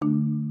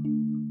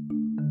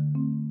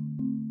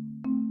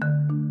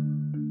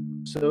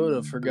episode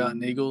of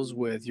Forgotten Eagles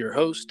with your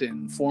host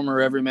and former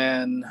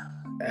everyman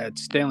at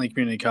Stanley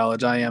Community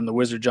College. I am the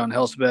Wizard John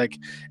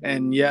Helsbeck,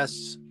 and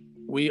yes,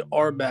 we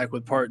are back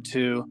with part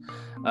two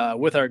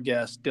with our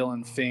guest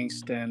Dylan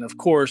Pfingst. And of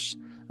course,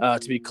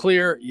 to be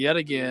clear, yet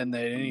again,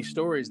 that any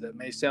stories that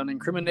may sound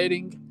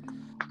incriminating,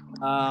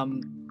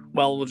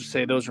 we'll just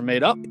say those are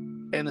made up,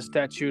 and the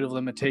statute of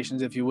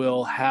limitations, if you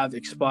will, have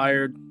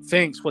expired.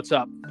 Pfingst, what's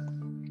up?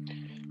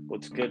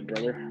 What's good,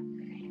 brother?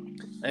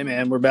 Hey,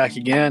 man, we're back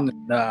again.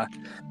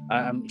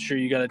 I'm sure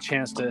you got a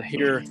chance to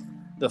hear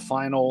the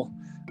final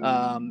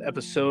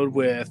episode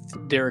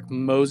with Derek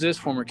Moses,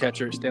 former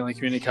catcher at Stanley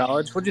Community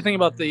College. What do you think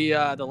about the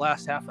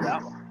last half of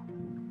that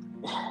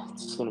one?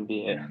 It's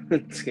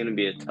gonna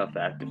be a tough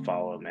act to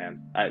follow,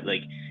 man.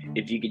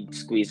 If you could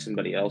squeeze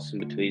somebody else in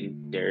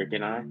between Derek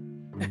and I,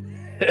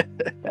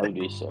 that would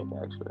be sick,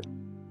 actually.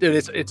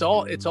 Dude, it's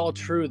all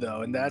true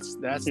though, and that's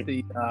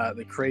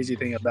the crazy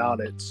thing about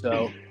it.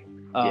 So.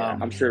 Yeah,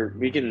 I'm sure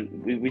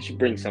we should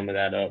bring some of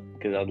that up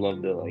because I'd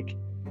love to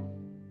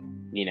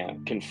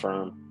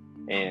confirm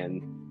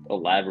and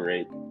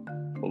elaborate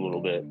a little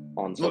bit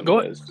on some of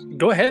those.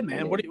 Go ahead,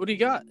 man. What do you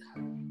got?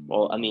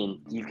 Well, I mean,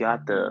 you've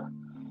got the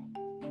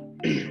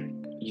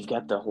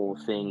whole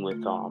thing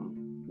with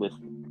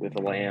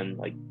Lamb.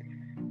 Like,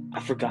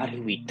 I forgot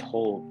who we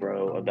told,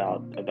 bro,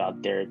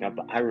 about Derek.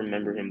 I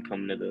remember him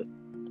coming to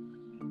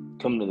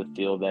the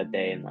field that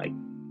day and like.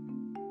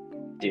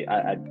 Dude,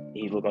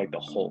 he looked like the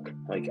Hulk.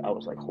 Like, I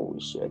was like, holy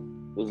shit,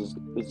 this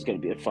is gonna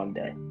be a fun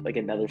day, like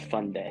another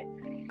fun day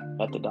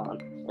at the Don.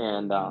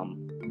 And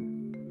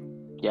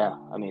yeah,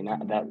 I mean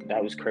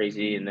that was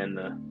crazy. And then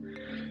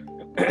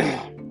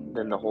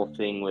the whole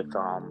thing with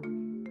God,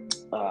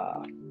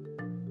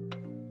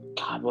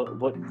 what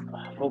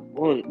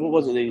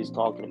was it that he was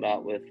talking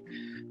about with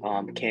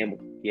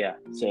Campbell? Yeah,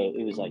 so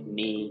it was like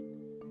me,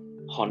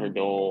 Hunter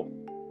Dole,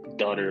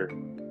 Dutter,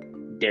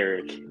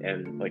 Derek,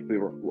 and like we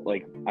were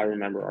like, I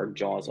remember our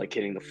jaws like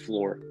hitting the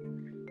floor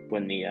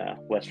when the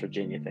West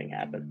Virginia thing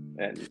happened.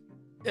 And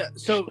yeah,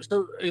 so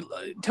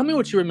tell me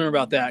what you remember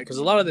about that, because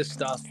a lot of this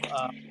stuff,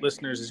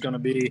 listeners, is going to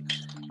be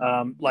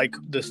like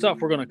the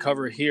stuff we're going to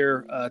cover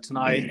here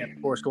tonight, and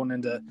of course going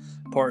into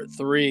part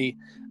three.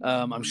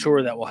 I'm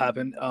sure that will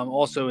happen.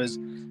 Also, is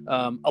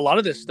a lot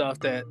of this stuff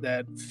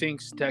that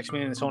Finks texted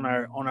me and it's on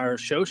our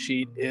show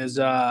sheet is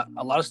a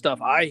lot of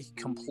stuff I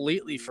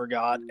completely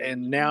forgot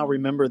and now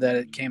remember that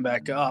it came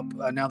back up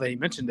now that he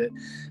mentioned it.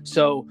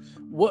 So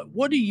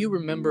what do you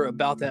remember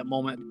about that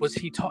moment? Was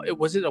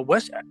it a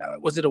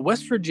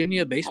West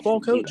Virginia baseball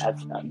coach? I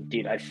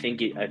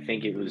think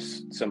it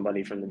was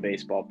somebody from the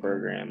baseball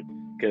program,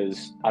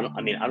 because I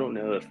don't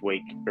know if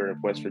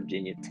West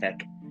Virginia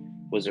Tech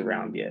was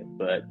around yet,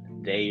 but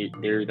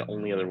they're the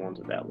only other ones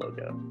with that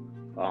logo.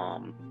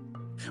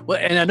 Well,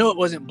 and I know it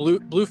wasn't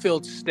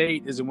Bluefield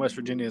State is in West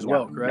Virginia as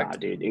well, correct? Nah,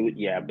 dude.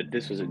 But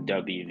this was a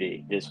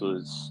WV. This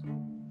was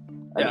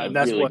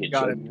that's really what good,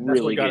 got it.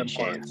 Really what got good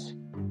him chance.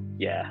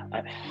 Yeah.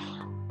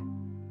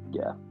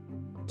 Yeah.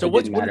 So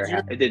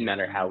it didn't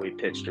matter how we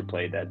pitched or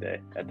played that day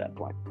at that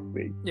point.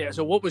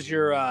 So what was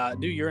your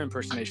do your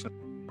impersonation?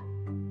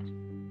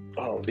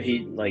 Oh, he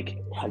like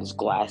had his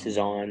glasses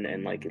on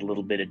and like a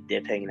little bit of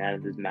dip hanging out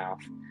of his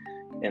mouth,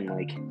 and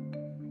like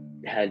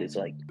had his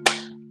like,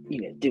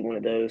 did one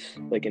of those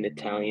like an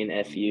Italian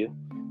FU.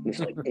 And it's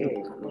like,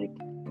 like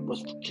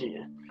West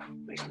Virginia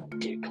makes my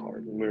dick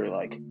hard, and we were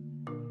like,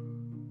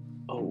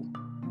 oh,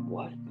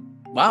 what?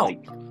 Wow.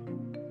 Like,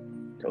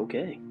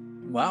 okay.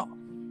 Wow.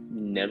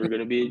 Never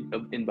gonna be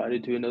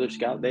invited to another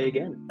scout day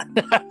again.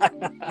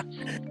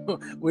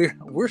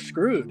 We're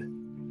screwed.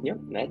 Yep,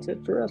 that's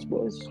it for us,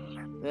 boys.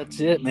 That's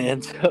it,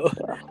 man. So,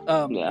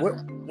 yeah.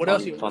 What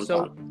else? So, fun.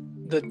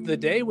 the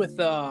day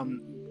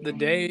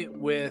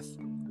with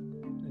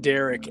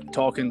Derek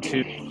talking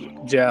to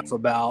Jeff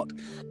about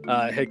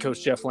head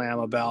coach Jeff Lamb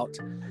about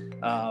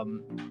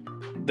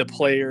the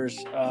players,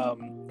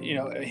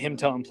 him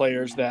telling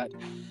players that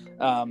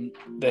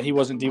he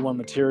wasn't D1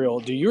 material.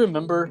 Do you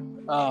remember?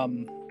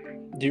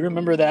 Do you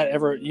remember that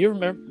ever? You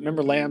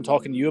remember Lamb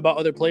talking to you about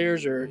other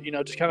players, or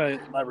just kind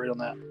of elaborate on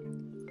that?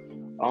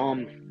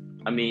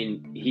 I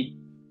mean,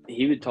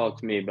 he would talk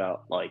to me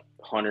about like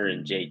Hunter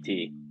and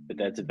JT, but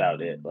that's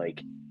about it.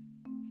 Like,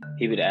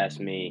 he would ask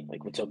me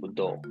like, "What's up with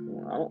Dole?"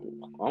 I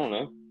don't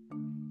know.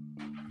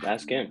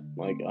 Ask him.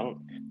 Like, I don't.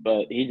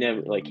 But he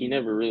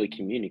never really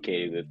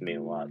communicated with me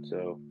a lot.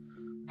 So,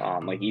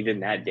 like even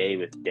that day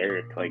with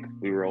Derek, like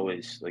we were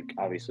always like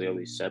obviously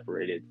always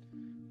separated,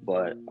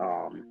 but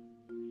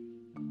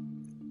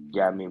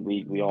yeah, I mean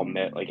we all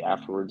met like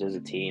afterwards as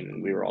a team,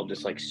 and we were all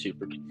just like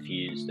super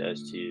confused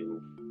as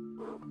to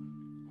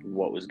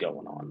what was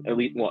going on. At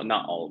least, well,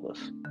 not all of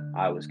us.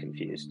 I was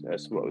confused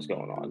as to what was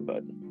going on,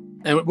 but.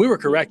 And we were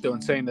correct, though,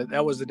 in saying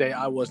that was the day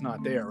I was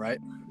not there, right?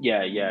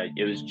 Yeah.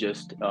 It was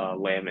just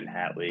Lamb and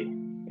Hatley.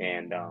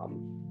 And I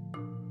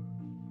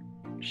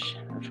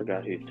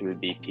forgot who threw a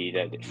BP.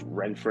 That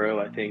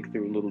Renfro, I think,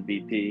 threw a little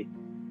BP.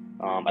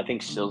 I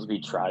think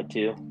Silsby tried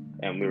to,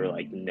 and we were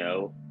like,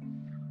 no.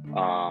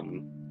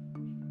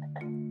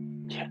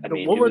 I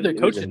mean, What were the it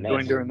was a coaches mess.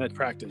 doing during that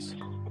practice?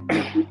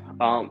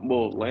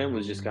 Well, Lamb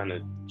was just kind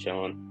of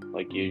chilling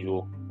like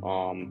usual.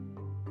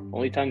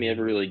 Only time he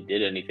ever really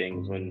did anything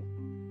was when,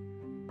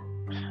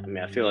 I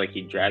mean, I feel like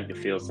he dragged the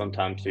field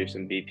sometimes through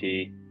some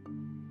BP,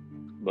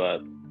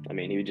 but I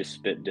mean, he would just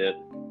spit dip,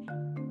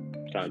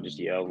 kind of just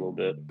yell a little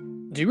bit.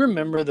 Do you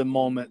remember the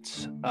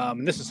moments?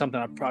 And this is something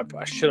I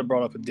should have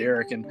brought up with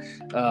Derek, and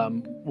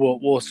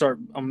we'll start.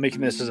 I'm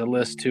making this as a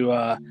list to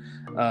on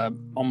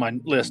my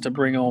list to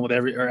bring on with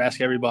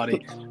ask everybody.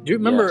 Do you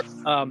remember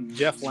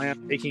Jeff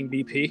Lamb taking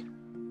BP?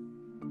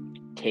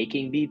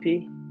 Taking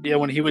BP? Yeah,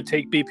 when he would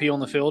take BP on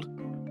the field.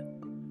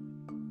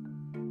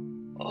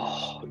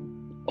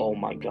 Oh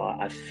my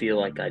God! I feel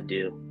like I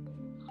do.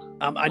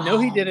 I know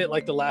he did it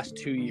like the last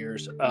 2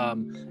 years,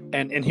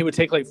 and he would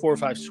take like 4 or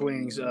 5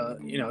 swings,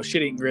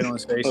 shit-eating grin on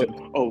his face.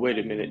 Oh, wait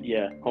a minute.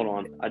 Yeah, hold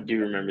on. I do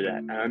remember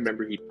that. I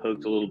remember he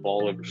poked a little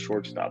ball over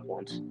shortstop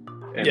once,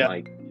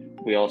 and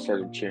we all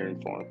started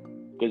cheering for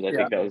him because I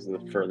think that was the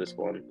furthest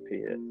one he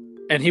hit.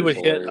 And he would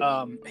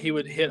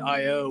hit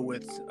IO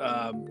with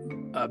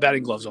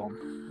batting gloves on.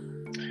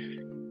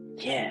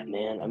 Yeah,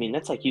 man. I mean,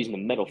 that's like using a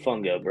metal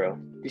fungo, bro.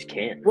 You just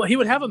can't. Well, he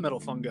would have a metal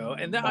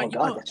fungo, and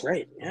that's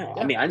right. Yeah.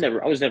 I mean, I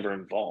was never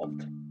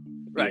involved.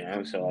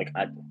 Right. So like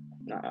I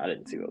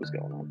didn't see what was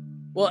going on.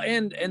 Well,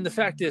 and the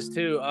fact is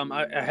too,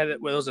 I had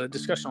it. Well, there was a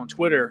discussion on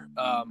Twitter.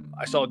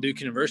 I saw Duke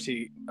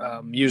University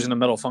using a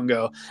metal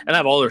fungo, and I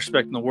have all the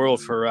respect in the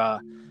world for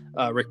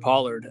Rick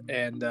Pollard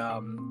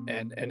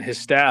and his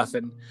staff,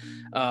 and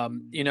but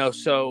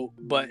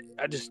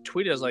I just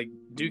tweeted, I was like,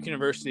 Duke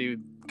University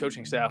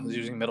coaching staff is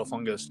using metal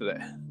fungos today.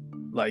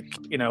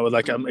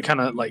 I'm kind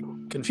of like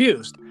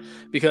confused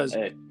because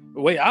the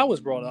way I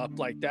was brought up,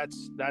 like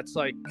that's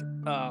like,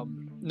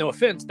 no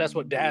offense, that's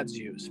what dads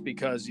use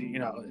because,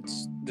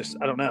 it's just,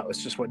 I don't know.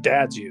 It's just what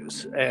dads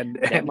use. And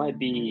that might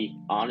be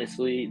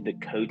honestly the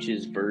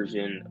coach's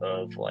version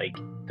of like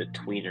the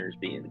tweeners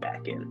being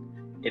back in.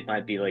 It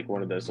might be like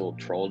one of those little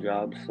troll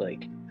jobs.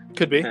 Like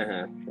could be.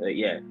 Like,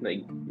 yeah. Like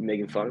you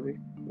making fun of me.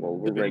 Well,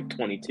 we're like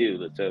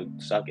 22, so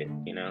suck it.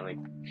 Like.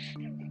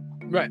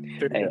 Right.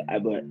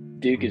 But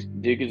Duke's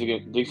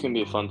gonna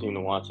be a fun team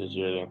to watch this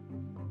year.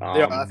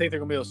 I think they're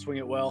gonna be able to swing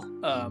it well.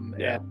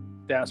 And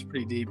that's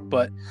pretty deep.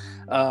 But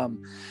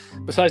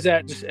besides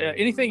that, just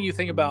anything you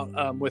think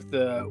about with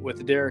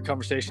the Derek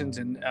conversations,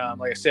 and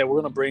like I said,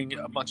 we're gonna bring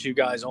a bunch of you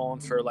guys on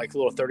for like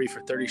little 30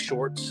 for 30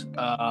 shorts.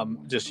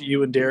 Just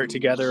you and Derek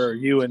together, or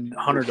you and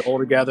Hunter all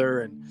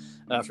together,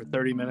 and for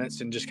 30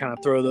 minutes, and just kind of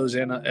throw those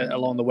in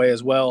along the way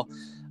as well.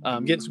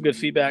 Getting some good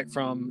feedback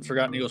from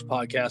Forgotten Eagles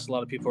podcast. A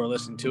lot of people are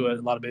listening to it.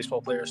 A lot of baseball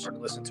players starting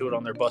to listen to it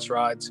on their bus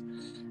rides,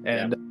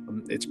 and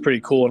it's pretty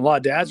cool. And a lot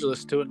of dads are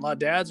listening to it. And a lot of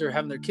dads are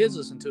having their kids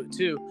listen to it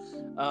too.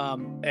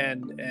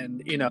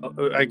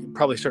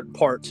 Probably certain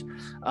parts.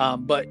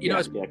 But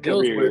it's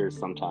cover your ears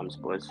sometimes,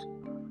 boys.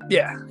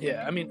 Yeah.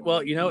 I mean, well,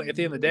 at the end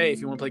of the day, if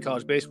you want to play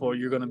college baseball,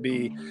 you're going to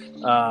be,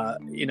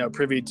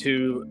 privy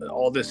to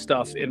all this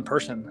stuff in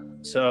person.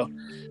 So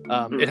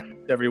it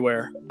happens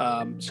everywhere.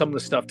 Some of the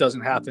stuff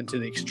doesn't happen to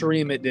the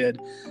extreme it did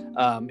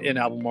in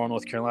Albemarle,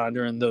 North Carolina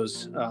during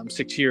those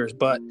 6 years,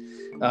 but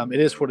it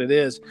is what it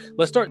is.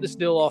 Let's start this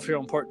deal off here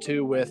on part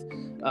 2 with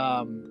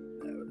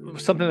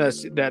something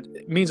that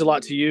means a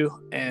lot to you,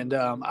 and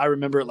I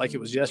remember it like it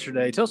was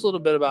yesterday. Tell us a little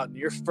bit about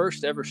your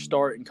first ever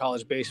start in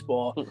college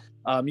baseball.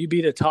 You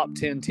beat a top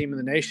 10 team in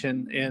the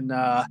nation in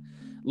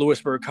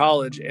Lewisburg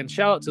College, and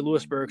shout out to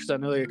Lewisburg because I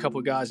know there are a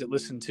couple of guys that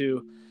listen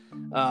to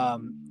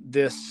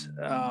this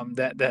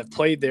that have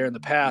played there in the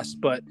past.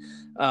 But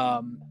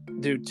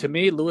dude, to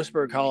me,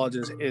 Lewisburg College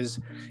is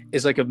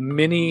like a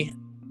mini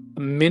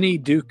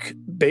Duke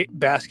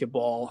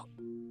basketball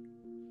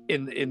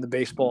in the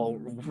baseball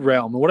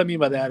realm. And what I mean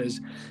by that is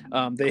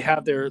they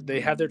have their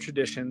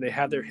tradition, they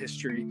have their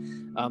history,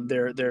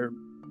 they're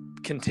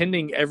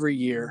contending every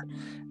year.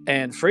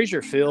 And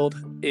Frazier Field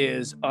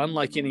is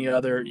unlike any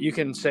other. You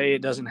can say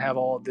it doesn't have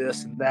all of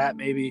this and that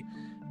maybe,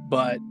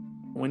 but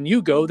when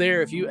you go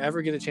there, if you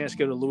ever get a chance to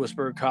go to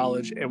Lewisburg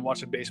College and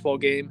watch a baseball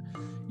game,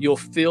 you'll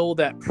feel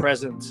that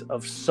presence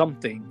of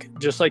something,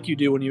 just like you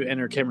do when you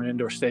enter Cameron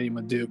Indoor Stadium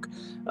with Duke.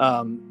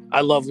 I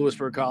love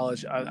Lewisburg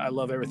College. I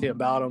love everything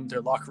about them.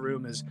 Their locker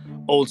room is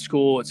old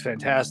school. It's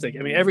fantastic.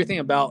 I mean, everything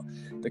about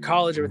the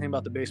college, everything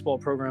about the baseball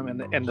program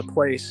and the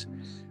place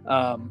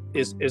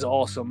is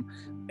awesome.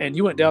 And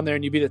you went down there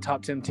and you beat a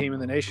top 10 team in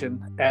the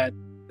nation at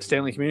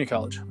Stanley Community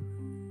College.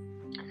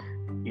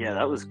 Yeah,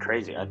 that was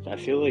crazy. I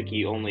feel like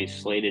you only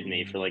slated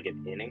me for like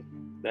an inning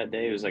that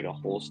day. It was like a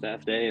whole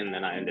staff day, and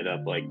then I ended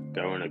up like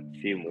throwing a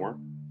few more.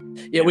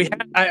 Yeah,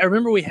 I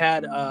remember we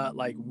had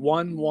like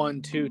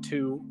 1-1,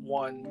 2-2,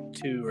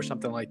 1-2 or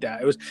something like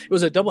that. It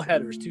was a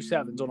doubleheader. It was 2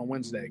 sevens on a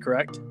Wednesday,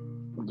 correct?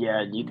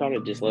 Yeah, you kind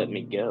of just let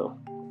me go.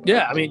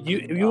 Yeah, I mean,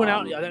 you went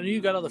out. I know you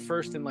got out of the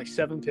first in like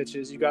 7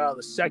 pitches. You got out of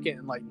the second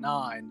in like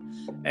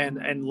 9,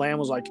 and Lamb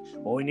was like,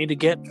 "Well, we need to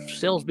get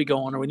Silsby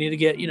going, or we need to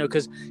get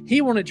because he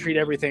wanted to treat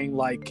everything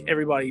like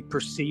everybody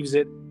perceives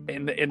it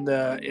in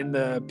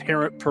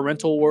the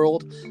parental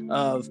world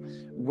of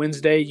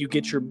Wednesday. You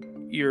get your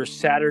your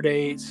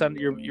Saturday,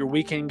 Sunday, your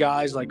weekend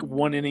guys, like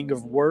one inning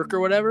of work or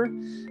whatever.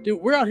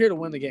 Dude, we're out here to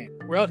win the game.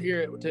 We're out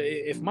here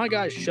to, if my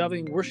guy's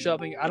shoving, we're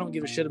shoving. I don't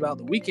give a shit about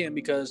the weekend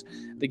because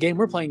the game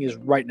we're playing is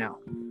right now.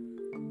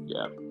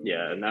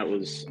 Yeah, and that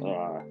was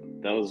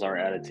our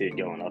attitude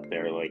going up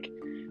there. Like,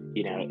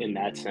 you know, in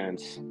that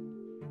sense,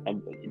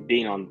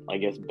 being on, I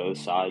guess, both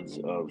sides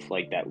of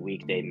like that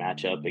weekday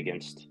matchup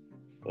against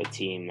a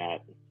team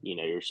that, you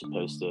know,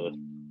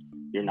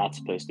 you're not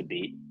supposed to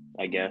beat,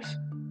 I guess,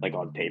 like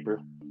on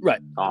paper.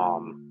 Right.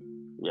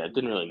 Yeah, it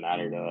didn't really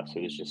matter to us.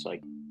 It was just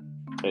like,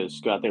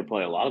 let's go out there and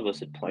play. A lot of us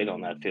had played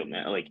on that field,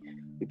 man. Like,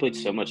 we played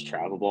so much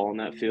travel ball on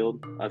that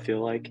field, I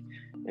feel like,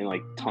 and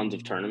like tons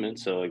of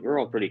tournaments. So like we're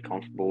all pretty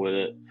comfortable with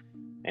it.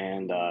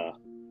 And I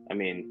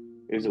mean,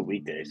 it was a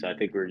weekday, so I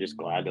think we were just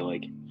glad to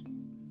like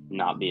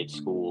not be at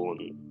school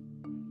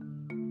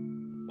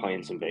and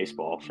playing some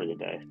baseball for the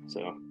day.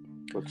 So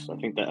I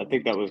think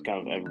that was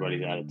kind of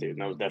everybody's attitude,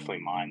 and that was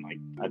definitely mine. Like,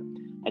 I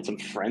had some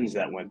friends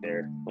that went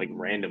there like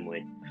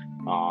randomly,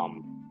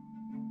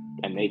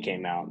 and they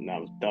came out, and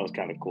that was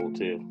kind of cool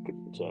too.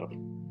 So,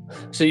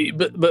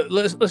 but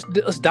let's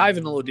dive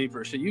in a little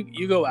deeper. So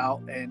you go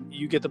out and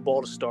you get the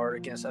ball to start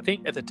against. I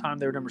think at the time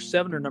they were number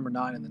 7 or number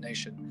 9 in the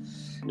nation,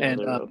 Yeah,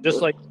 and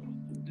just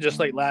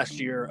like last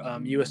year,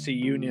 USC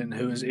Union,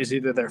 who is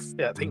either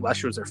I think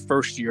last year was their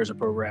first year as a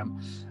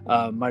program,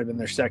 might have been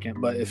their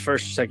second, but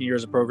second year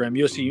as a program.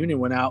 USC Union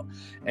went out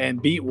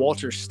and beat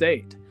Walters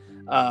State.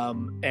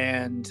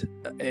 And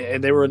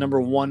they were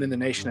number 1 in the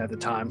nation at the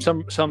time.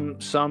 Some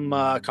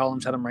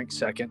columns had them ranked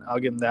second. I'll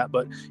give them that,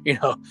 but you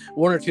know,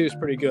 1 or 2 is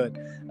pretty good.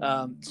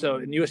 So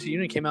and USC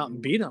Union came out and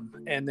beat them,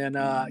 and then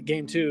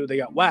game 2 they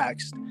got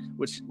waxed,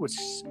 which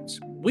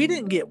we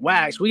didn't get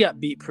waxed. We got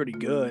beat pretty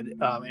good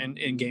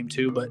in game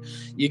 2. But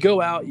you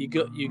go out.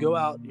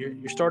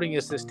 You're starting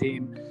against this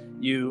team.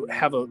 You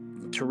have a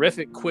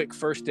terrific quick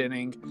first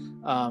inning.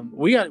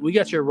 We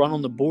got your run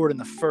on the board in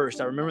the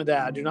first. I remember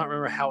that. I do not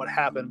remember how it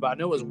happened, but I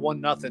know it was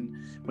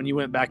 1-0 when you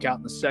went back out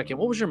in the second.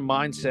 What was your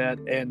mindset?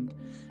 And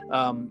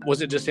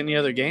was it just any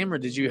other game, or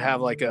did you have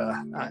like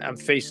I'm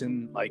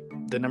facing like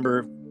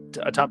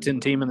a top 10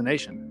 team in the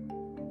nation?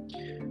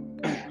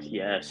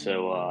 Yeah.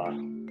 So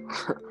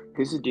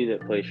who's the dude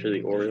that plays for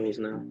the Orioles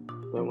now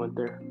that went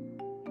there?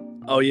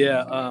 Oh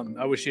yeah.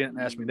 I wish you hadn't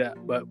asked me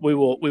that, but we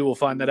will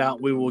find that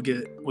out. We will get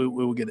it. We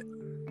will get it.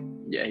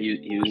 Yeah,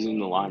 he was in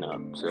the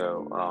lineup.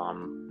 So,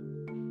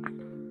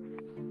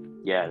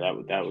 yeah,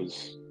 that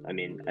was. I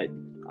mean,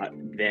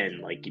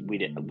 then like we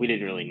didn't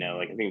really know.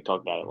 Like I think we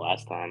talked about it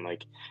last time.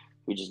 Like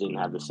we just didn't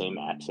have the same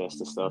access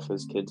to stuff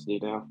as kids do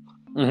now.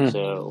 Mm-hmm.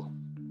 So,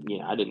 you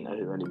know, I didn't know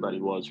who anybody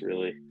was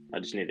really. I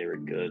just knew they were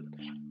good.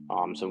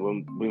 So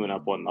when we went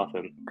up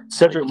 1-0,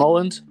 Cedric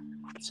Mullins.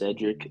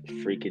 Cedric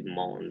freaking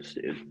Mullins,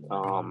 dude.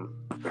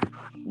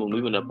 When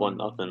we went up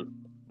 1-0.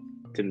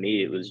 To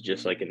me, it was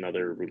just like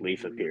another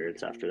relief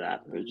appearance after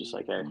that. It was just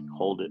like, hey,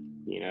 hold it,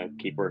 you know,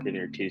 keep working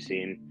your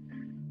two-seam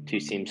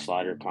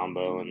slider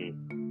combo, and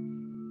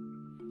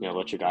you know,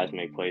 let your guys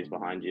make plays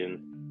behind you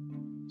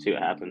and see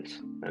what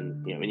happens.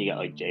 And you know, when you got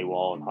like Jay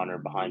Wall and Hunter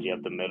behind you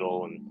up the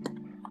middle, and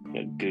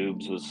you know,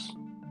 Goobs was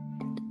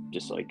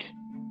just like,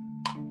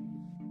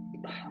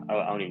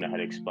 I don't even know how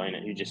to explain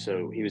it. He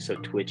was so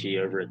twitchy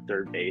over at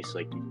third base,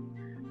 like you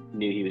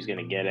knew he was going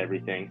to get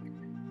everything,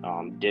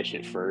 dish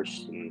at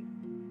first, and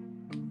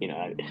you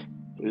know,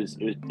 it was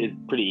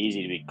pretty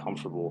easy to be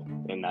comfortable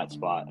in that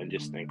spot and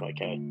just think like,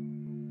 hey,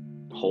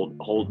 hold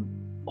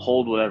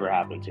whatever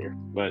happens here,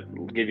 but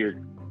give your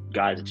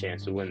guys a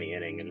chance to win the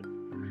inning, and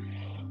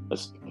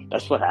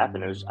that's what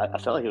happened. I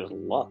felt like it was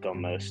luck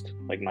almost.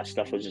 Like my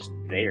stuff was just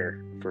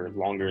there for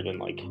longer than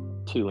like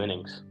 2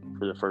 innings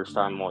for the first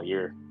time all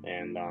year,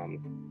 and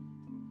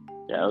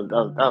yeah,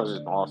 that was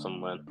just an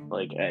awesome win.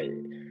 Like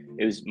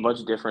it was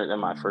much different than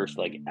my first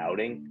like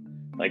outing.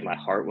 Like my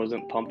heart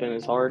wasn't pumping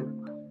as hard.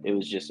 It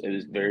was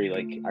very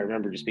like, I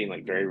remember just being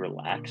like very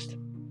relaxed.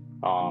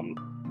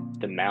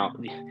 The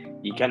mound,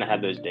 you kind of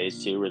have those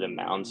days too where the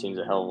mound seems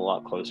a hell of a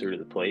lot closer to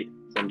the plate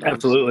sometimes.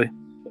 Absolutely.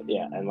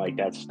 Yeah, and like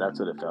that's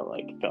what it felt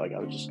like. It felt like I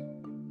was just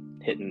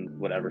hitting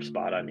whatever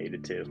spot I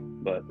needed to.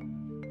 But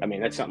I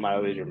mean, that's something I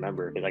always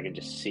remember because I could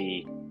just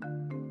see,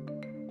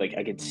 like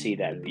I could see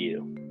that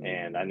view,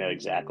 and I know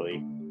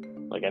exactly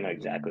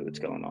what's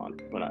going on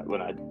when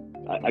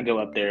I go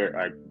up there.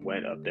 I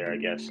went up there, I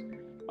guess,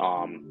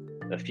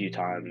 a few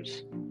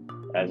times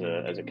as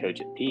a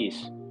coach at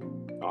Peace.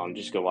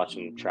 Just go watch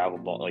some travel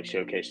ball, like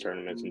showcase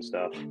tournaments and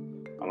stuff.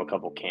 A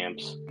couple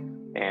camps,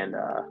 and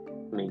I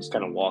mean, just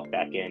kind of walk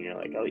back in. You're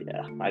like, oh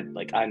yeah,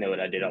 I know what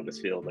I did on this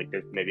field. Like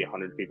there's maybe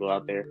 100 people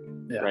out there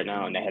right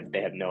now, and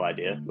they have no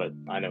idea, but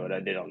I know what I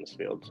did on this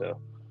field. So,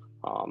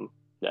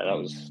 yeah, that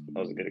was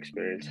a good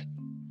experience.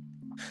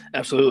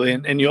 Absolutely,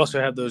 and you also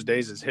have those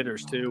days as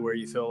hitters too, where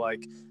you feel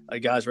like a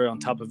guy's right on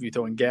top of you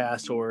throwing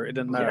gas, or it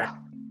doesn't matter.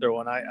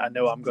 Throwing, I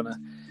know I'm gonna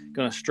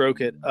stroke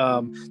it.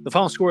 The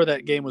final score of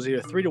that game was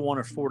either 3-1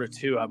 or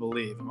 4-2, I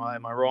believe. Am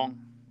I wrong?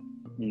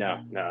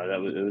 No,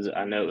 it was.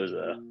 I know it was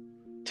a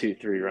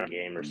 2-3 run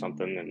game or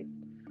something, and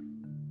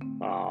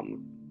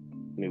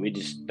I mean,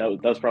 that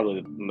was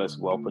probably the most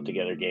well put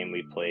together game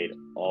we played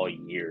all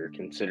year,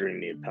 considering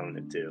the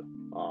opponent too.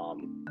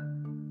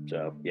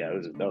 So yeah,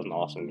 that was an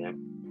awesome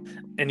game.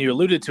 And you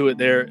alluded to it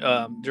there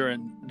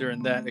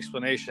during that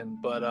explanation,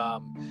 but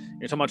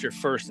you're talking about your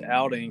first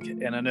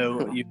outing, and I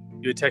know you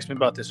had texted me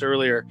about this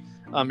earlier.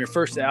 Your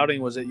first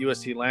outing was at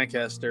USC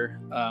Lancaster.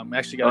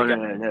 Actually got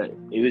no.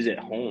 It was at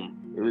home.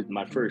 It was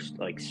my first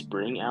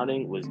spring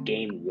outing. Was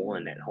game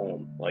 1 at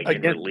home,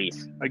 in relief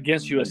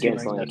against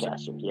USC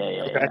Lancaster.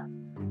 Yeah. Okay.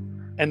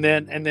 And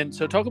then,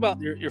 so talk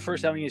about your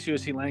first outing against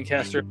USC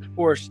Lancaster. Of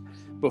course,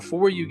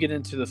 before you get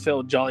into the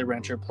failed Jolly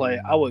Rancher play,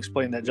 I will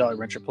explain that Jolly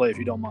Rancher play if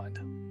you don't mind.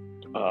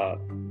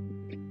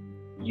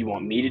 You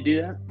want me to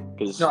do that?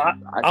 Because no,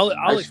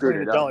 I'll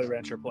explain the Jolly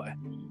Rancher play.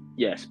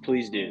 Yes,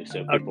 please do,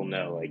 so people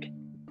know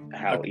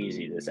how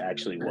easy this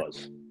actually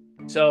was.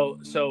 So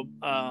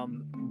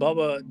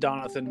Bubba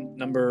Donathan,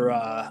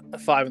 number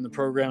 5 in the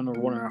program, number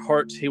 1 in our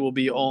hearts. He will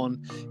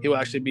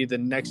actually be the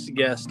next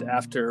guest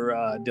after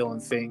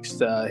Dylan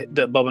Pfingst.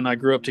 Bubba and I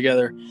grew up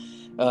together,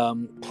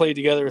 played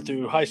together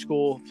through high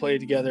school, played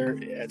together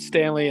at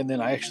Stanley, and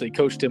then I actually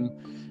coached him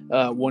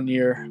 1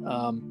 year,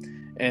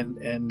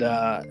 and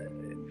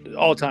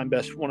all-time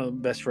one of the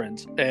best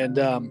friends. And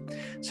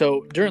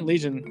so during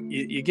Legion,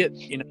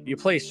 you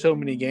play so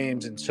many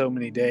games in so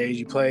many days.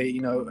 You play,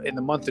 in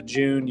the month of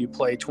June, you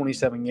play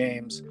 27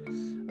 games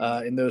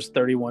in those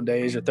 31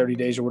 days or 30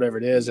 days or whatever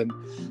it is. And,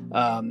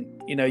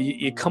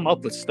 you come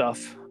up with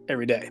stuff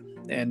every day,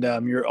 and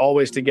you're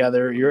always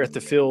together. You're at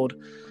the field.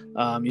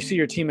 You see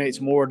your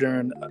teammates more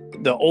during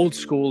the old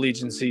school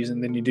Legion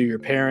season than you do your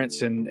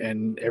parents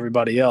and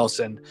everybody else.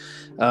 And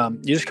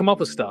you just come up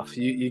with stuff.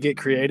 You get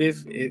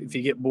creative. If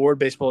you get bored,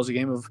 baseball is a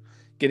game of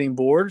getting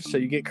bored. So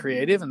you get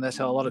creative, and that's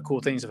how a lot of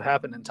cool things have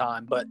happened in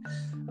time. But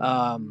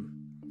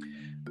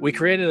we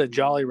created a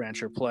Jolly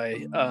Rancher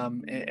play,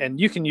 and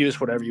you can use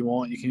whatever you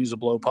want. You can use a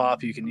blow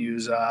pop. You can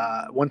use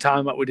one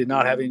time we did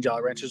not have any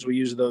Jolly Ranchers. We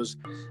used those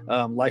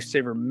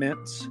Lifesaver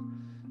mints.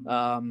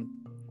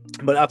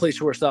 But I played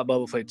shortstop,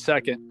 Bubba played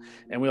second,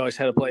 and we always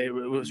had to play. It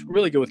was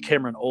really good with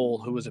Cameron Ohl,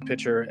 who was a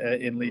pitcher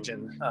in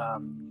Legion.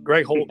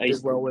 Greg Holt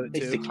did well with it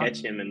too. I used to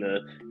catch him in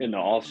the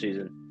off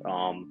season.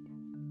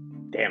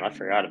 Damn, I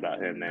forgot about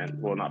him, man.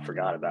 Well, not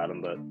forgot about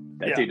him, but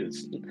that dude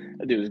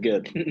was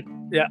good.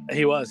 Yeah,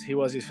 he was.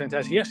 He's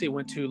fantastic. He actually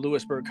went to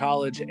Lewisburg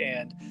College.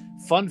 And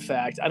fun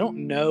fact, I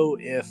don't know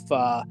if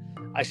I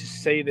should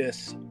say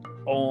this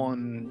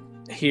on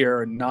here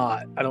or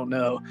not. I don't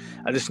know.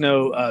 I just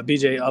know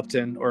BJ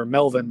Upton, or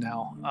Melvin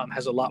now,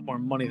 has a lot more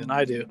money than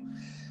I do.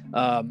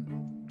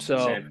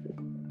 So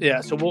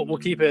we'll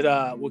keep it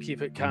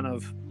kind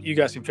of, you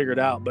guys can figure it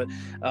out. But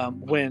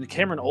when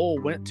Cameron Ohl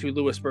went to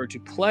Lewisburg to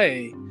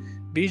play,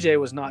 BJ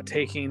was not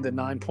taking the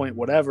 9 point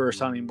whatever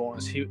signing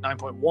bonus.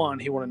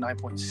 9.1, he wanted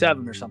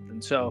 9.7 or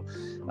something. So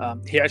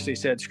he actually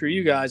said, screw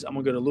you guys, I'm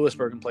gonna go to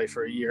Lewisburg and play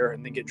for a year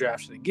and then get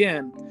drafted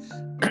again.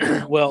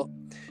 Well,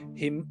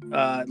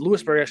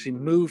 Lewisburg actually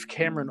moved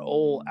Cameron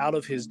Ohl out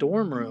of his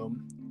dorm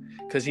room,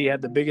 because he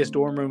had the biggest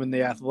dorm room in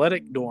the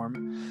athletic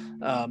dorm,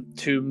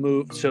 to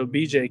move so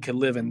BJ could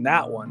live in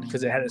that one,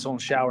 because it had its own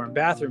shower and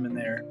bathroom in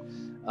there.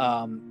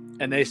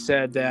 And they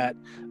said that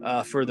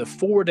for the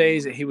 4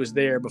 days that he was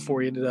there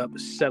before he ended up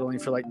settling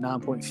for like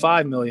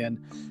 $9.5 million,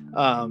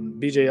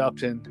 BJ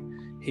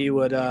Upton, he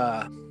would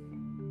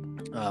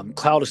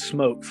cloud of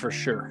smoke for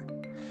sure.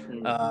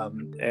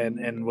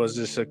 And was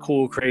just a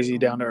cool, crazy,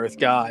 down-to-earth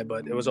guy,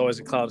 but it was always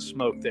a cloud of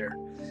smoke there.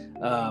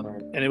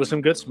 And it was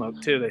some good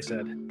smoke too, they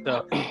said.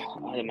 So,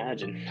 I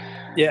imagine.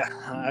 Yeah,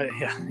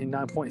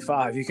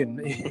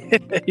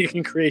 9.5. You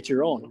can create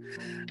your own.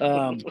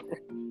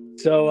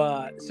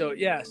 So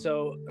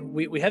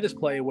we had this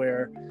play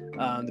where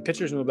the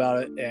pitchers knew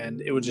about it,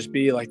 and it would just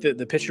be like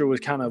the pitcher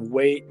would kind of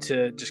wait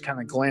to just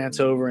kind of glance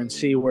over and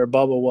see where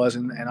Bubba was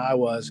and I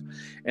was,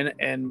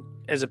 and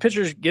as a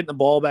pitcher's getting the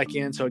ball back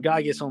in, so a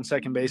guy gets on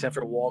second base after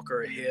a walk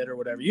or a hit or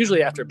whatever.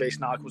 Usually after a base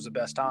knock was the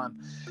best time.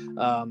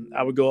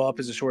 I would go up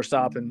as a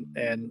shortstop and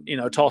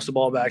toss the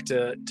ball back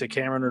to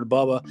Cameron or to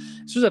Bubba.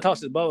 As soon as I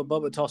tossed it to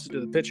Bubba tossed it to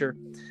the pitcher,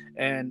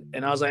 and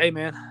I was like, hey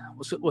man,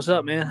 what's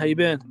up, man? How you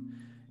been?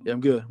 Yeah,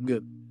 I'm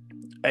good.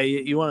 Hey,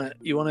 you want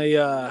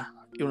a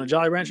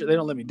Jolly Rancher? They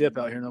don't let me dip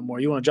out here no more.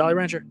 You want a Jolly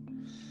Rancher?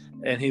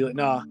 And he like,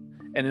 nah.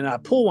 And then I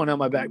pull one out of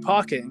my back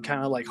pocket and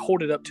kind of like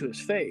hold it up to his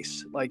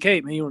face. Like,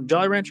 hey, man, you want a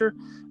Jolly Rancher?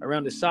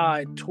 Around his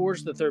side,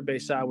 towards the third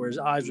base side, where his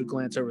eyes would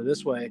glance over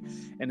this way.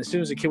 And as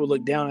soon as the kid would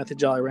look down at the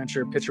Jolly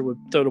Rancher, pitcher would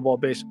throw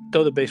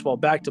the baseball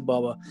back to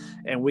Bubba.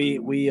 And we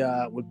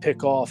would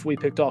pick off. We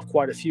picked off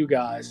quite a few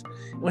guys.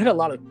 And we had a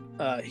lot of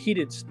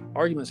heated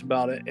arguments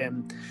about it.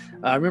 And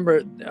I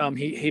remember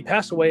he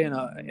passed away in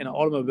an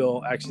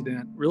automobile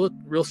accident.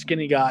 Real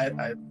skinny guy.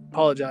 I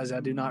apologize, I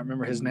do not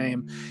remember his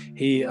name.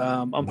 He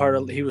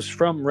he was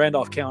from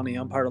Randolph County,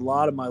 umpired a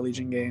lot of my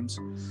Legion games.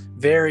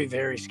 Very,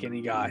 very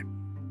skinny guy.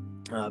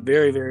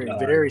 Very, very,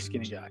 very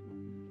skinny guy.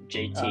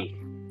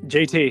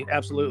 JT,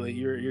 absolutely.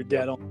 You're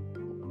dead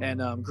on.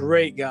 And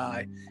great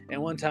guy.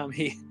 And one time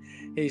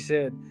he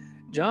said,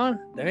 John,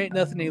 there ain't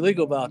nothing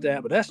illegal about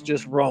that, but that's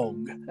just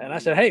wrong. And I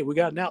said, hey, we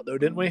got an out though,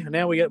 didn't we?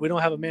 Now we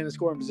don't have a man in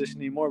scoring position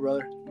anymore,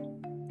 brother.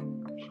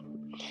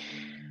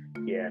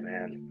 Yeah,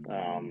 man.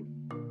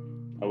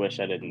 I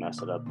wish I didn't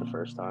mess it up the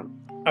first time.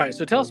 All right,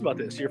 so tell us about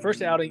this. Your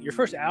first outing at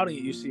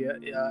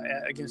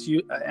UC against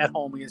you at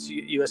home against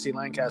USC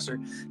Lancaster.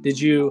 Did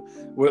you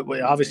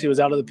obviously it was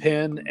out of the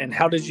pen, and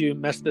how did you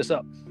mess this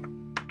up?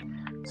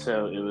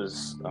 So it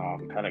was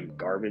kind of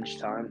garbage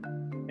time,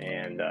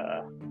 and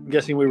I'm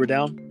guessing we were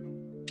down.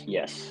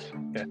 Yes.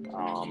 Okay.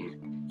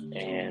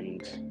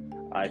 And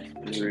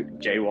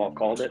J-Wall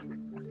called it,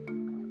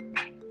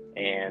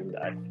 and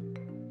I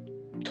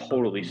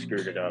totally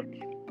screwed it up,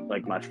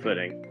 like my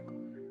footing.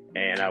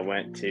 And I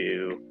went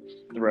to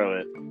throw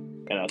it,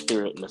 and I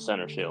threw it in the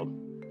center field.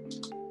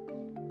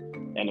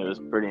 And it was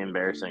pretty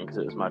embarrassing because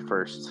it was my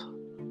first.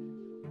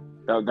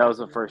 That was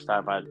the first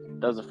time I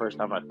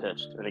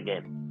pitched in a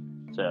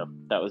game. So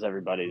that was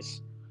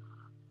everybody's.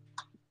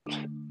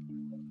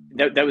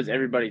 That was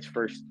everybody's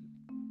first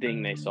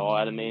thing they saw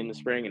out of me in the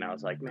spring, and I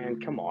was like, man,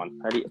 come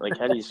on, how do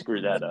you screw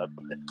that up?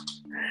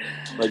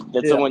 Like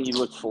that's the one you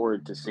look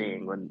forward to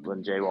seeing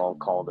when J-Wall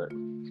called it.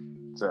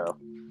 So.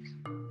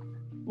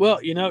 Well,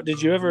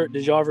 did you ever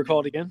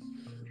call it again?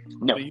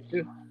 No. Oh, you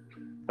do?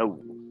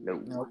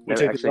 No.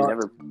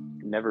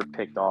 Never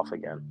picked off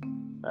again.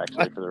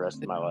 Actually, for the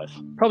rest of my life.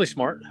 Probably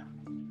smart.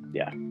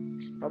 Yeah.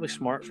 Probably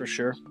smart for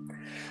sure.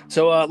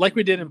 So, like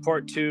we did in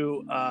part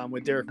 2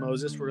 with Derek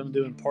Moses, we're going to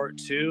do in part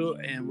 2,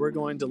 and we're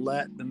going to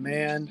let the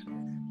man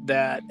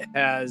that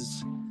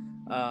has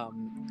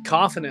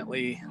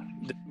confidently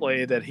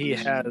displayed that he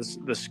has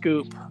the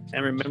scoop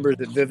and remembers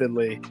it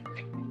vividly.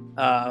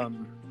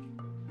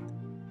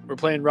 We're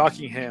playing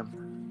Rockingham.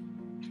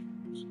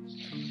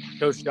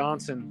 Coach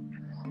Johnson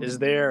is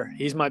there.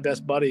 He's my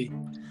best buddy.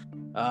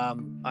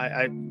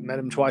 I met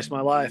him twice in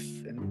my life,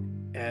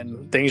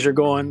 and things are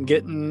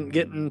getting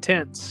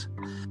intense.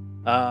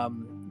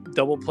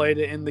 Double play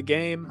to end the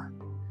game.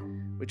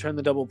 We turn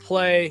the double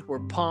play. We're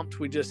pumped.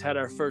 We just had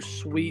our first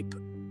sweep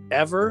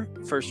ever,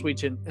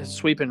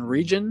 sweep in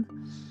region.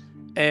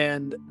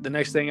 And the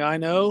next thing I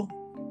know,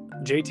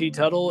 JT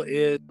Tuttle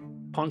is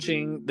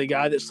punching the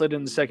guy that slid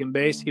into second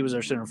base. He was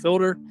our center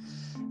fielder,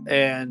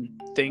 and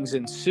things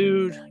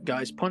ensued.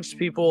 Guys punched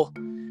people,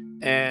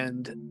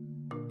 and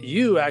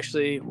you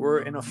actually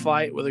were in a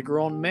fight with a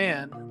grown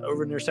man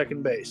over near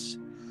second base.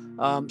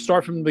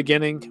 Start from the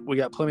beginning. We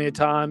got plenty of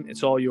time.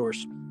 It's all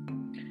yours.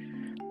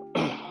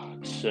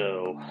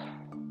 So,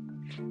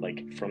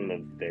 like from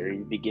the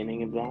very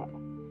beginning of that,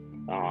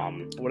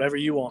 whatever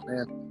you want,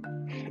 man.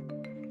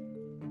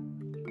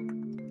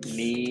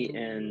 Me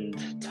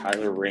and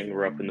Tyler Ring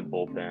were up in the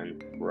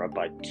bullpen. We're up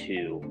by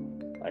 2,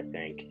 I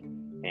think.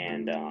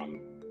 And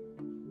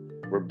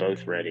we're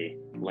both ready.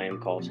 Lamb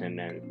calls him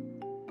in.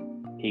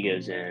 He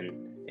goes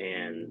in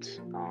and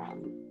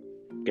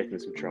gets in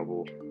some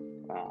trouble.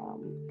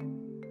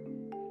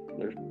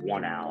 There's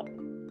one out.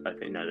 I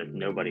think no, there's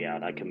nobody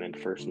out. I come in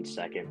first and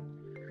second.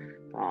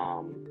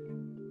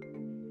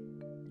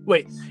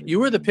 Wait, you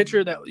were the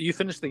pitcher that you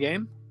finished the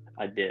game?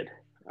 I did.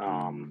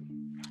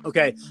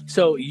 Okay,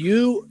 so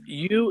you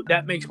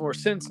that makes more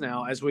sense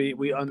now as we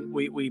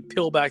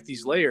peel back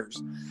these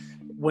layers.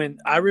 When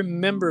I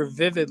remember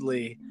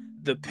vividly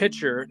the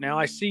pitcher, now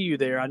I see you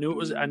there. I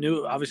knew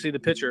obviously the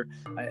pitcher.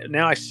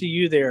 Now I see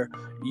you there.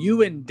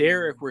 You and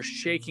Derek were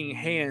shaking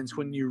hands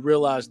when you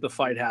realized the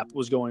fight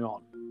was going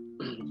on.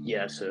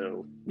 Yeah,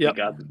 so yep.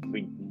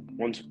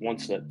 Once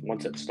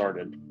that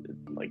started,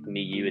 like me,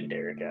 you, and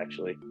Derek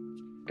actually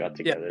got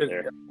together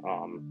there.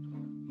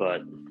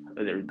 But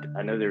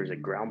I know there was a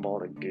ground ball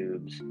to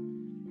Goobs,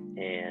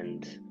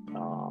 and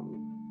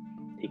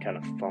he kind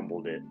of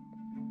fumbled it,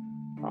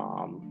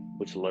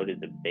 which loaded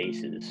the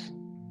bases.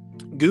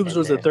 Goobs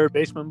was the third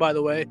baseman, by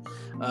the way,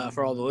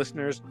 for all the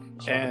listeners.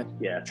 And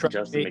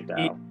Justin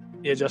McDowell.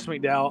 Justin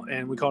McDowell,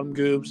 and we called him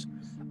Goobs.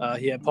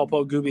 He had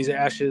Pawpaw Gooby's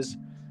ashes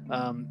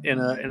in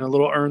a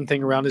little urn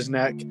thing around his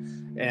neck,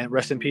 and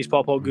rest in peace,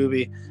 Pawpaw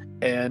Gooby.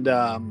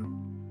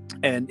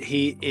 And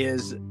he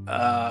is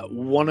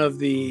one of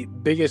the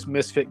biggest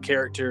misfit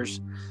characters.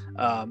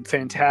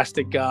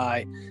 Fantastic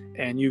guy,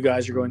 and you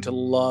guys are going to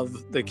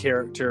love the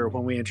character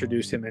when we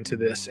introduce him into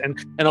this. And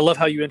I love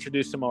how you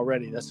introduced him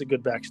already. That's a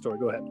good backstory.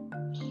 Go ahead.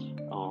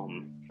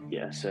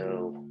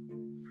 So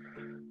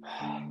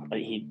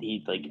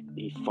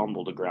he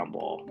fumbled a ground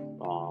ball,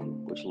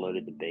 which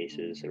loaded the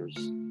bases.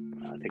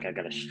 I think I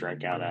got a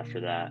strikeout after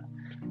that.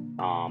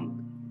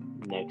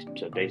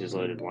 So bases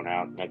loaded, one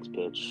out. Next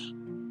pitch,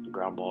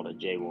 ground ball to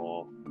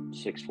J-Wall,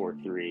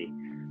 6-4-3.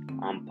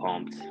 I'm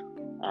pumped.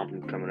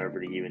 I'm coming over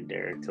to you and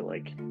Derek to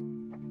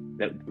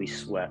that we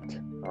swept.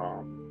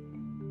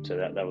 So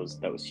that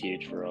was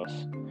huge for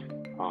us.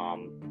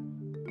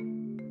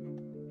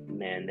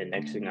 Man, the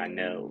next thing I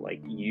know,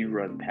 you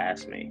run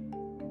past me.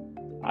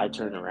 I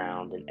turn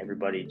around and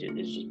everybody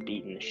is just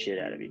beating the shit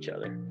out of each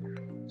other.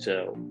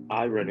 So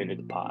I run into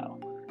the pile,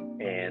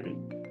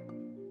 and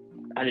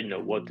I didn't know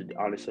what to do.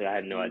 Honestly, I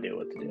had no idea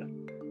what to do.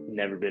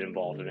 Never been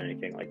involved in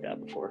anything like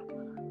that before.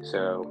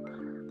 So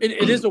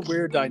It is a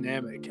weird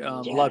dynamic.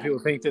 A lot of people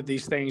think that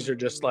these things are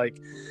just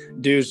like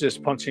dudes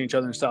just punching each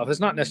other and stuff. It's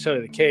not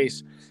necessarily the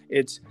case.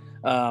 It's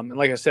and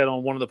like I said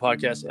on one of the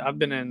podcasts,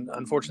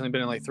 unfortunately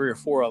been in like 3 or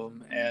 4 of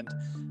them, and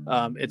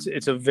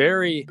it's a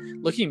very,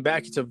 looking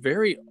back, it's a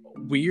very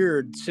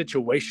weird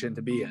situation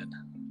to be in.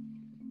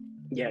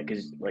 Yeah,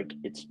 because like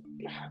it's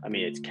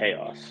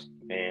chaos,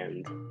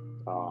 and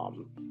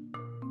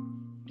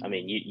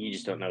you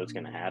just don't know what's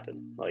gonna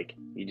happen. Like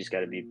you just got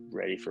to be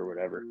ready for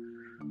whatever.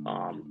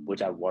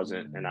 Which I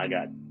wasn't, and I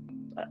got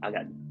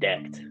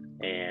decked,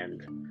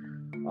 and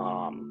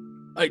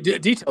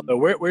detail though,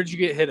 where did you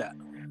get hit at?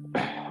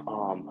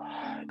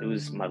 It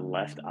was my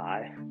left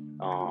eye.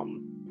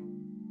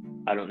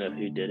 I don't know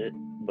who did it,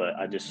 but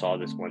I just saw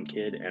this one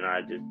kid, and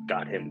I just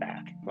got him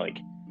back. Like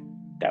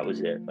that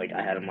was it. Like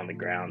I had him on the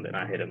ground, and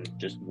I hit him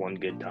just one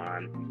good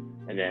time,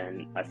 and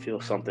then I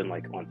feel something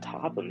like on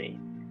top of me.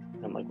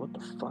 And I'm like, what the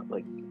fuck?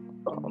 Like,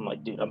 I'm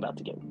like, dude, I'm about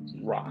to get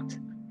rocked.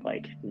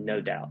 Like, no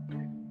doubt.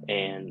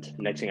 And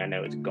next thing I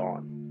know, it's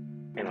gone.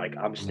 And like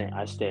I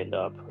stand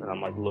up, and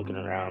I'm like looking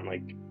around,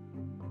 like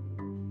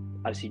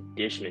I see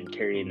Dishman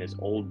carrying this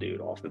old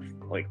dude off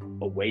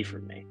away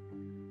from me.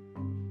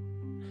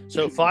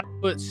 So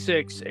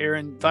 5'6",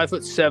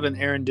 5'7",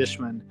 Aaron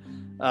Dishman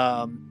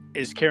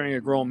is carrying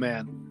a grown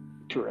man.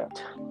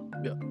 Correct.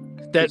 Yeah.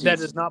 That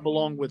does not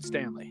belong with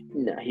Stanley.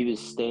 No, he was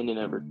standing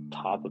over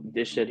top of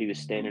Dish said he was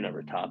standing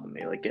over top of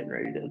me, like getting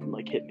ready to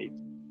like hit me,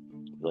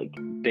 like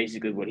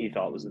basically what he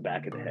thought was the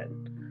back of the head.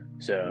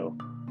 So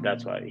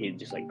that's why he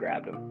just like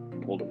grabbed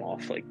him, pulled him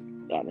off like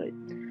that night.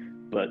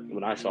 But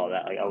when I saw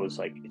that, like I was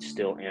like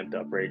still amped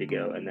up, ready to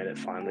go, and then it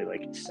finally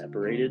like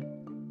separated,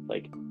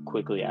 like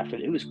quickly after.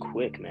 It was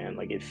quick, man.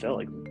 Like it felt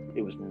like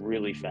it was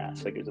really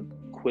fast. Like it was a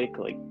quick,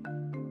 like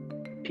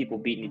people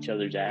beating each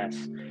other's ass,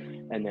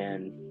 and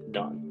then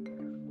done.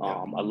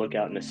 I look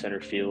out in the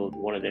center field.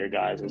 One of their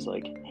guys is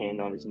like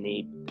hand on his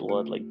knee,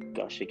 blood like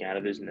gushing out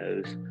of his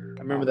nose.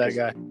 I remember that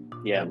guy.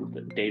 Yeah,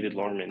 David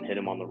Lorman hit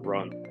him on the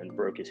run and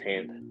broke his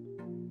hand.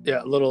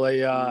 Yeah, a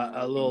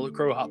little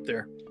crow hop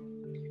there.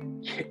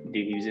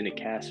 Dude, he was in a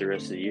cast the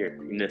rest of the year.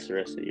 He missed the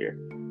rest of the year.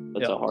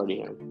 That's how hard he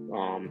hit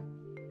him.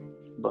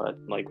 But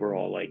like we're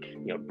all like,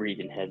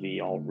 breathing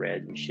heavy, all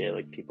red and shit.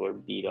 Like people are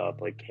beat up,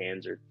 like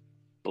hands are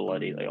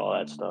bloody, like all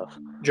that stuff.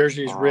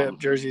 Jerseys ripped,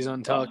 jerseys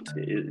untucked.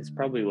 It's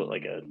probably what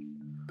like a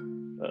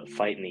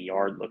fight in the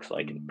yard looks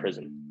like in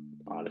prison.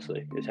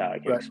 Honestly, is how I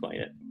can explain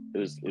it. It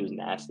was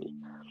nasty.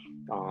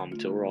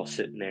 So we're all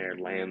sitting there.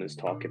 Lamb is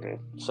talking to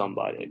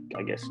somebody,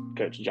 I guess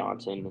Coach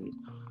Johnson and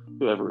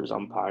whoever was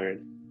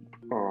umpiring.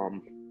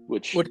 Hold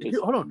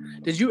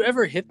on. Did you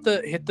ever hit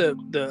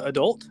the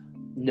adult?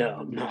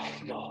 No,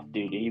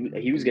 dude.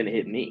 He was gonna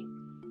hit me.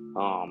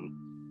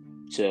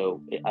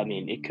 So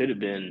it could have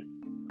been.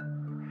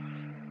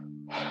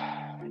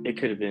 It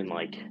could have been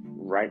like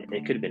right.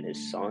 It could have been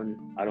his son.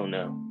 I don't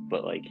know,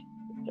 but like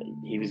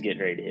he was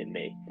getting ready to hit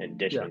me, and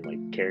Dishman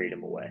like carried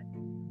him away.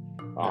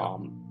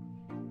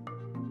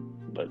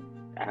 But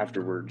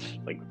afterwards,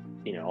 like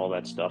all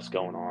that stuff's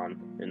going on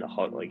in the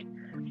hut. Like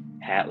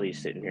Hatley's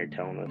sitting here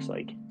telling us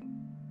like.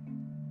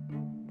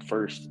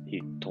 First,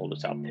 he told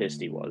us how pissed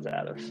he was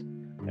at us,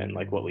 and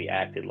like what we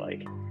acted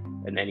like,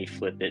 and then he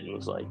flipped it and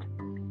was like,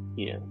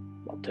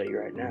 I'll tell you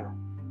right now,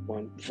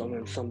 when some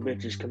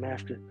bitches come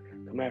after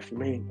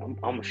me, I'm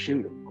gonna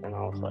shoot him. And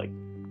I was like,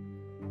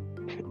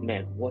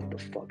 man, what the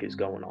fuck is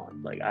going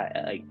on? Like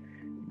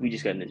we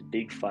just got in this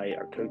big fight.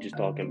 Our coach is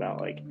talking about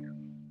like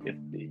if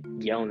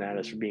yelling at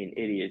us for being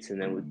idiots,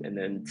 and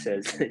then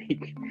says that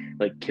he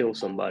like kill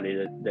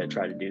somebody that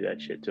tried to do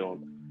that shit to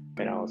him.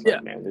 And I was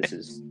like, man, this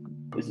is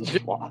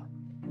flawed.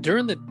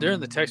 During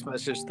the text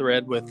message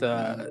thread with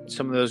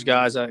some of those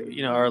guys, our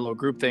little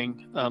group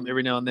thing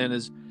every now and then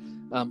is,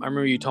 I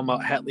remember you talking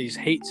about Hatley's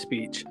hate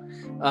speech.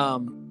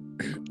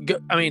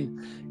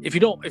 If you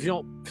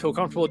don't feel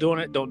comfortable doing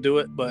it, don't do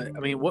it. But I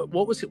mean, what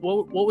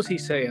was he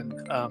saying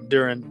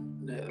during?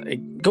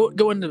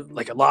 Go into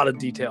like a lot of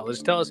detail.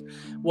 Just tell us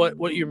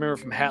what you remember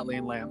from Hatley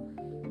and Lamb.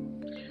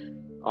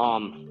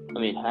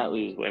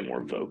 Hatley was way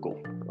more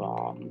vocal.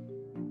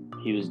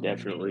 He was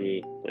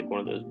definitely like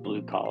one of those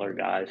blue collar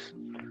guys.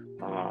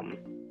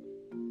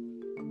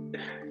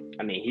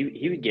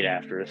 He would get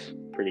after us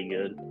pretty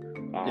good.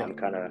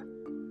 Kind of.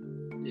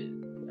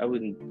 I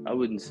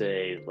wouldn't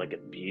say like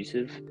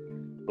abusive,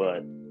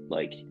 but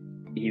like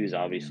he was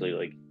obviously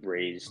like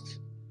raised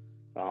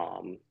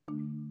a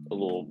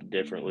little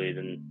differently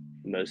than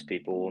most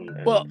people, and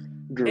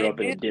grew up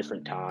in a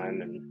different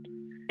time,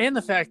 and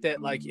the fact that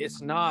like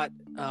it's not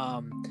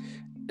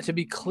to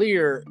be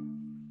clear.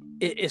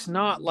 It's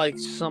not like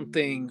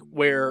something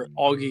where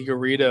Augie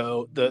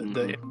Garrido,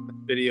 the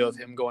video of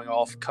him going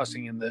off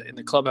cussing in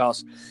the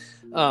clubhouse,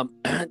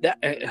 that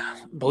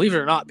believe it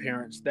or not,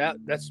 parents,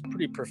 that's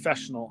pretty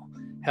professional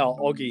how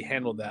Augie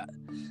handled that.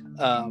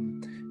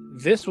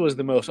 This was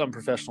the most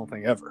unprofessional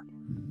thing ever.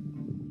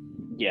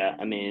 Yeah,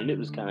 it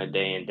was kind of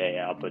day in, day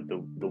out, but the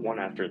one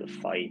after the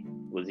fight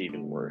was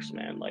even worse,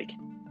 man. Like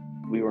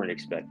we weren't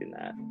expecting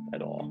that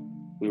at all.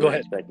 Go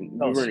ahead. We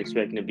weren't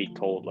expecting to be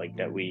told like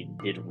that we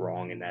did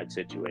wrong in that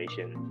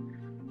situation.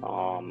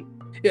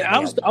 Yeah, I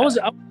was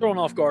thrown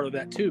off guard with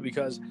that too,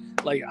 because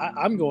like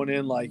I'm going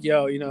in like,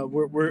 yo, you know,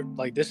 we're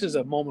like, this is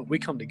a moment we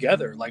come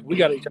together, like we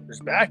got each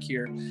other's back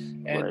here,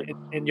 and Right.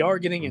 and y'all are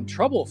getting in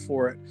trouble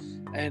for it,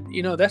 and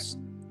you know that's,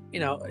 you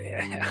know,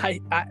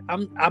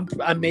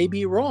 I may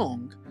be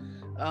wrong,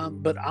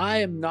 but I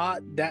am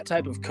not that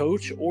type of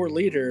coach or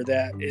leader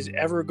that is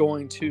ever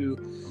going to.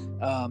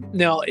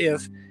 Now,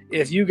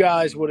 if you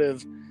guys would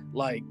have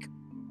like,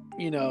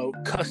 you know,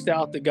 cussed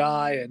out the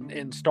guy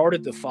and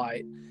started the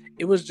fight,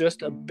 it was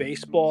just a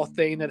baseball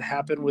thing that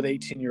happened with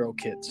 18-year-old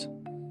kids.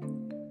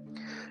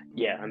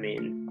 Yeah, I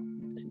mean,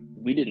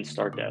 we didn't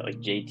start that.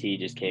 Like JT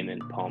just came in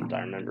pumped.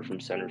 I remember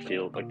from center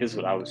field. Like this is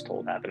what I was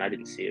told happened. I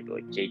didn't see it, but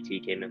like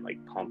JT came in like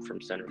pumped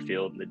from center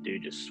field, and the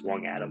dude just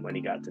swung at him when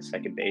he got to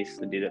second base.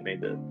 The dude that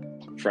made the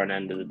front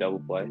end of the double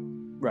play.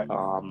 Right.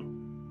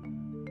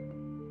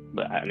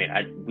 But I mean,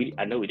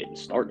 I know we didn't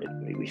start it. I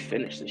mean, we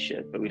finished the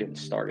shit, but we didn't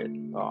start it.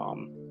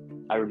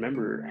 I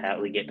remember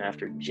Hatley getting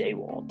after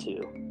J-Wall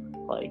too.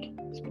 Like,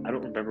 I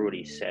don't remember what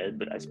he said,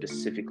 but I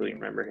specifically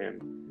remember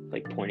him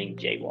like pointing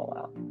J-Wall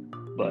out.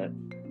 But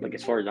like,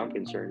 as far as I'm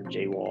concerned,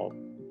 J-Wall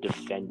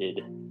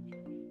defended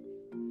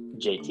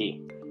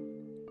JT.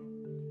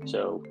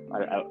 So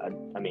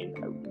I mean,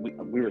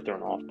 we were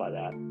thrown off by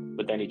that.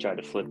 But then he tried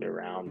to flip it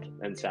around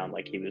and sound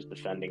like he was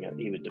defending it.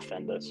 He would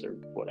defend us or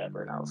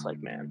whatever. And I was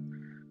like, man,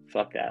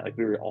 fuck that. Like,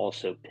 we were all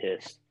so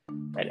pissed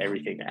at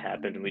everything that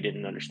happened, and we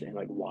didn't understand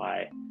like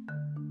why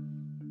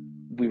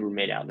we were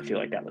made out to feel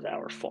like that was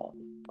our fault.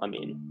 I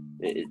mean,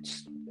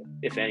 it's,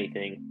 if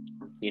anything,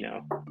 you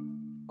know,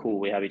 cool,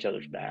 we have each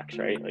other's backs,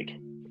 right? Like,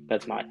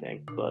 that's my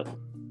thing. But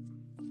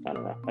I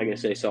don't know. I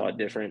guess they saw it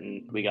different,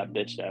 and we got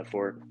bitched at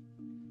for it.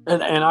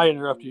 And I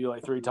interrupted you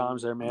like 3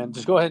 times there, man.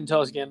 Just go ahead and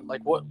tell us again,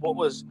 like what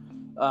was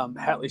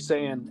Hatley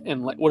saying,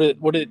 and like what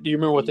did do you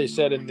remember what they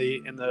said in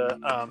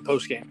the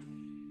post game?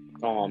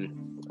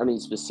 I mean,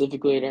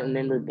 specifically, I don't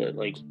remember, but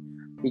like,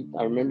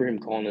 I remember him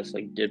calling us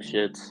like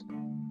dipshits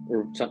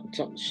or something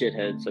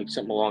shitheads, like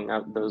something along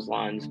those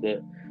lines.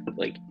 But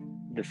like,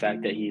 the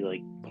fact that he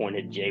like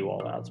pointed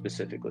J-Wall out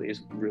specifically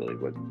is really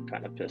what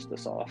kind of pissed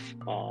us off.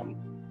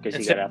 Because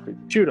he got after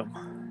shoot him.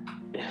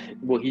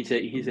 Well, he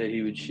said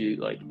he would shoot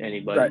like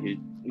anybody right. who,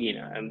 you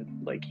know,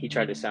 and like he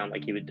tried to sound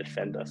like he would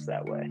defend us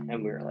that way,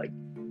 and we were like,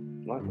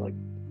 what? Like,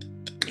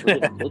 we're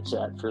getting bitched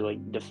at for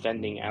like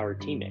defending our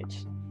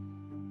teammates.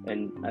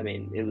 And I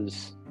mean, it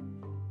was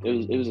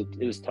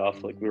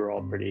tough. Like, we were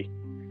all pretty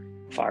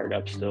fired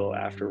up still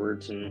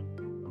afterwards, and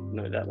you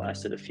know, that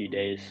lasted a few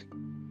days.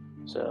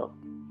 So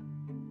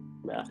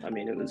yeah, I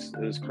mean, it was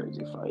a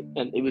crazy fight,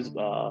 and it was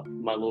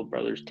my little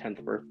brother's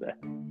 10th birthday.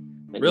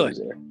 And really? He was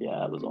there.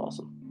 Yeah, it was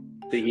awesome.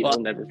 He'll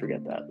never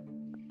forget that.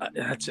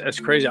 That's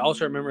crazy. I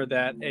also remember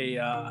that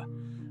a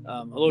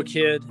little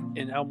kid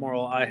in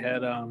Elmore, I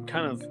had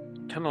kind of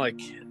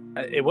like,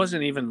 it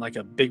wasn't even like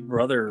a big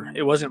brother.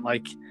 It wasn't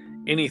like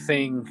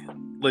anything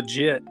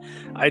legit.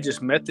 I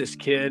just met this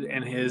kid,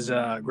 and his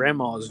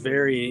grandma was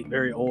very,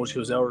 very old. She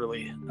was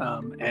elderly,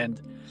 and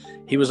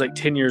he was like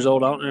 10 years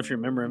old. I don't know if you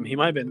remember him. He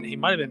might have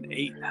been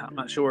 8. I'm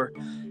not sure.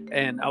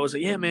 And I was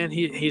like, yeah, man,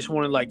 he just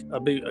wanted like a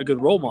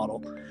good role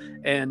model.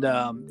 And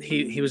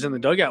he was in the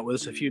dugout with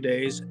us a few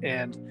days,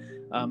 and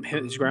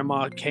his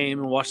grandma came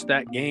and watched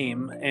that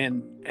game,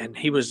 and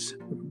he was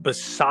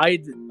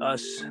beside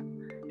us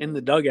in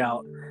the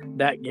dugout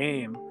that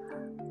game,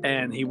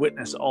 and he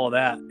witnessed all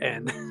that.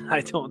 And I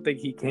don't think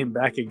he came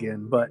back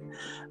again. But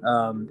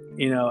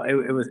you know,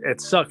 it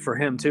sucked for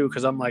him too,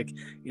 because I'm like,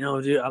 you know,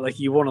 dude, like,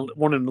 you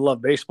want him to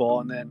love baseball,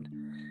 and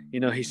then,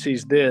 you know, he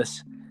sees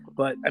this.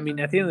 But I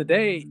mean, at the end of the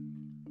day,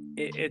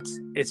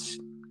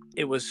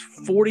 it was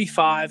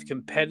 45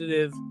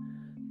 competitive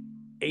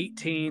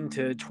 18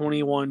 to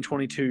 21,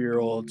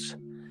 22-year-olds,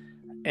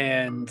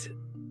 and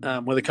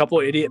with a couple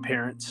of idiot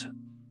parents,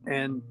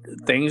 and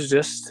things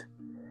just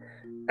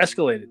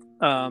escalated.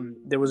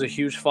 There was a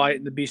huge fight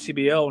in the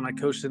BCBL, and I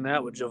coached in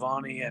that with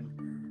Giovanni,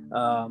 and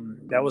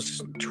that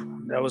was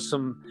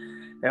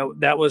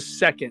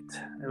second.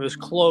 It was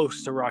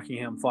close to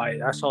Rockingham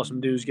fight. I saw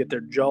some dudes get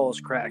their jaws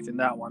cracked in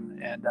that one,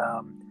 and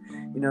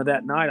you know,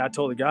 that night I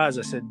told the guys,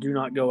 I said, do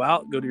not go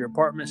out, go to your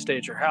apartment, stay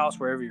at your house,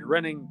 wherever you're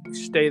renting,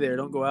 stay there,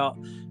 don't go out.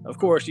 Of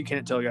course, you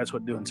can't tell guys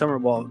what to do in summer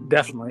ball,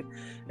 definitely.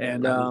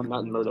 And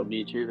not in Myrtle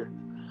Beach either.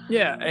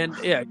 Yeah,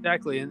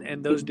 exactly.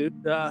 And those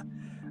dudes,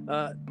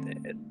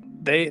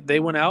 they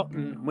went out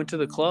and went to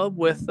the club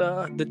with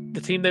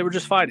the team they were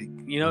just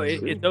fighting. You know,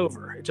 it's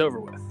over. It's over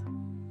with.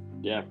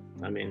 Yeah,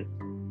 I mean,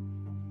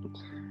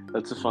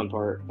 that's the fun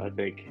part, I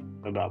think,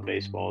 about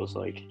baseball, is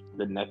like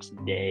the next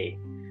day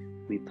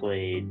we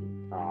played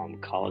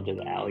College of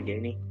the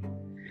Allegheny,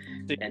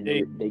 and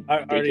they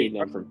came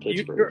in from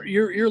Pittsburgh.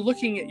 You're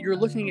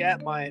looking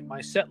at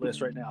my set list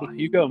right now.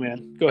 You go,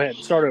 man. Go ahead.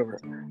 Start over.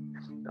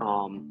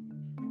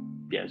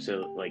 Yeah.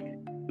 So like,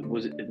 it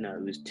was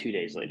 2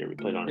 days later. We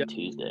played on a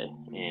Tuesday,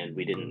 and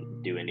we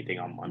didn't do anything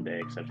on Monday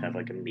except have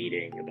like a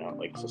meeting about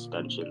like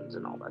suspensions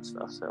and all that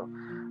stuff. So,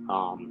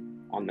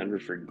 I'll never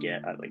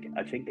forget.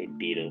 I think they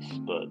beat us,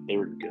 but they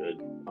were good.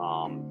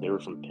 They were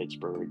from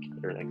Pittsburgh.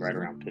 They were like right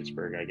around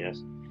Pittsburgh, I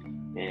guess.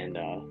 And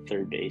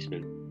third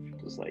baseman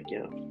was like,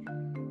 "Yo,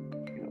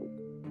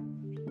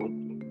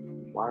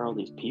 why are all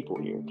these people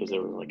here?" Because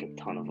there were like a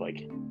ton of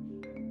like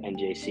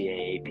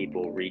NJCAA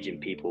people, region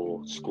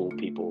people, school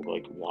people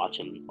like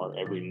watching our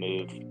every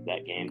move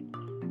that game.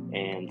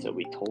 And so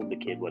we told the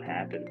kid what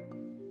happened,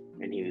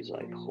 and he was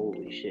like,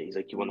 "Holy shit!" He's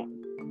like, "You wanna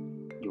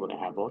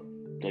have one?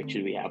 Like,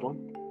 should we have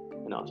one?"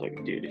 And I was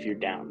like, "Dude, if you're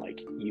down,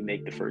 like, you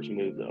make the first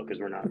move though, because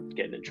we're not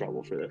getting in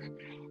trouble for this."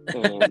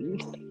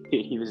 And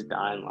he was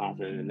dying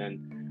laughing. And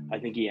then I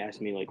think he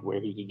asked me like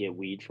where he could get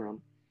weed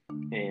from,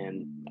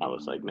 and I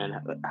was like, "Man,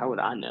 how would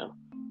I know?"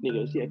 And he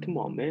goes, "Yeah, come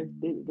on, man.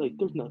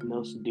 There's nothing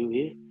else to do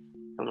here."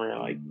 And we're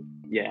like,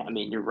 "Yeah, I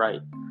mean, you're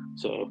right."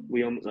 So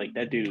we almost like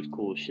that dude was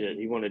cool as shit.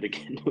 He wanted to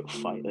get into a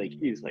fight. Like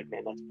he was like,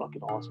 "Man, that's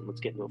fucking awesome.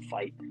 Let's get into a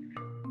fight."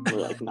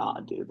 We're like,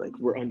 "Nah, dude. Like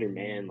we're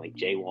undermanned. Like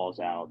J Wall's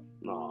out.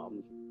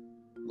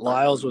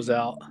 Lyles was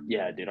out.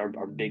 Yeah, dude.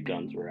 Our big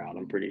guns were out.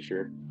 I'm pretty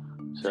sure."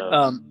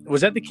 So was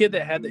that the kid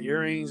that had the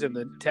earrings and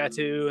the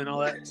tattoo and all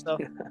that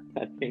stuff?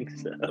 I think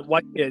so. The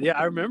white kid, yeah,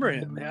 I remember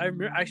him. I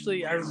remember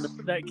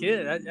that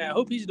kid. I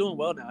hope he's doing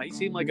well now. He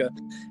seemed like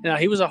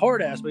he was a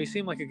hard ass, but he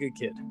seemed like a good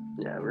kid.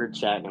 Yeah, we were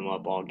chatting him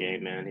up all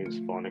game, man. He was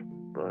funny,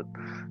 but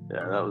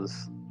yeah,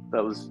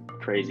 that was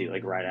crazy.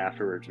 Like right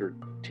afterwards, or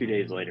 2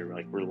 days later,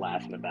 we're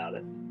laughing about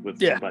it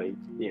with somebody,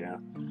 who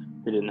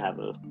didn't have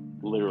a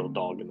literal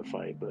dog in the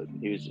fight, but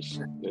he was just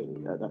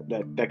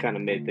that kind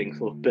of made things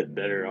a little bit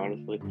better,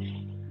 honestly.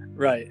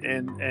 Right,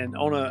 and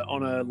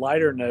on a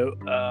lighter note,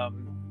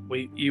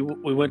 we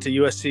went to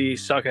USC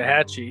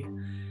Salkehatchie,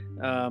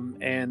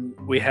 and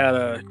we had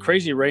a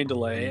crazy rain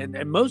delay,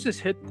 and Moses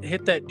hit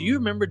that. Do you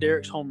remember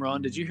Derek's home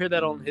run? Did you hear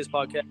that on his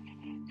podcast?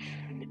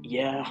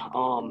 Yeah,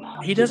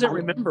 he doesn't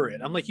remember it.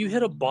 I'm like, you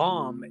hit a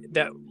bomb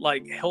that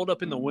like held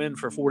up in the wind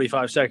for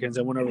 45 seconds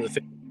and went over the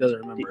field. He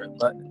doesn't remember it,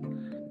 but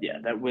yeah,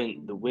 the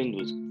wind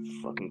was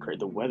fucking crazy.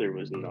 The weather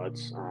was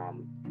nuts.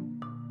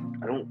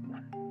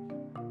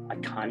 I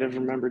kind of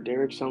remember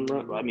Derek's home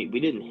run. I mean, we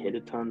didn't hit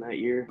a ton that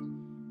year.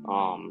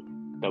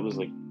 That was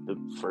like the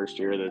first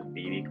year of the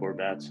BB Corps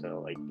bats, so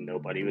like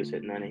nobody was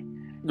hitting any.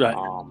 Right.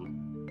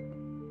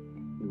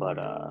 But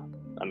I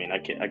mean, I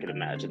could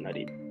imagine that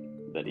he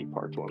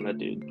parked one. That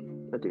dude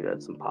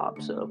had some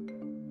pop. So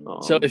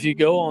if you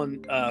go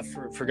on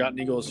Forgotten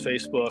Eagles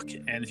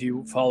Facebook, and if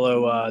you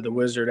follow the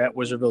Wizard at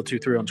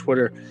Wizardville23 on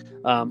Twitter,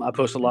 I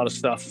post a lot of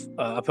stuff.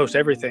 I post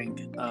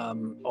everything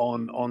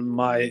on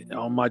my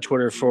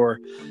Twitter for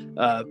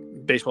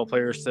baseball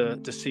players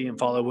to see and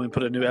follow when we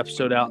put a new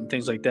episode out and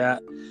things like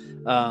that.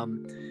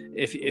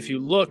 If you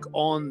look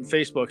on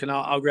Facebook, and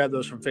I'll grab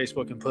those from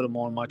Facebook and put them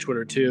on my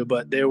Twitter too,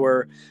 but there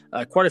were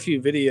quite a few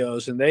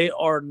videos, and they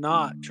are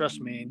not, trust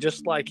me,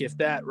 just like if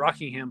that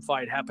Rockingham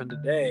fight happened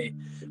today,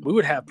 we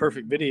would have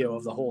perfect video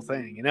of the whole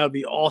thing, and that would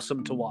be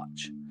awesome to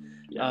watch.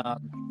 Yeah.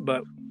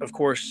 But of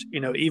course,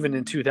 even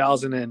in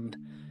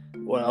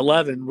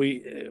 2011,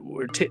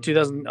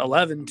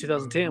 2011,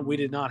 2010, we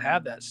did not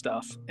have that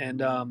stuff. And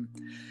the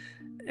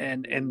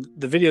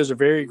videos are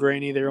very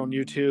grainy. They're on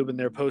YouTube and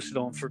they're posted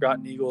on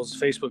Forgotten Eagles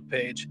Facebook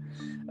page.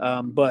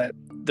 But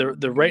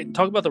the rain,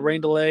 talk about the rain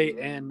delay,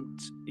 and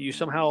you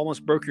somehow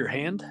almost broke your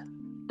hand.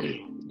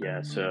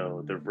 Yeah.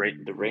 So the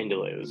rain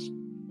delay was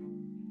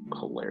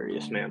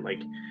hilarious, man.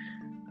 Like,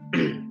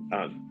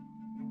 I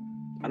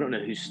don't know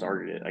who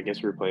started it. I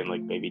guess we were playing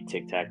like maybe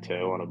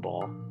tic-tac-toe on a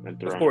ball and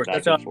throwing Of course, it back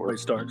that's and how forth. it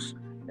starts.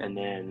 And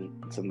then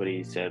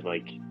somebody said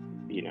like,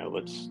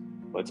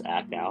 let's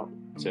act out.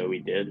 So we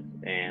did,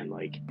 and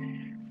like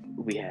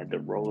we had the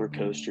roller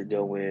coaster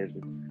going,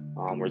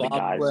 where the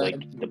guys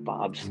like the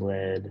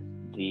bobsled.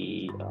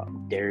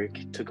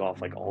 Derek took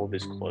off like all of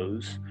his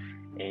clothes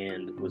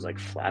and was like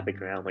flapping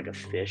around like a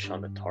fish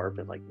on the tarp,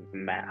 and like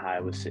Matt High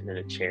was sitting in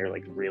a chair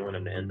like reeling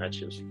him in. That's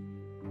just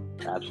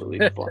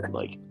absolutely fun.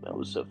 Like that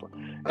was so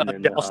fun. And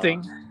then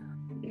jousting.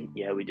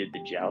 Yeah, we did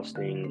the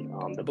jousting,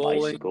 the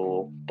bowling.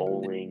 bicycle,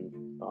 bowling,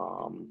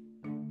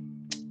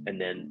 and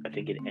then I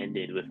think it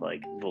ended with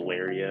like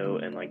Valerio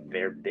and like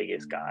their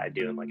biggest guy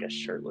doing like a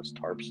shirtless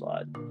tarp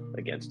slide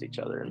against each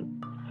other.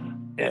 And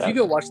if you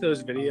go watch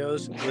those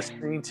videos,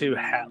 listening to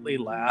Hatley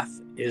laugh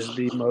is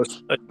the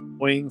most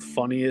annoying,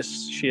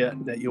 funniest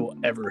shit that you'll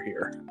ever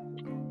hear.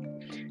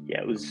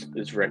 Yeah, it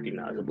was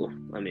recognizable.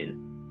 I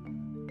mean,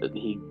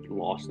 he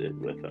lost it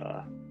with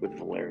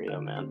Valerio,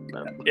 man.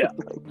 Yeah.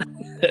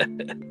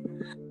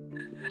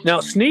 Now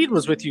Sneed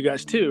was with you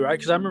guys too, right?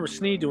 Because I remember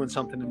Sneed doing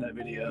something in that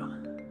video.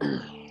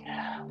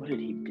 What did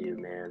he do,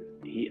 man?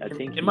 I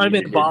think it might have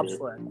been the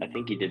bobsled. I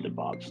think he did the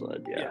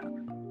bobsled. Yeah.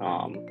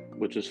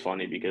 Which was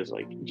funny because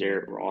like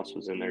Jarrett Ross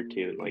was in there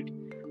too, and like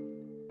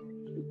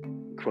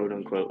quote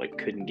unquote like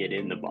couldn't get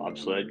in the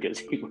bobsled because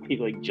he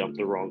like jumped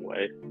the wrong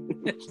way.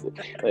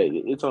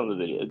 It's on the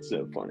video. It's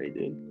so funny,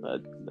 dude.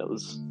 That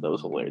was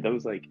hilarious.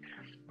 That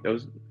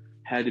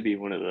had to be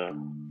one of the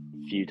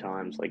few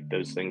times like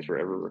those things were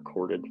ever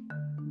recorded,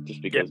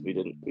 just because we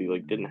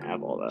didn't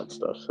have all that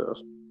stuff. So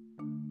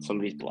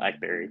somebody's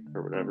BlackBerry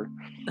or whatever.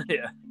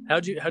 Yeah.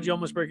 How'd you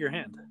almost break your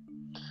hand?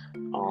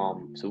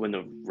 So when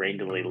the rain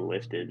delay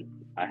lifted,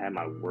 I had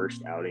my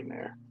worst outing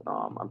there.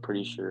 I'm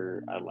pretty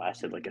sure I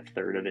lasted like a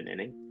third of an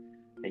inning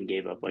and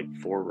gave up like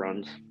 4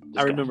 runs. I Just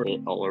got remember.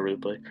 hit all over the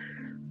place.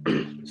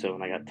 So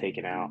when I got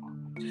taken out,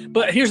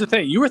 But here's the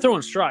thing: you were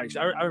throwing strikes.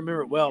 I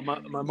remember it well. My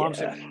mom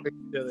sent yeah, me a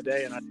picture the other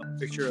day, and I saw a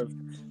picture of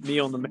me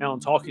on the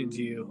mound talking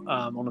to you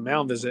on the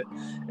mound visit,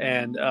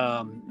 and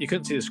you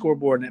couldn't see the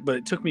scoreboard, but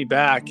it took me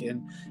back,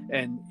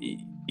 and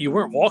you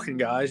weren't walking,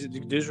 guys. The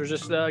dudes were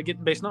just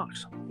getting base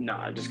knocks. no,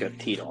 I just got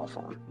teed off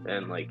on,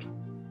 and like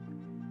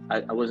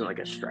I wasn't like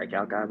a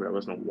strikeout guy, but I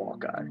wasn't a walk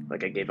guy.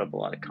 Like I gave up a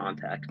lot of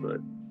contact, but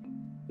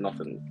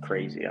nothing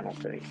crazy, I don't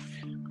think.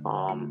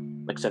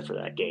 Except for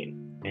that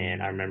game,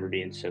 and I remember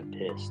being so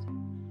pissed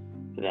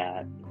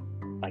that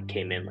I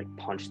came in, like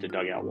punched the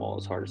dugout wall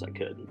as hard as I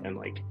could, and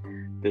like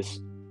this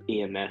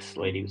EMS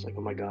lady was like,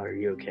 "Oh my God, are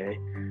you okay?"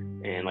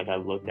 And like I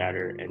looked at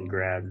her and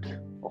grabbed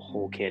a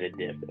whole can of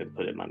dip and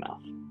put it in my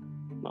mouth.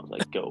 And I was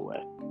like, "Go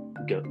away,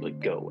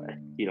 go away.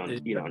 You don't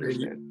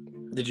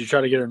understand." Did you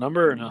try to get her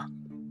number or no?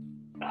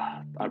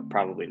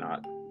 Probably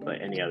not. Like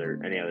any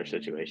other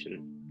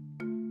situation,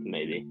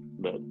 maybe,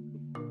 but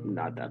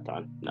not that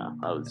time. No,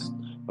 I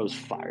was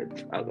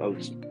fired. I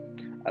was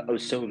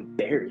so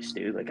embarrassed,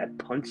 dude. Like I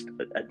punched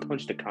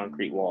a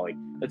concrete wall. Like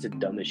that's the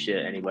dumbest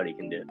shit anybody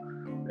can do,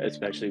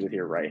 especially with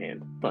your right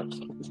hand. Like,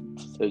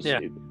 so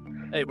stupid.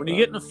 Hey, when you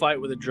get in a fight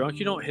with a drunk,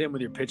 you don't hit him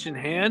with your pitching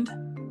hand.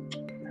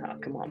 Nah,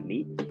 come on,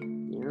 meat.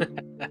 You know?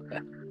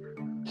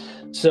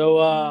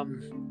 So,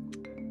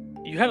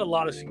 you had a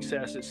lot of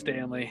success at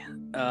Stanley,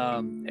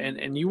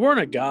 and you weren't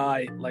a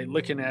guy like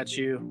looking at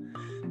you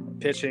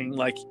pitching,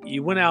 like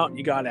you went out and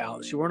you got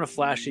out. So you weren't a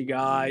flashy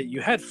guy.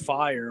 You had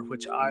fire,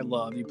 which I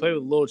love. You played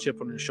with a little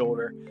chip on your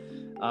shoulder,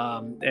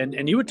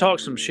 and you would talk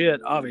some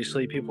shit.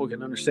 Obviously, people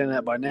can understand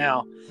that by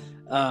now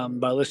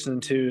by listening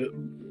to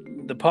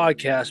the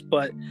podcast.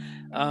 But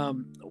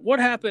what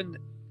happened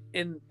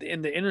in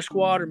the inter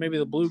squad or maybe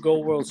the Blue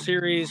Gold World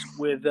Series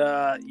with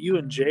you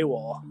and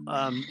J-Wall?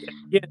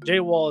 Again,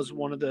 J-Wall is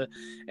one of the,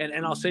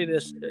 and I'll say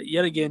this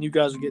yet again, you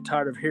guys will get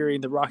tired of hearing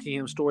the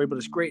Rockingham story, but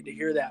it's great to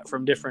hear that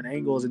from different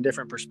angles and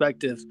different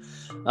perspectives.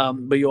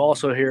 But you'll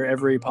also hear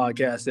every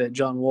podcast that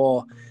John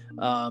Wall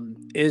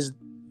is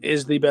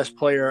the best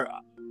player,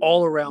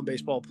 all-around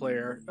baseball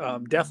player,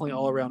 definitely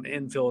all-around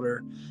infielder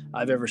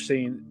I've ever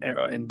seen,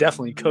 and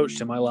definitely coached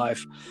in my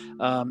life.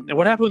 And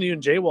what happened with you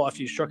and J-Wall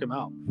after you struck him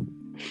out?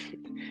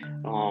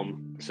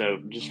 So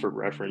just for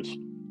reference,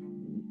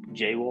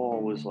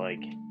 J-Wall was like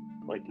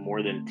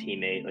more than a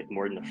teammate, like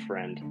more than a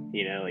friend,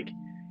 you know, like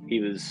he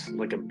was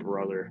like a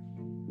brother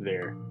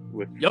there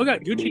with y'all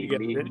got Gucci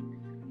together, didn't you?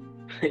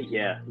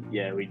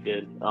 yeah, we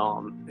did.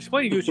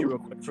 Explain Gucci real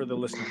quick for the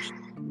listeners.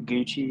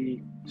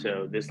 Gucci,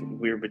 so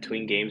we were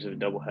between games of a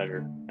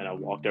doubleheader, and I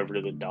walked over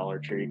to the Dollar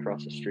Tree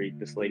across the street.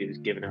 This lady was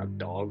giving out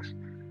dogs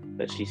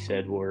that she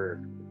said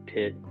were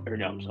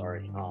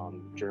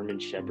German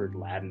Shepherd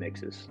lab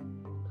mixes.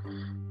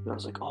 And I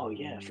was like, "Oh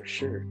yeah, for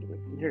sure. Like,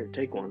 here,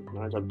 take one."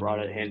 And as I brought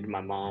it, handed my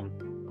mom.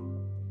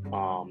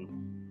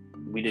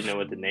 We didn't know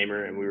what to name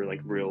her, and we were like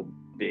real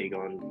big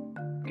on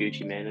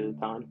Gucci Mane at the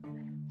time,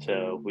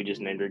 so we just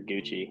named her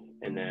Gucci.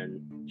 And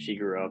then she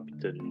grew up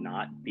to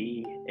not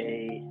be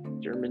a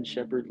German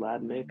Shepherd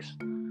lab mix.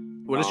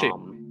 What is she?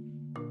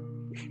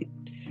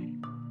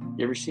 You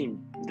ever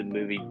seen the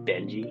movie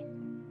Benji?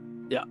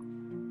 Yeah.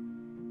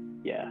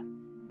 Yeah.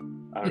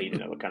 I don't even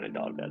know what kind of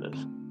dog that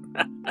is.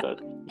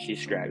 But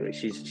she's scraggly.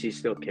 She's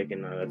still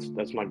kicking though.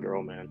 That's my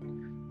girl, man.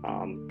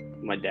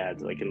 My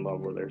dad's like in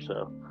love with her,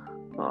 so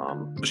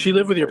Does she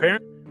live with your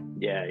parents?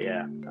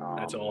 Yeah.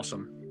 That's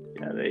awesome.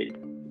 Yeah,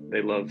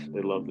 they love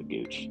the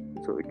Gooch.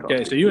 That's what we call it.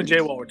 Okay, so you and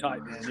J-Wall were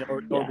tight, man. Y'all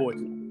were boys.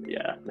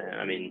 Yeah, man.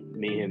 I mean,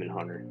 me, him, and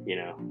Hunter, you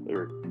know, they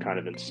were kind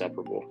of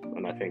inseparable,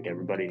 and I think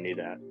everybody knew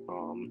that.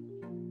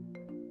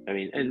 I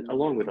mean, and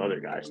along with other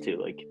guys too,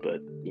 like,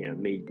 but you know,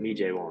 me,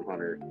 J-Wall, and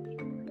Hunter.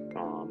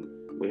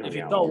 If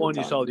you saw one,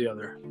 you saw the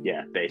other.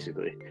 Yeah,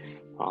 basically.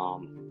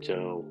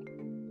 So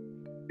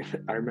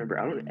I remember,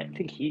 I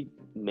think he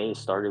may have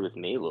started with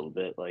me a little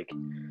bit, like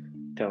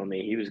telling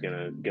me he was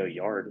gonna go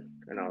yard,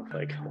 and I was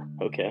like,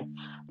 okay.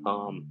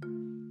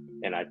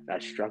 And I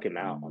struck him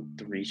out on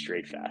 3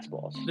 straight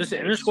fastballs. This the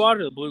inter squad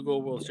or the Blue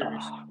Gold World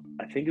Series?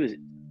 I think it was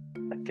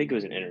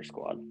an inter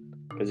squad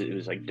because it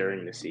was like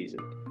during the season.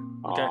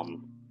 Okay.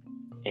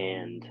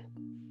 And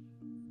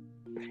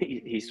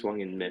he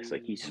swung and missed.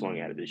 Like he swung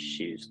out of his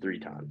shoes 3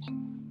 times,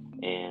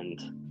 and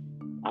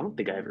I don't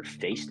think I ever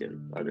faced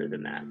him other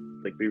than that.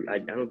 Like I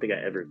don't think I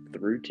ever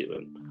threw to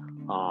him.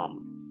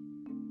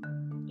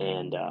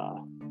 And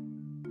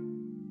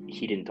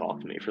he didn't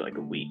talk to me for like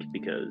a week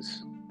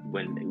because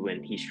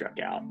when he struck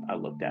out, I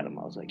looked at him.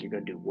 I was like, "You're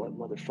gonna do what,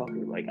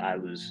 motherfucker?" Like I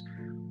was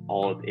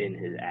all up in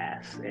his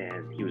ass,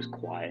 and he was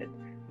quiet,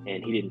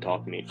 and he didn't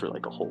talk to me for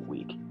like a whole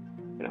week.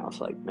 And I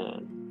was like,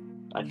 man,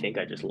 I think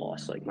I just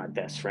lost like my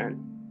best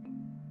friend.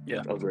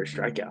 Yeah. Over a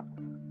strikeout.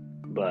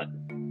 But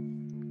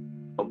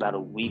about a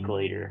week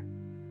later,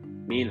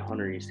 me and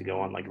Hunter used to go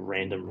on like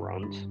random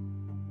runs,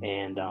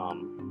 and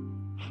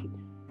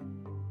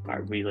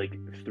we like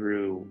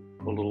threw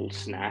a little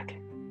snack,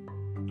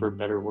 for a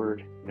better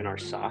word, in our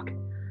sock,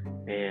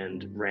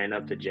 and ran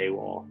up to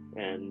J-Wall,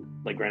 and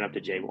like ran up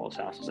to J-Wall's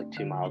house. It's like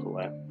 2 miles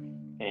away,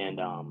 and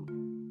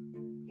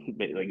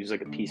like it was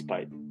like a peace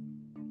pipe.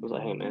 I was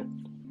like, hey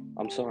man,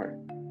 I'm sorry.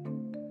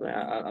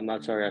 I'm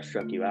not sorry I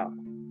struck you out,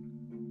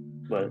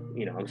 but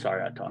I'm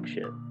sorry I talked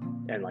shit,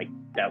 and like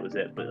that was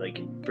it. But like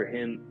for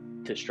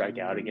him to strike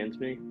out against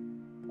me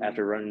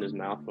after running his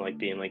mouth and like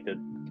being like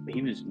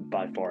he was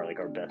by far like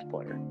our best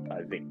player.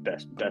 I think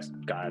best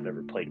guy I've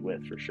ever played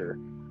with for sure.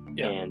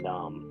 Yeah. And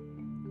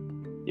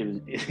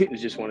it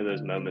was just one of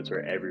those moments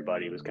where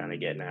everybody was kind of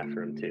getting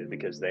after him too,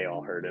 because they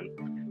all heard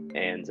him,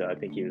 and I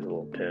think he was a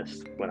little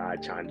pissed when I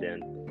chimed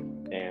in,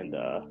 and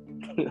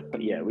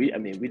yeah, we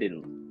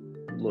didn't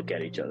look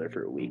at each other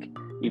for a week,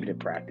 even in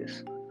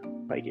practice.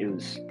 Like it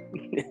was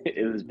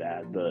it was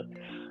bad, but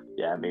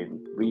yeah, I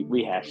mean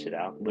we hashed it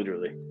out,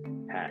 literally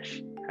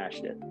hashed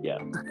it. Yeah.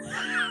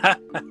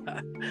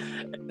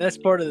 That's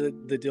part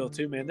of the deal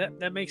too, man.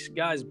 That makes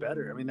guys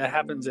better. I mean, that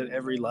happens at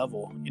every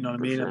level. You know what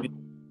I mean? Sure. I mean,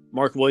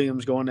 Mark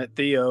Williams going at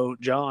Theo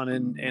John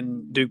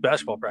and Duke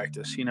basketball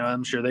practice.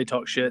 I'm sure they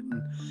talk shit,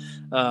 and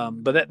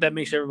but that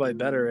makes everybody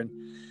better. And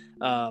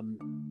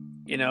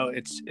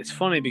it's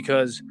funny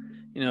because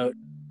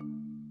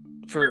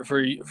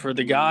for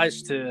the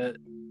guys to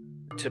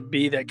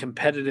be that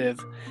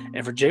competitive,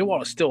 and for J-Wall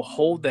to still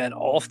hold that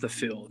off the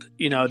field,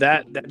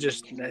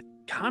 that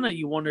kind of,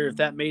 you wonder if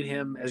that made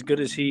him as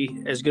good as he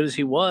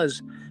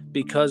was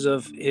because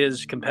of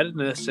his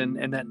competitiveness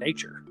and that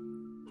nature.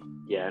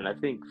 Yeah, and I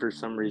think for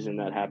some reason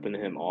that happened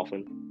to him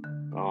often,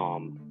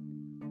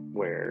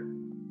 where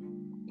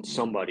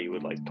somebody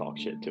would like talk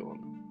shit to him,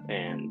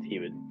 and he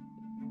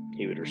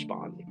would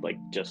respond like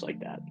just like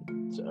that.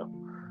 So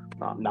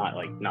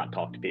not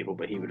talk to people,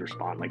 but he would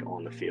respond like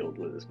on the field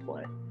with his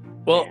play.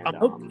 Well,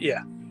 and,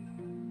 yeah.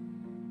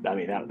 I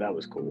mean that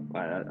was cool.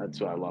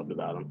 That's what I loved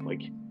about him.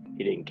 Like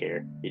he didn't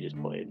care; he just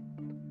played.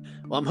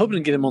 Well, I'm hoping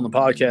to get him on the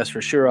podcast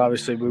for sure.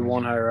 Obviously, we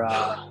want our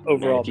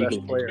overall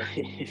best player.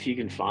 If you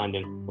can find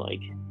him,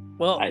 like,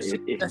 well,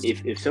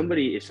 if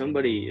somebody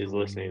is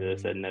listening to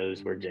this that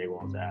knows where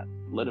J-Wall's at,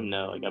 let him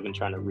know. Like, I've been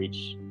trying to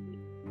reach.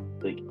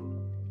 Like,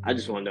 I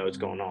just want to know what's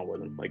going on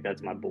with him. Like,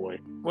 that's my boy.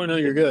 Well, no,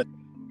 you're good.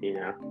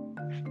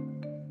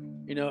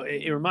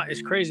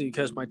 It's crazy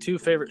because my two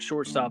favorite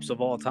shortstops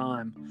of all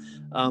time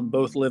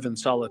both live in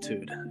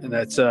solitude, and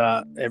that's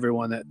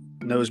everyone that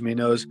knows me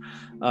knows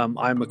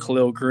I'm a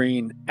Khalil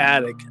Green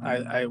addict.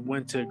 I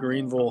went to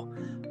Greenville,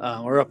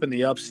 or up in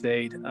the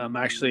upstate.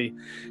 Actually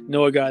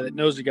know a guy that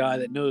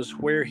knows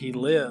where he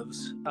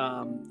lives,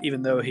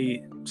 even though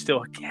he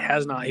still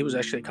has not. He was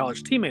actually a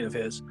college teammate of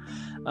his,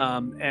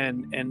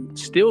 and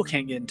still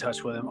can't get in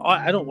touch with him.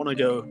 I don't want to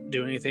go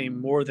do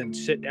anything more than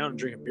sit down and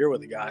drink a beer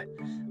with the guy.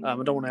 I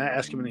don't want to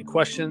ask him any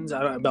questions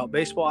about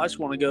baseball. I just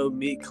want to go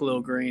meet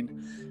Khalil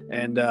Green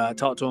and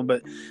talk to him.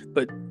 But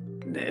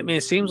I mean,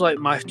 it seems like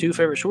my two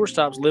favorite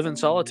shortstops live in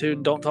solitude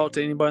and don't talk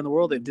to anybody in the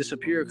world. They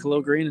disappear.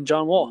 Khalil Green and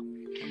John Wall.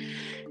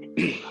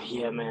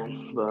 Yeah,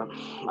 man. But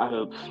I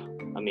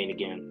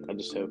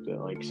just hope that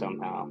like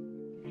somehow,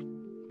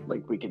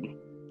 like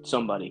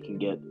somebody can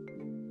get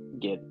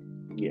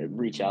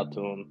reach out to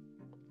him,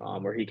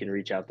 or he can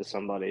reach out to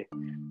somebody,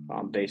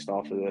 based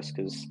off of this,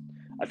 because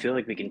I feel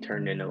like we can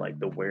turn into like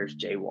the Where's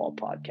J-Wall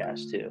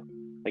podcast too.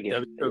 Like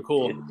that'd be so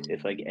cool.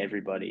 If like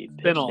everybody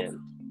pitched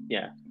in.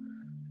 Yeah.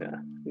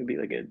 It'd be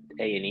like an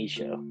A&E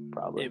show,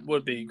 probably. It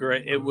would be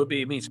great. It would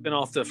be. Spin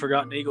off the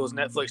Forgotten Eagles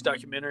Netflix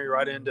documentary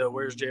right into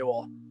Where's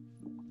J-Wall.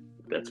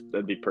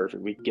 That'd be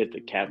perfect. We get the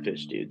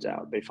catfish dudes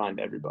out. They find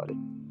everybody.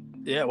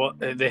 Yeah, well,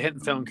 they hadn't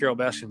found Carol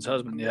Baskin's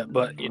husband yet,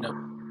 but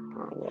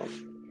well,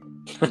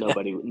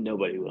 nobody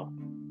will.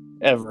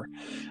 Ever.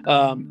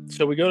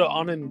 So we go to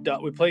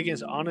Onondaga. We play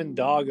against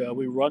Onondaga.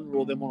 We run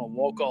rule them on a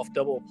walk-off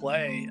double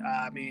play.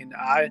 I mean,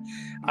 I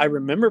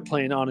remember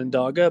playing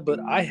Onondaga,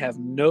 but I have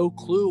no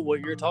clue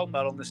what you're talking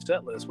about on this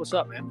set list. What's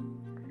up, man?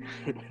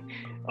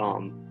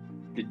 So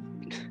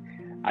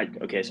I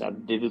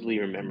vividly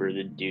remember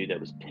the dude that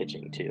was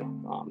pitching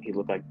too. He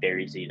looked like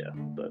Barry Zito,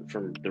 but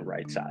from the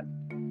right side.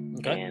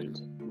 Okay. And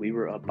we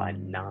were up by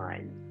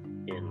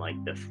 9 in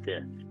like the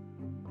 5th.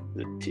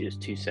 It was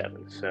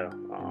 2-7. So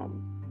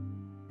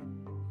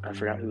I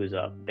forgot who was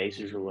up.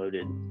 Bases were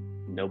loaded,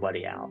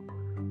 nobody out,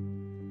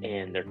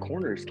 and their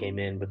corners came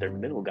in, but their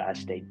middle guy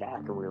stayed back,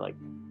 and we were like,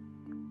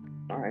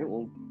 all right,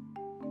 well,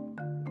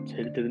 let's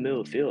hit it to the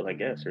middle of the field, I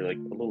guess, or like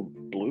a little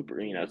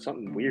blooper,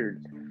 something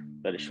weird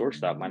that a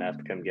shortstop might have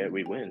to come get.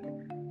 We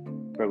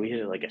win. But we hit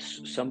it like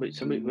somebody,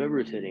 whoever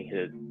was hitting,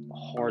 hit a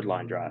hard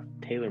line drive,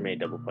 tailor-made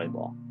double play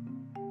ball,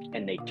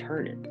 and they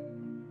turn it,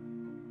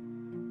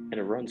 and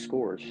a run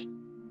scores,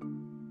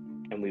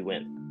 and we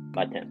win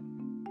by 10.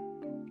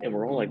 And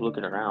we're all like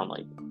looking around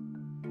like,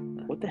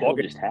 what the hell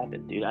just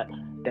happened, dude?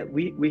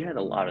 We had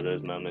a lot of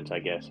those moments, I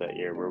guess, that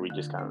year where we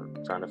just kind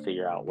of trying to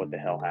figure out what the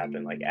hell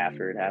happened, like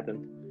after it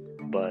happened.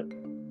 But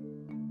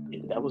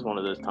that was one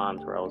of those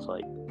times where I was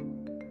like,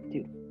 dude,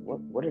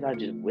 what did I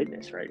just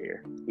witness right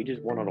here? We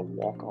just went on a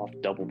walk-off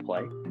double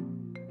play,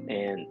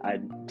 and I,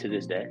 to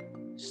this day,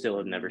 still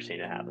have never seen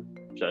it happen.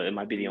 So it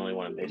might be the only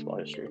one in baseball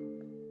history.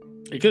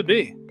 It could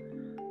be.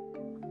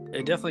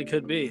 It definitely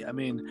could be. I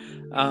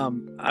mean,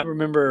 I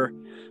remember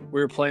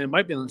we were playing. It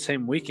might be on the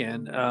same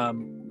weekend.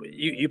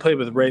 You played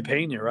with Ray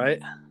Pena,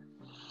 right?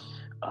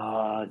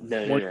 No.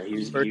 He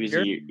was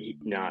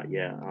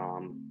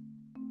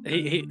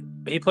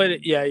He played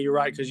it. Yeah, you're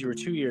right, because you were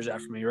 2 years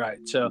after me, right?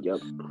 So, Yep.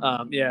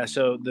 yeah.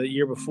 So the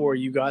year before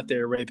you got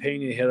there, Ray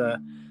Pena hit a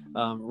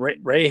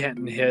Ray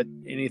hadn't hit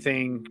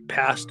anything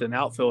past an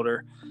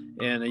outfielder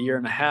in a year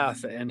and a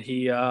half, and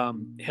he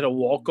hit a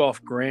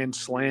walk-off grand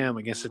slam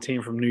against a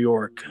team from New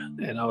York,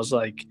 and I was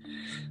like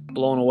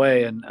blown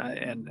away, and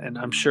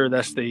I'm sure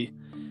that's the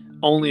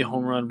only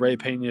home run Ray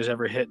Pena has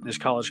ever hit in his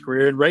college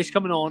career. And Ray's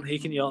coming on; he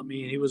can yell at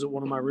me. He was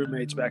one of my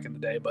roommates back in the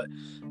day, but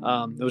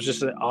it was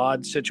just an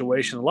odd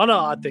situation. A lot of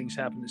odd things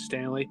happened at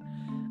Stanley.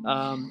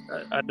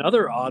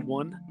 Another odd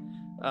one.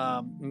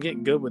 I'm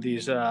getting good with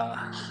these.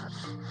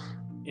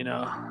 Moving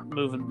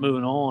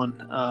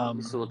on.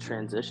 These little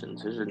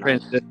transitions. Those are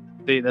nice.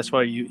 That's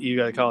why you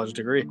got a college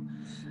degree.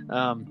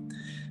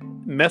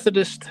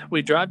 Methodist.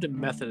 We drive to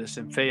Methodist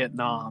in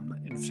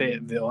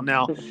Fayetteville.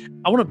 Now,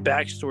 I want to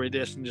backstory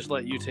this and just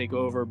let you take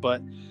over.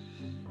 But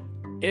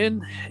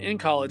in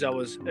college,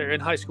 in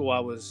high school, I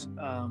was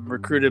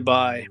recruited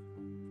by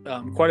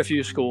quite a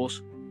few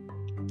schools,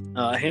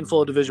 a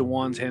handful of Division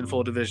I's, handful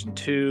of Division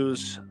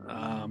II's,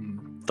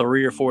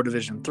 3 or 4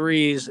 Division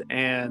III's,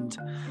 and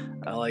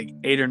like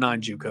 8 or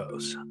 9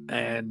 JUCOs,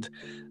 and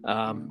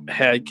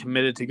had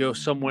committed to go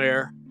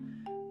somewhere,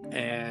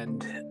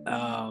 and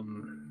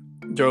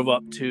drove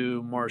up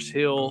to Mars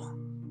Hill.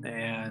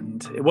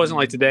 And it wasn't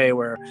like today,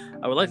 where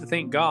I would like to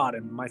thank God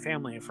and my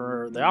family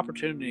for the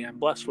opportunity I'm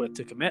blessed with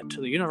to commit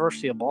to the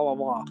University of blah, blah,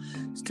 blah.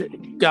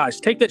 Guys,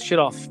 take that shit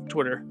off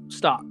Twitter.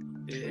 Stop.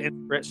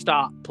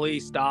 Stop.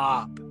 Please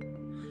stop.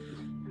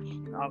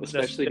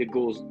 Especially the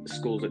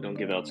schools that don't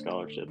give out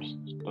scholarships.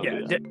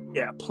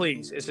 Yeah,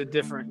 please. That's a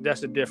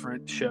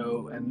different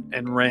show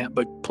and rant,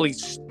 but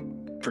please,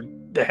 for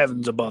the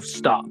heavens above,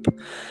 stop.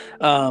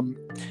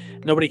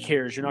 Nobody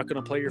cares. You're not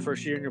going to play your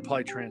first year and you'll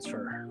probably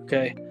transfer.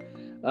 Okay.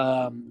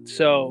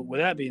 So with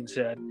that being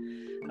said,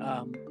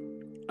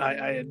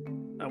 I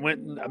went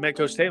and I met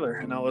Coach Taylor,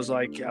 and I was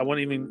like, I'm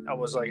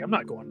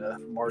not going to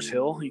Mars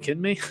Hill. Are you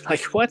kidding me?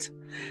 Like, what?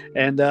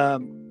 And I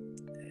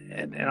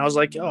was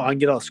like, oh, I can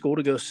get out of school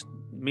to go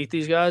meet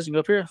these guys and go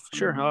up here.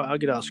 Sure. I'll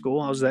get out of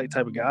school. I was that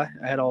type of guy.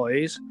 I had all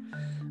A's.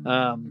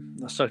 I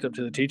sucked up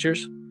to the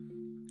teachers,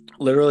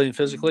 literally and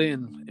physically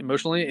and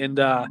emotionally. And,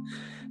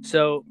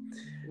 so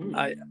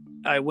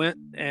I went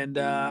and,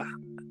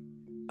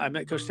 I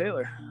met Coach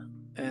Taylor,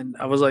 and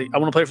I was like, I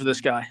want to play for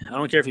this guy. I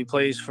don't care if he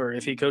coaches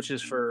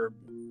for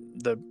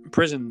the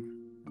prison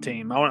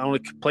team. I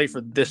want to play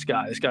for this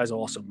guy. This guy's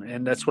awesome.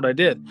 And that's what I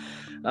did.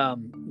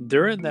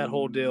 During that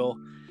whole deal,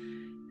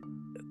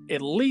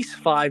 at least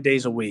 5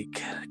 days a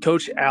week,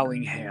 Coach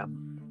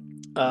Allingham.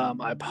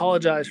 I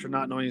apologize for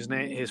not knowing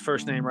his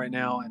first name right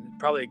now, and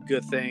probably a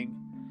good thing.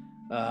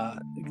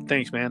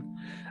 Thanks, man.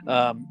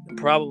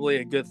 Probably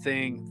a good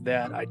thing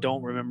that I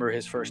don't remember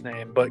his first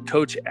name, but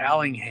Coach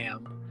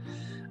Allingham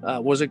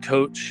was a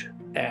coach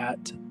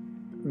at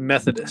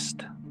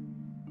Methodist,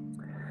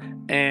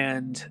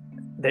 and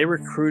they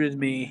recruited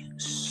me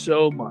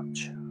so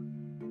much.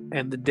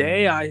 And the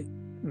day I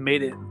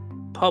made it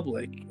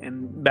public,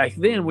 and back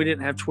then we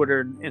didn't have Twitter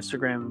and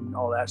Instagram and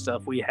all that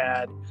stuff. We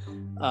had,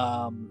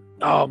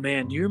 oh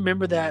man, do you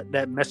remember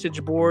that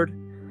message board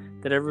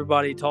that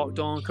everybody talked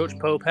on? Coach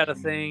Pope had a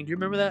thing. Do you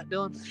remember that,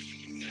 Dylan?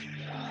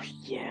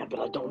 Yeah, but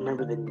I don't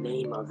remember the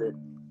name of it.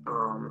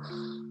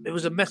 It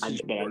was a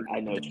message board. I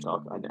know what you're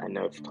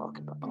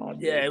talking about.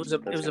 Yeah, it was a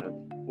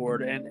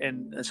board,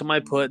 and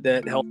somebody put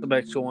that Health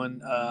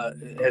Excellent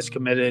has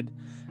committed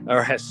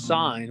or has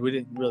signed. We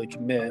didn't really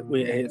commit.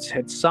 It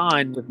had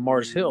signed with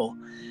Mars Hill,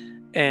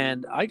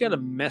 and I got a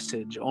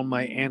message on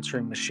my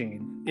answering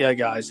machine. Yeah,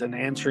 guys, an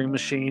answering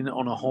machine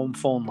on a home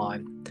phone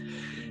line,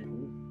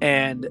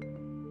 and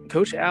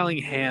Coach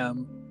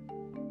Allingham.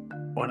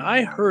 When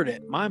I heard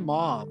it, my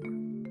mom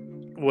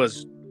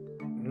was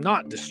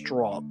not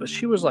distraught, but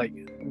she was like,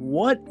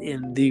 what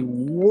in the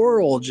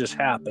world just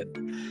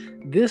happened?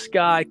 This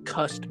guy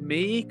cussed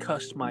me,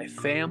 cussed my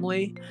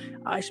family.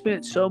 I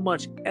spent so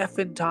much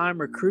effing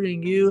time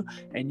recruiting you,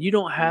 and you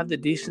don't have the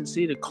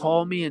decency to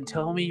call me and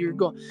tell me you're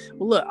going.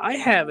 Well, look, I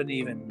haven't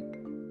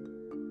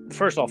even,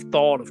 first off,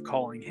 thought of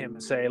calling him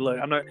and say, look,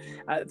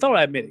 I thought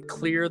I made it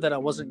clear that I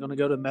wasn't going to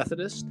go to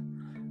Methodist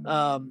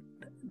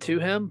to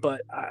him,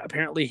 but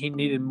apparently he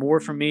needed more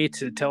from me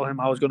to tell him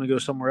I was going to go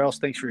somewhere else.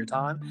 Thanks for your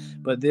time.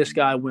 But this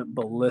guy went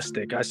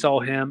ballistic. I saw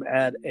him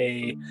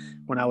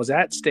when I was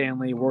at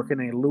Stanley working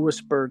a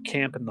Lewisburg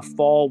camp in the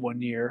fall one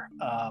year.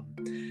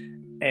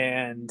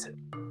 And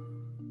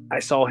I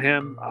saw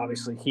him,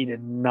 obviously he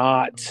did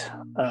not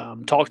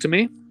talk to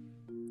me.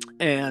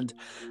 And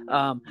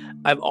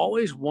I've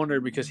always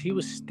wondered, because he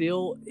was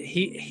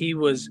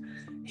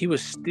he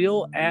was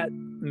still at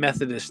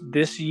Methodist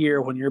this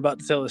year when you're about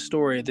to tell the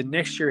story. The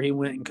next year he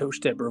went and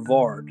coached at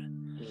Brevard.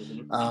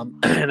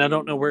 And I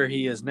don't know where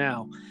he is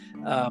now.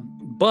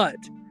 But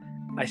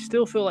I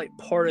still feel like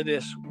part of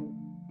this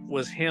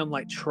was him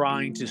like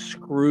trying to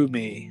screw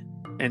me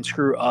and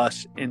screw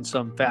us in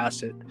some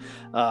facet.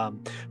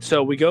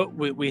 So we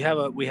have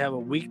a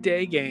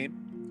weekday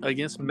game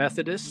against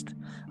Methodist,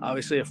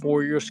 obviously a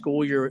 4-year school.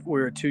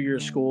 We're a 2-year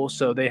school.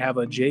 So they have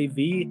a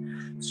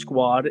JV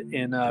squad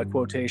in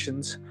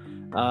quotations,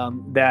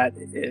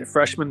 that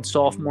freshman,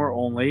 sophomore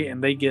only,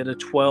 and they get a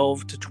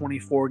 12 to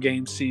 24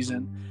 game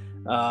season,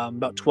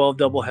 about 12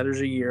 doubleheaders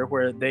a year,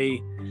 where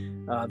they,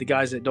 the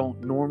guys that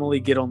don't normally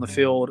get on the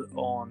field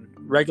on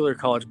regular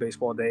college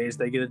baseball days,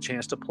 they get a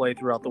chance to play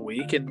throughout the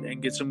week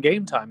and get some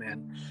game time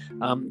in.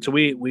 So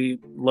we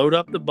load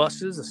up the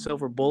buses. The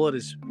Silver Bullet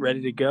is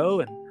ready to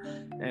go,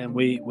 and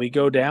we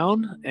go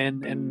down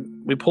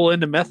and we pull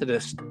into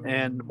Methodist.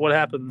 And what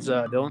happens,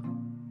 Dylan?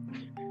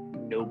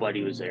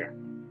 Nobody was there.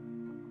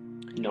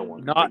 No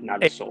one. Not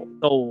a soul.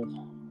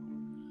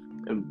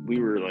 And we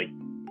were like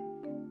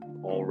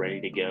all ready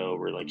to go.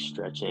 We're like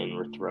stretching,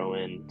 we're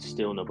throwing,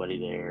 still nobody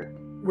there.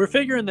 We're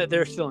figuring that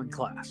they're still in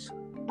class.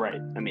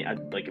 Right. I mean, I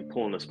like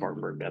pulling the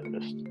Spartanburg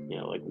Methodist,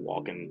 like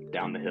walking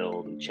down the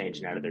hill and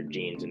changing out of their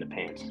jeans into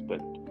pants.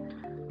 But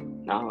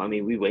no, I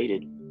mean, we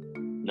waited.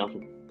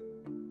 Nothing.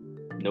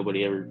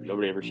 Nobody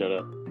ever showed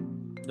up.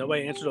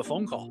 Nobody answered a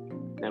phone call.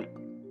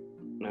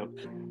 Nope.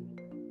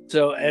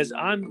 So as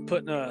I'm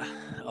putting a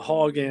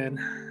hog in,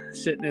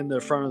 sitting in the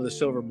front of the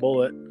Silver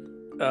Bullet,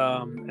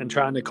 and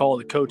trying to call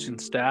the coaching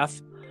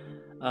staff,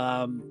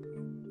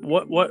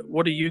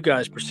 what do you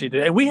guys proceed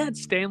to? And we had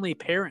Stanley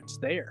parents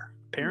there.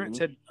 Parents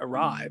had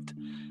arrived.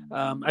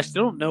 I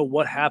still don't know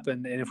what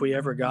happened and if we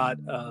ever got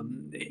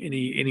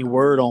any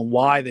word on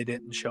why they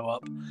didn't show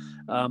up.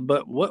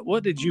 But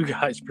what did you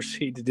guys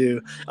proceed to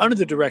do under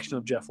the direction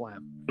of Jeff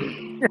Lamb?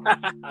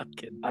 I'm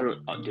kidding. I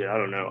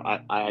don't know.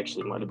 I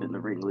actually might have been the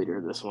ringleader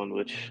of this one,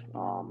 which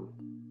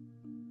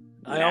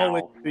I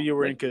always knew you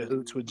were in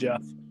cahoots with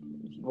Jeff.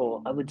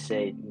 Well, I would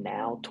say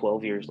now,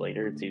 12 years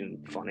later, it's even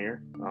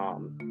funnier,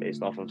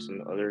 based off of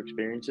some other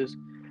experiences.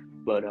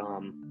 But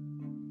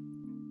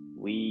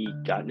we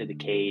got into the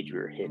cage, we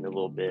were hitting a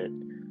little bit,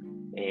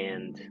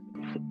 and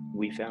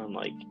we found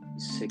like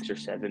 6 or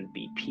 7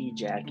 BP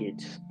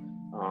jackets.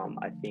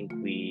 I think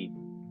we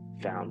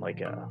found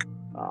like a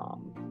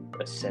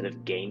set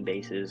of game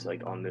bases,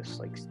 like on this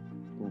like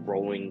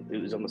rolling, it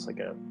was almost like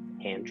a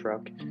hand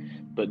truck,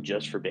 but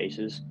just for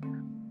bases.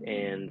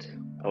 And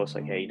I was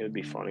like, hey, it'd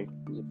be funny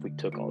if we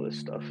took all this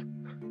stuff.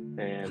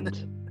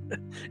 And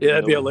yeah,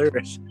 that'd be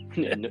hilarious.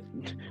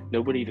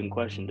 Nobody even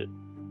questioned it.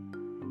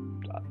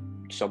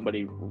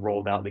 Somebody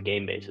rolled out the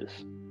game bases.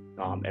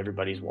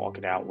 Everybody's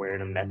walking out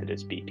wearing a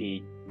Methodist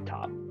BP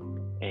top.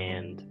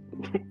 And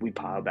we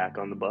pile back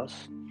on the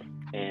bus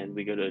and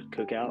we go to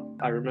cookout,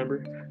 I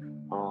remember.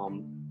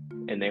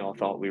 And they all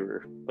thought we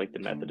were like the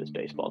Methodist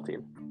baseball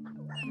team.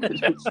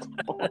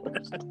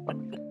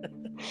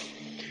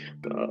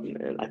 Oh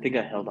man, I think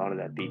I held on to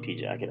that BP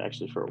jacket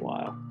actually for a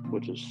while,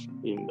 which is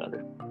even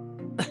better.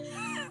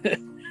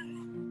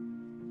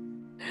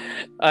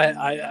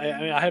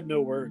 I have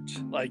no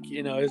words. Like,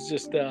 it's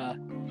just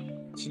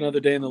it's another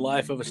day in the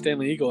life of a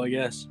Stanley Eagle, I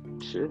guess.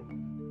 Sure.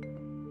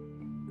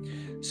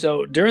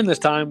 So during this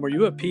time, were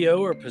you a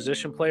PO or a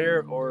position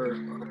player or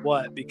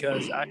what?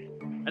 Because I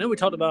know we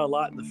talked about a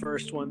lot in the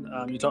first one.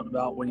 You talked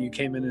about when you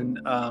came in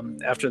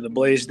and after the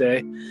Blaze Day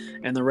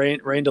and the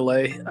rain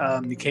delay,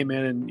 you came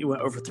in and you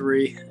went over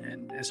 3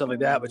 and stuff like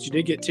that. But you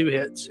did get 2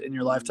 hits in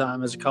your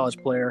lifetime as a college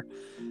player,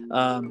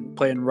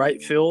 playing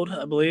right field,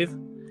 I believe.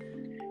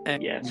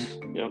 And, yes.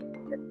 Yep.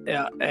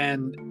 Yeah,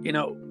 and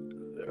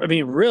I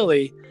mean,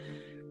 really,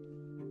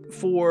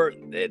 for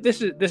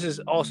this is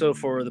also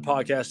for the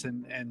podcast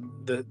and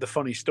the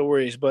funny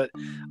stories, but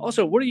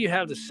also, what do you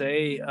have to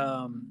say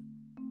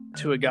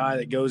to a guy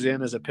that goes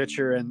in as a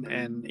pitcher and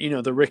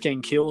the Rick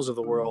and Kills of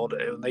the world,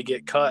 and they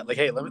get cut, like,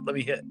 hey, let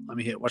me hit,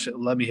 watch it,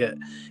 let me hit,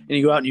 and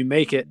you go out and you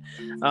make it.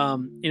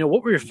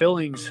 What were your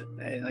feelings,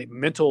 like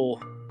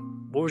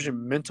what was your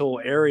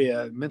mental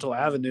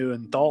avenue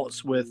and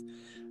thoughts with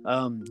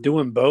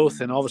doing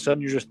both, and all of a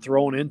sudden you're just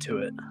thrown into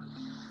it?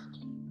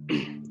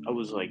 I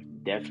was like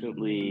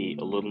definitely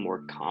a little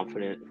more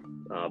confident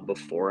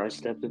before I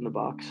stepped in the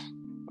box.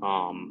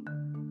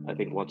 I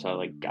think once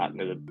I got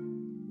into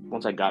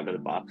the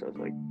box, I was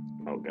like,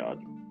 oh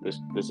god, this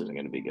isn't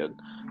going to be good.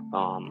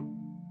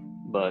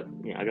 But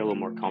I got a little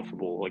more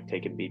comfortable like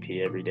taking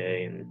BP every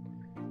day and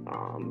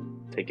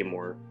taking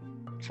more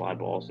fly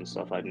balls and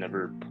stuff. I'd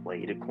never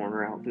played a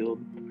corner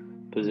outfield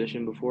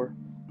position before.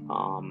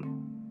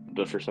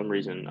 But for some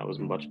reason, I was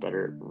much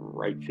better at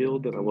right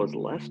field than I was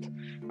left.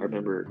 I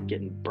remember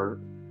getting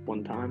burnt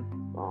one time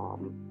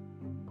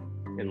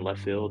in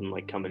left field and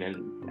like coming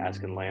in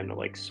asking Lamb to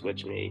like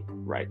switch me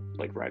right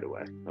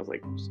away. I was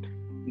like,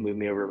 move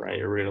me over right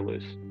or we're gonna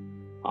lose.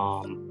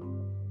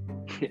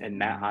 And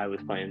Matt High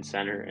was playing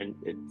center, and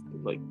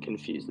like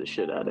confused the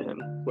shit out of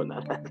him when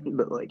that happened.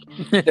 But like,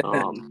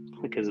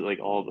 because like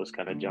all of us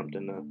kind of jumped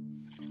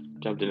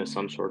into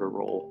some sort of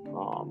role.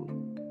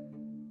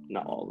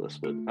 Not all of us,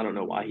 but I don't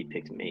know why he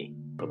picked me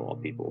of all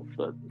people.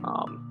 But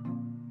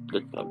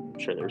I'm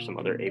sure there's some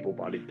other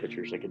able-bodied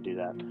pitchers that could do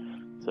that.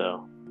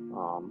 So,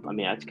 I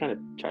mean, I just kind of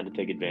tried to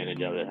take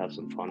advantage of it, have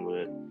some fun with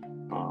it.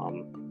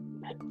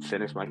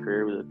 Finish my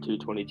career with a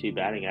 222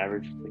 batting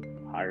average, like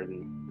higher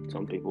than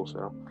some people.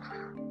 So,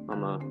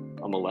 I'm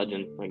a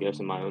legend, I guess,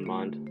 in my own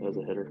mind as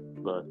a hitter.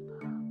 But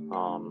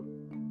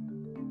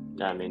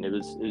yeah, I mean,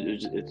 it's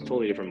a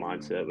totally different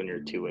mindset when you're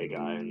a two-way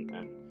guy,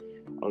 and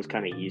I was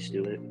kind of used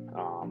to it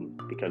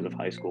because of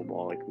high school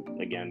ball. Like,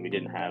 again, we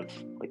didn't have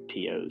like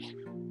POs.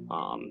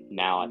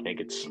 Now I think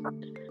it's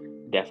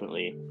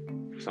definitely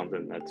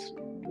something that's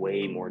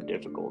way more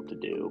difficult to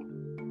do,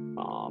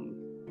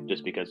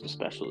 just because of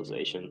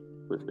specialization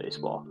with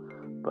baseball.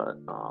 But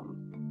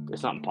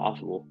it's not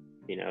impossible.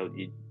 You know,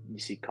 you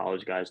see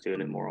college guys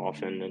doing it more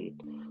often,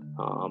 and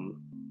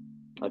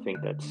I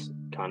think that's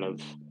kind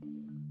of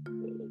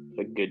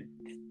a good.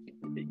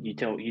 You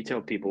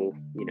tell people,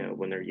 you know,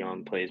 when they're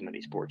young, play as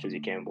many sports as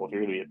you can. Well, if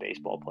you're going to be a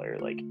baseball player,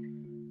 like,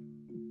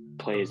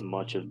 play as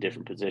much of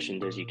different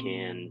positions as you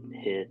can,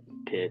 hit,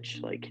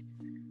 pitch, like,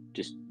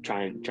 just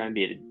try and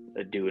be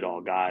a do-it-all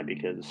guy,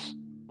 because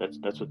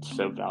that's what's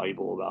so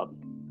valuable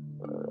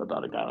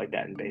about a guy like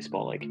that in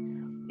baseball. Like, you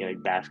know,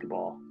 like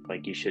basketball,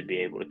 like, you should be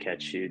able to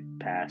catch, shoot,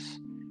 pass,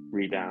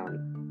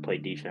 rebound, play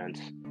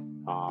defense.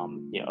 You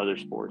know, other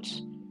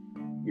sports,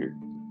 you're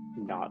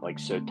not like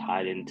so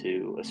tied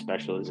into a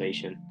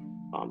specialization.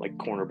 Like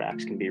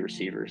cornerbacks can be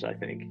receivers, I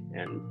think,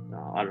 and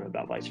I don't know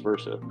about vice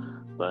versa,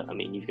 but I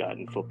mean, you've got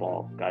in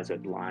football guys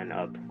that line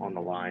up on the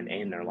line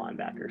and they're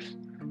linebackers.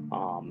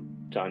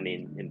 So I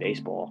mean, in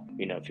baseball,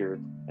 you know, if you're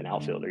an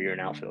outfielder, you're an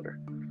outfielder.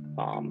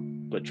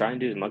 But try and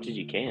do as much as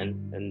you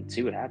can and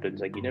see what happens.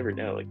 Like, you never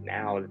know. Like,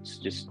 now it's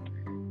just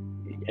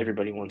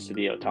everybody wants to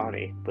be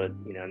Ohtani, but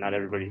you know, not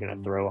everybody's going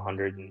to throw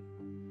 100 and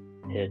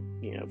hit,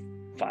 you know,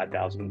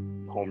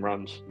 5,000 home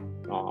runs.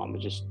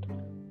 It's just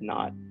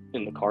not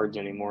in the cards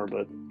anymore.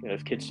 But you know,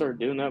 if kids start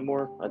doing that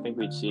more, I think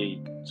we'd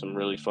see some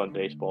really fun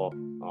baseball.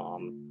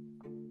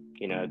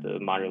 You know, at the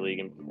minor league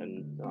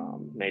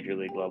and major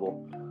league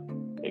level.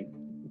 Like,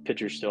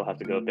 pitchers still have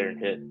to go up there and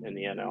hit in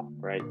the NL,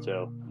 right?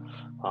 So,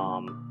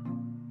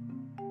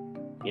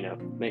 you know,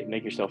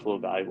 make yourself a little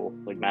valuable.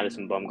 Like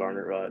Madison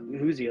Bumgarner.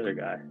 Who's the other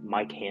guy?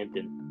 Mike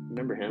Hampton.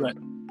 Remember him? Right.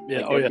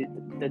 Yeah.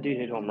 Like, that dude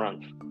hit home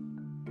runs.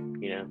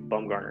 You know,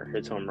 Bumgarner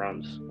hits home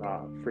runs.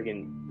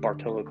 Freaking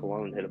Bartolo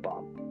Colon hit a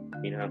bomb.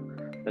 You know,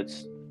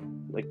 that's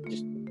like,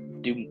 just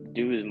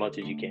do as much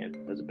as you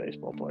can as a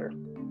baseball player.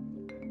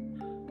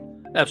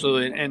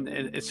 Absolutely, and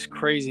it's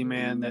crazy,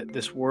 man, that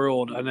this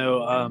world. I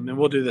know, and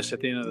we'll do this at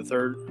the end of the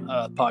third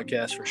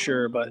podcast for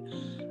sure. But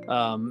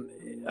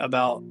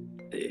about,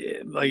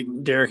 like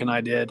Derek and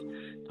I did,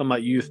 talking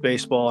about youth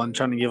baseball and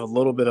trying to give a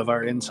little bit of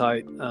our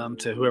insight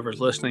to whoever's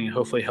listening, and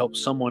hopefully help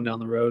someone down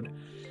the road.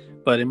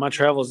 But in my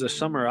travels this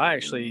summer, I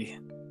actually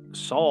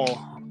saw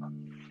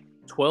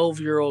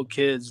 12-year-old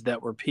kids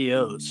that were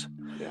POs.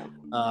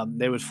 Yeah.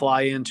 They would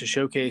fly in to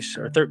showcase,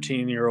 or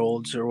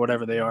 13-year-olds or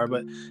whatever they are,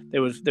 but they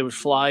would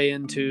fly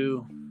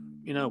into,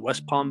 you know,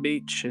 West Palm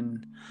Beach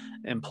and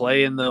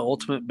play in the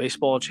Ultimate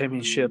Baseball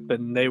Championship,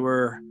 and they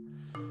were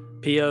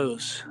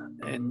POs,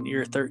 and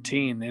you're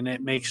 13, and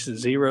it makes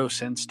zero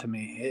sense to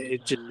me.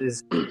 It just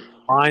is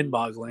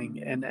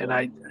mind-boggling, and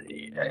I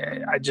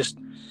just,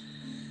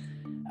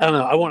 I don't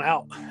know. I want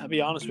out. I'll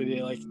be honest with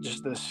you. Like,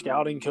 just the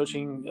scouting,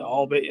 coaching,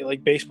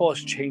 like, baseball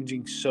is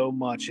changing so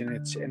much, and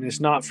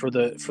it's not for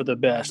the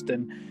best.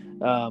 And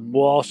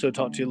we'll also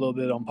talk to you a little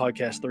bit on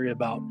podcast 3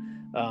 about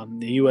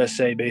the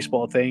USA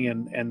baseball thing,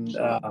 and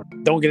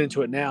don't get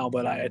into it now.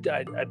 But I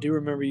do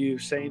remember you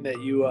saying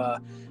that you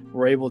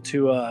were able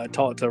to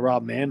talk to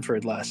Rob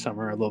Manfred last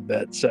summer a little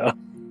bit. So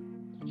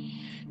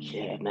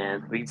yeah,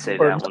 man, we'd say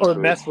or, that one. or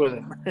mess with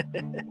him.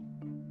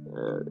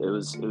 It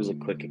was a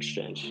quick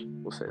exchange.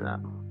 We'll say that.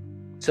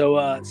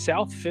 So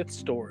South Fifth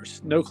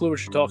stores. No clue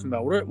what you're talking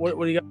about. What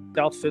do you got?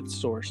 South Fifth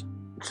stores.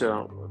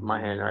 So my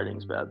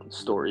handwriting's bad.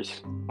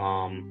 Stories.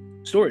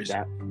 Stories.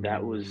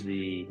 That was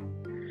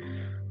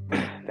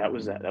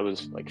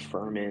like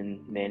Furman,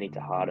 Manny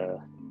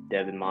Tejada,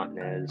 Devin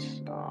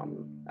Montanez,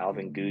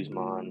 Alvin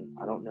Guzman.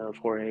 I don't know if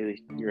Jorge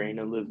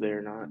Urena lived there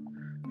or not.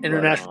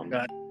 International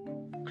guy.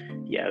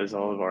 Yeah, it was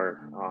all of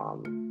our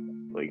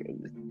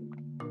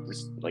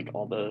like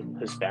all the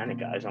Hispanic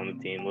guys on the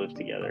team lived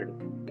together.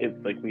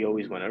 We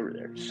always went over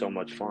there. So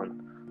much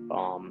fun.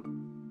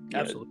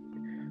 Absolutely.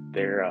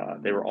 They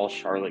were all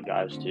Charlotte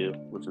guys too,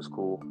 which was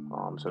cool.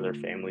 So their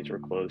families were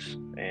close,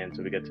 and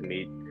so we got to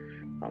meet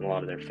a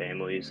lot of their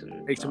families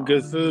and make some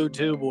good food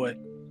too, boy.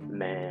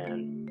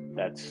 Man,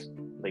 that's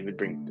like they'd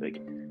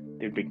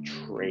bring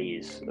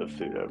trays of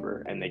food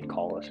over, and they'd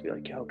call us, be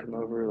like, "Yo, come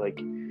over!" Like,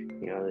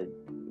 you know, they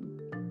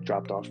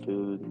dropped off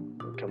food,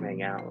 and come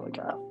hang out. We're like,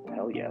 oh,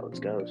 hell yeah, let's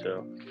go.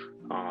 So,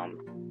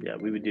 yeah,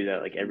 we would do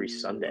that like every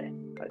Sunday,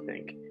 I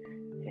think,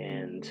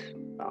 and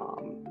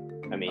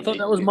I I mean, thought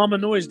that was Mama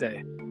Noise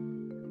Day.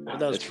 Or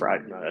that was that's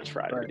Friday. No, that's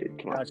Friday, Friday. dude.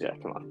 Come on, Gotcha.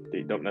 yeah, come on,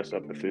 dude. Don't mess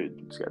up the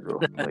food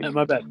schedule. Like,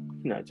 My bad.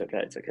 no, it's okay.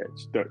 It's okay.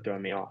 It's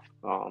throwing me off.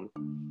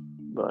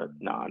 But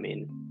no, I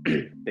mean,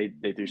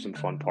 they threw some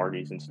fun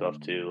parties and stuff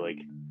too. Like,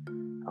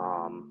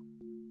 um,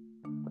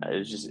 it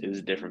was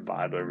a different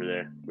vibe over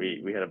there.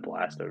 We had a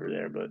blast over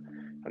there. But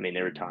I mean,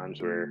 there were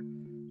times where,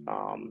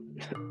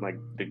 like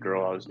the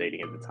girl I was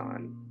dating at the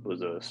time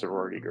was a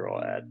sorority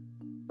girl at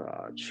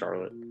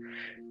Charlotte,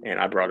 and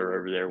I brought her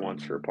over there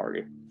once for a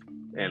party,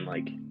 and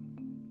like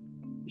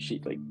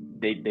she like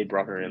they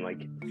brought her in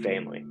like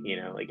family, you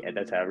know, like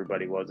that's how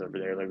everybody was over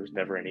there. Like, there was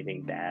never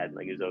anything bad.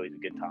 Like, it was always a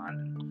good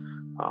time.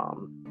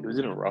 It was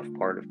in a rough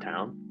part of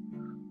town,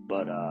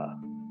 but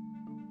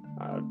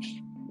just,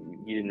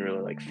 you didn't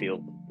really like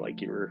feel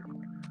like you were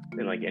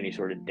in like any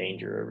sort of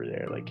danger over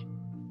there. Like,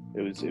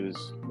 it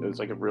was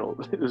like a real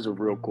it was a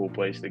real cool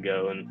place to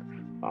go,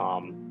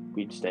 and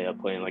we'd stay up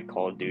playing like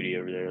Call of Duty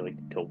over there like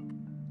till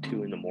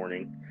 2 in the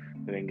morning,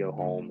 and then go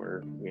home,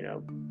 or you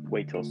know,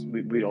 wait till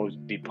we'd always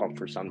be pumped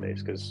for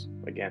Sundays because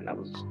again that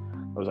was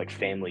like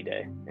family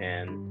day,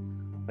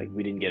 and like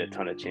we didn't get a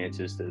ton of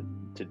chances to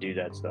do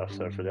that stuff.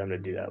 So for them to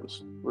do that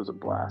was a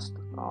blast.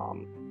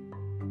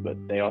 But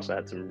they also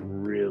had some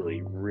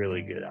really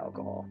really good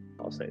alcohol.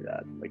 I'll say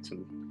that, like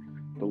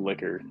the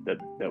liquor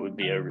that would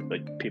be over,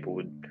 like people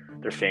would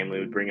their family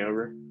would bring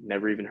over,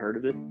 never even heard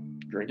of it,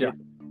 drink Yeah.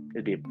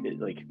 it. It'd be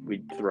like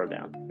we'd throw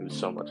down. It was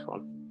so much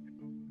fun.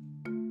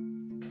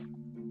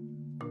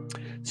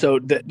 So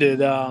did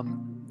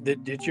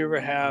you ever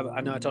have?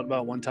 I know I talked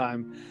about one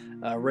time.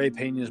 Ray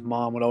Pena's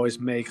mom would always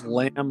make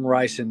lamb,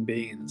 rice, and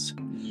beans.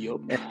 Yup.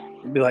 And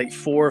it'd be like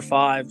 4 or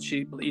 5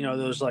 cheap, you know,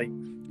 those like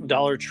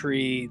Dollar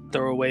Tree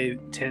throwaway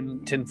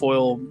tin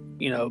foil,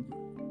 you know,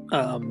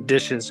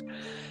 dishes,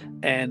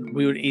 and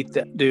we would eat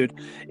that, dude.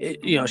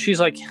 You know, she's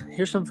like,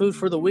 "Here's some food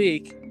for the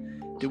week."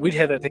 Dude, we'd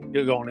have that thing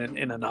going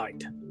in a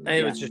night. And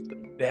it was just the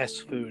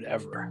best food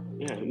ever.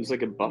 Yeah, it was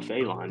like a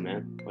buffet line,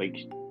 man. Like,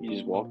 you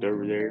just walked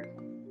over there.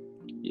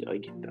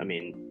 Like, I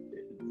mean,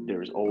 there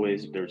was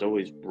always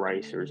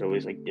rice. There was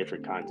always like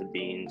different kinds of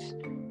beans.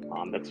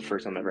 That's the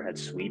first time I ever had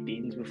sweet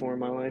beans before in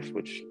my life,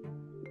 which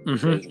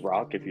those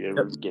rock if you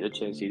ever get a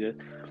chance to eat it.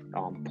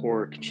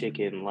 Pork,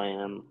 chicken,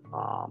 lamb,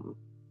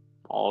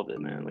 all of it,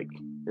 man. Like,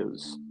 it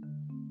was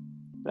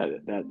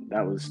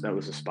that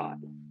was a spot.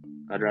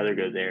 I'd rather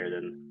go there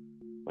than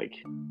like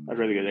I'd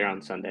rather go there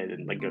on Sunday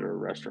than like go to a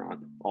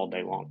restaurant all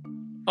day long.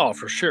 Oh,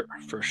 for sure,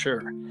 for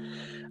sure.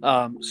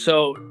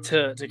 So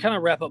to kind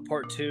of wrap up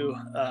part 2,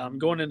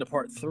 going into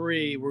part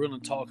 3, we're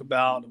going to talk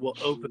about. We'll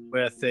open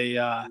with a.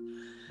 I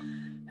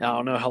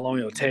don't know how long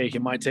it'll take.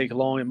 It might take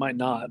long, it might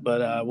not.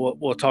 But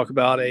we'll talk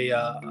about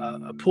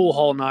a pool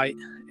hall night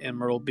in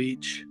Myrtle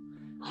Beach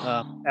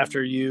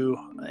after you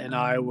and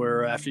I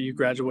were after you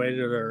graduated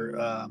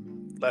or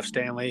left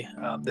Stanley.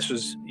 This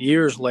was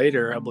years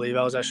later, I believe.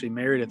 I was actually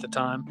married at the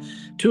time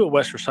to a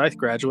West Forsyth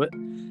graduate,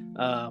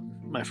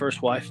 my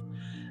first wife.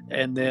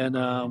 And then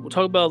we'll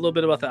talk about a little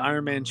bit about the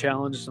Ironman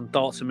Challenge, some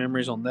thoughts and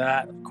memories on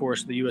that. Of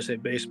course, the USA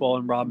Baseball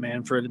and Rob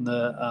Manfred and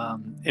the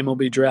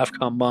MLB Draft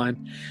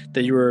Combine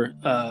that you were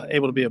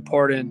able to be a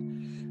part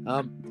in.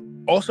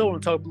 Also, I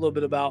want to talk a little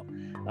bit about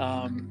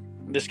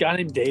this guy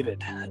named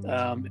David,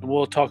 and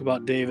we'll talk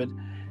about David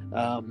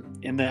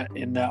in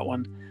that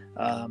one.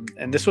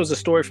 And this was a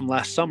story from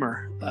last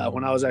summer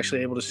when I was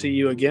actually able to see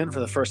you again for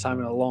the first time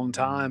in a long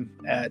time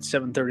at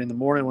 7:30 in the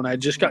morning when I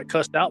just got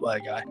cussed out by a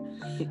guy.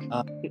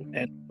 And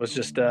it was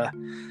just a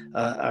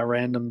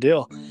random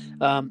deal.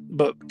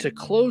 But to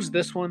close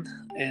this one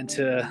and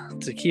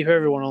to keep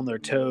everyone on their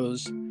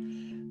toes,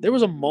 there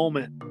was a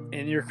moment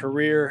in your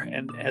career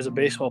and as a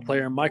baseball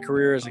player, in my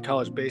career as a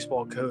college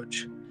baseball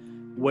coach,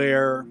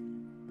 where,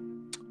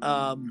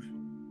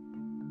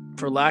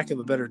 for lack of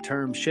a better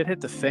term, shit hit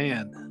the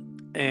fan.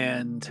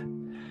 And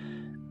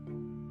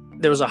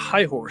there was a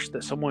high horse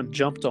that someone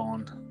jumped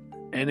on,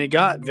 and it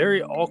got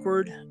very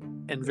awkward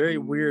and very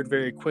weird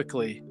very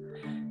quickly.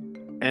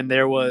 And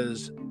there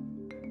was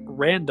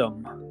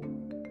random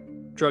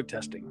drug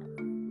testing.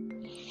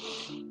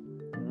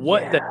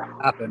 What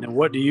happened, and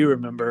what do you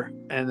remember?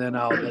 And then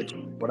I'll let you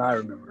know what I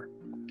remember.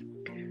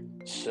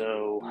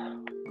 So,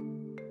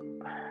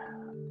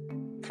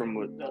 from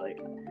what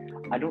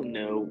I don't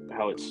know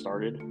how it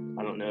started.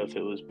 I don't know if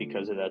it was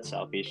because of that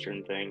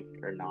Southeastern thing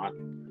or not,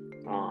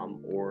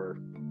 or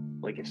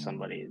like if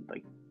somebody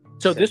like.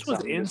 So this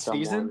was in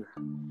season.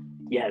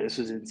 Yeah, this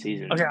was in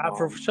season. Okay,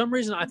 for some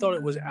reason I thought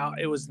it was out.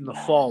 It was in the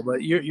fall,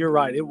 but you're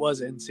right. It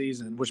was in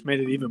season, which made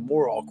it even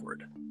more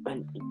awkward.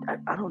 And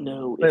I don't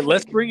know. But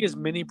let's bring as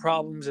many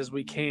problems as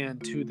we can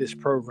to this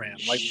program.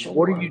 Like, sure.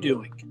 What are you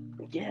doing?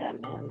 Yeah,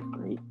 man,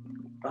 great.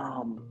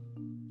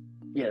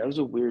 Yeah, that was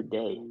a weird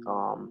day.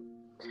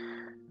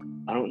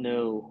 I don't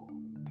know.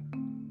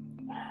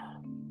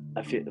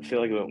 I feel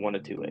like it went one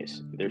of two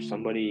ways. There's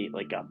somebody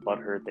like got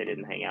butthurt, they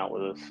didn't hang out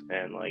with us,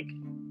 and like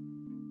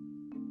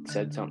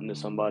said something to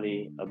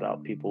somebody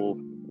about people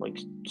like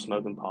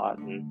smoking pot,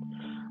 and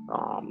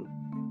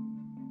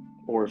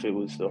or if it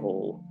was the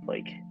whole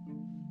like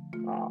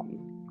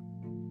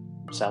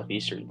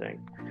southeastern thing.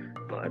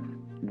 But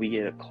we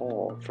get a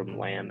call from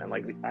Lamb, and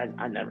like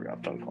I never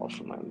got phone calls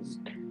from Lamb. It was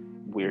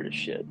weird as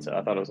shit. So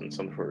I thought I was in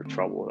some sort of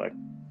trouble, like,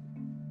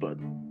 but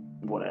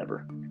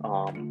whatever.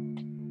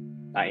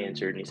 I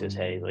answered, and he says,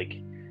 "Hey, like,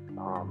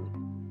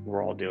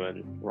 we're all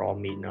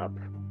meeting up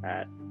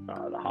at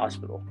the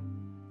hospital."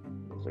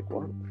 I was like,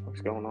 "What the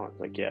fuck's going on?" It's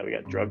like, "Yeah, we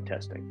got drug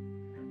testing,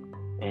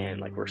 and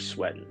like we're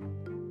sweating.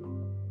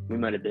 We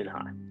might have been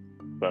high,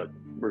 but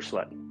we're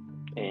sweating."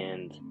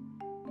 And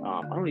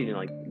I don't even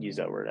like use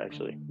that word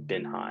actually.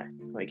 Been high.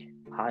 Like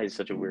high is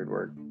such a weird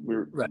word. We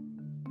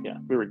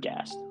were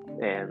gassed,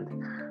 and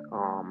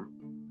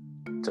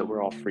so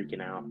we're all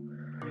freaking out.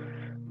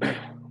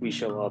 We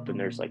show up and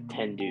there's like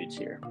 10 dudes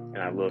here, and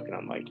I look and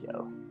I'm like,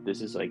 yo,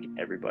 this is like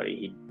everybody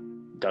he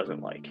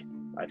doesn't like,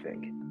 I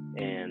think.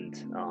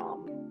 And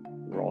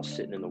we're all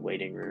sitting in the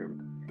waiting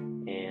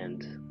room,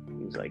 and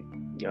he's like,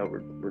 yo,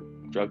 we're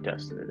drug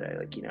testing today.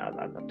 Like, you know,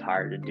 I'm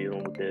tired of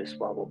dealing with this,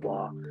 blah blah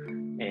blah.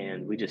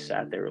 And we just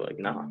sat there, we're like,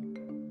 nah,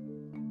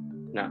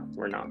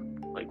 we're not.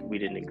 Like, we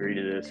didn't agree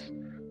to this.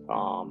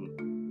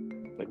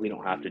 Like, we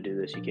don't have to do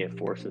this. You can't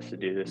force us to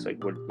do this.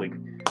 Like, what, like,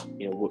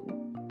 you know,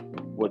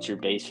 what's your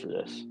base for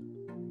this?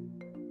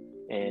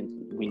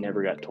 And we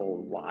never got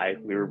told why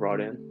we were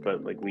brought in,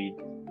 but like we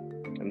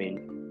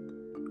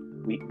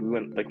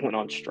went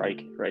on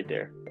strike right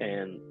there,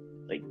 and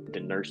like the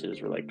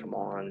nurses were like, come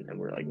on, and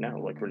we're like, no,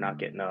 like we're not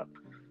getting up.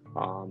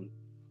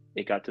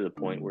 It got to the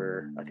point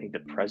where I think the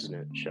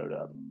president showed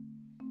up.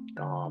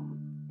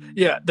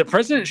 Yeah, the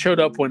president showed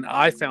up when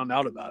I found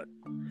out about it.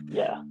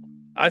 Yeah,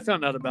 I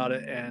found out about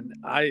it, and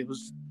I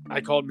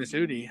called Miss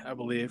Udi, I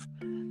believe,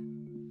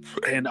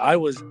 and I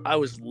was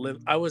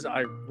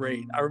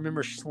irate. I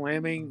remember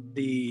slamming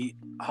the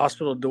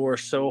hospital door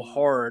so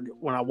hard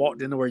when I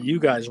walked into where you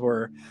guys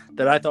were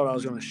that I thought I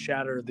was going to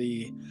shatter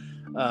the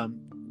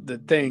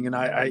thing. And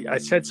I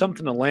said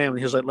something to Lamb, and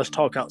he was like, "Let's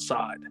talk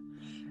outside."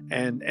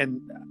 And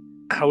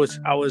I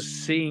was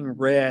seeing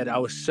red. I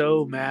was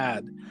so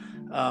mad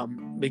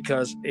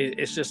because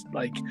it's just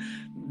like,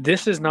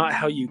 this is not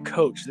how you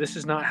coach. This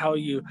is not how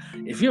you,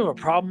 if you have a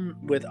problem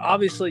with,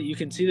 obviously you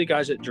can see the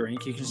guys that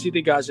drink, you can see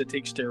the guys that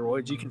take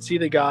steroids, you can see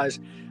the guys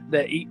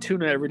that eat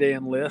tuna every day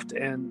and lift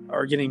and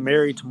are getting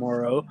married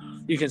tomorrow.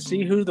 You can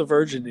see who the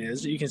virgin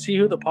is. You can see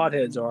who the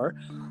potheads are.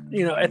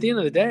 You know, at the end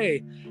of the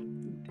day,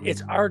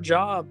 it's our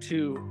job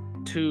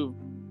to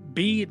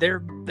be their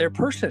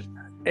person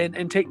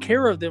and take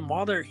care of them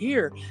while they're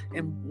here.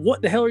 And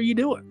what the hell are you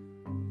doing?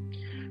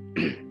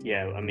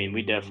 Yeah, I mean,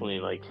 we definitely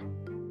like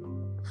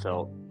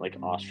felt like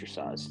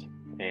ostracized,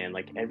 and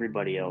like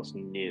everybody else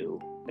knew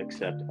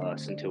except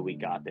us until we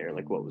got there,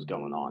 like what was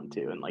going on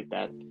too, and like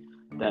that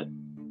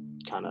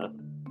kind of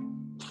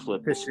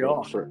flipped the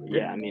script for,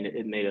 yeah, I mean,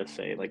 it made us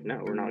say like,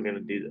 no, we're not going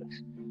to do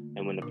this.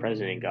 And when the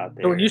president got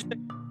there, so when you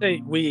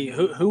say we,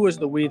 who was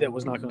the we that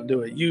was not going to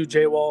do it? You,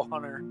 J Wall,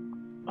 Hunter?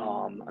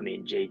 I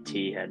mean,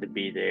 JT had to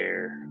be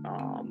there.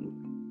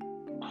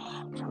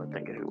 I'm trying to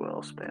think of who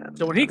else, man.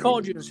 So when he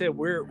called you and said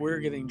we're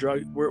getting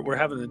drug, we're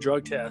having the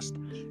drug test,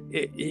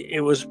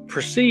 it was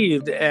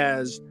perceived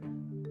as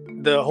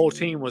the whole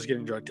team was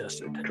getting drug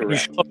tested.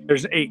 Correct.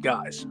 There's 8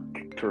 guys.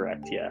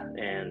 Correct. Yeah,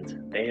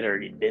 and they had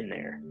already been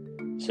there,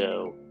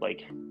 so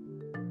like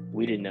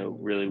we didn't know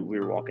really what we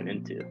were walking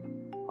into.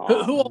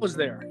 Who all was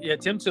there? Yeah,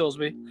 Tim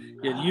Silsby.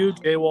 You had you,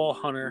 J Wall,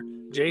 Hunter,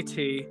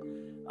 JT.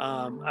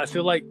 I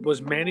feel like,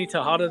 was Manny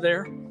Tejada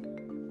there?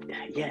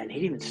 Yeah, and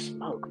he didn't even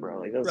smoke, bro.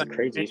 Like, that was the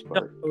craziest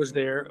part. Was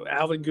there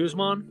Alvin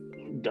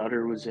Guzman?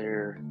 Dutter was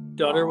there.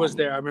 Dutter was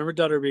there. I remember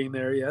Dutter being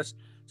there. Yes,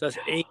 so that's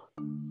 8.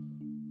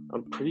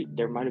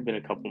 There might have been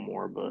a couple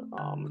more, but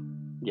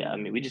yeah. I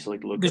mean, we just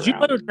like looked. Did you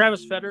play with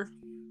Travis Fetter?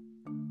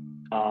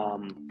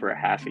 For a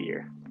half a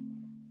year.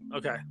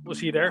 Okay, was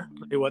he there?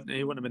 He wouldn't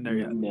have been there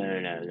yet. No.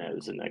 It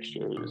was the next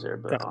year he was there,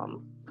 but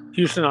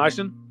Houston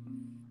Eisen.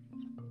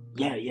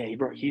 Yeah, he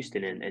brought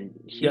Houston in, and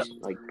Houston,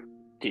 like,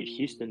 dude,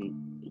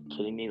 Houston.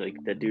 Kidding me? Like,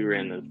 that dude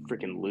ran the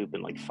freaking loop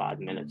in like 5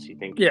 minutes. You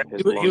think? Yeah,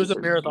 he was a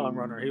marathon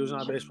runner. He was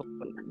not a baseball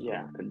player.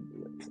 Yeah, and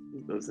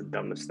that was the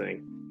dumbest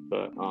thing.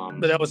 But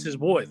that was his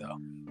boy, though.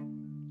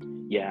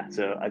 Yeah,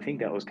 so I think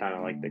that was kind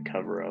of like the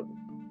cover up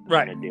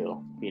right kind of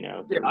deal. You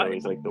know, there was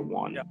always like the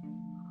one. Yeah.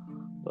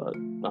 But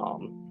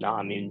no,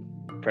 I mean,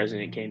 the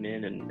president came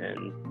in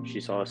and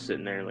she saw us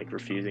sitting there like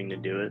refusing to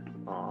do it.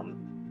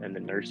 And the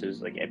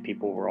nurses, like, and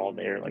people were all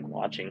there like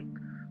watching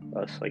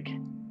us like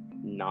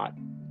not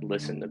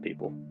listen to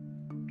people.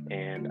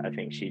 And I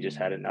think she just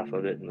had enough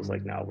of it and was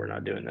like, no, we're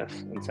not doing this,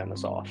 and sent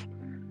us off.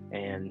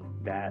 And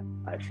that,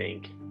 I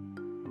think,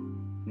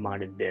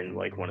 might have been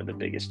like one of the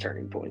biggest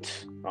turning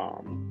points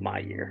my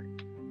year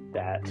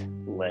that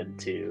led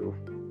to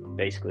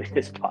basically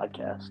this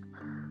podcast.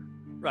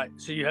 Right.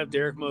 So you have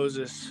Derek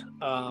Moses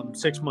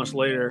 6 months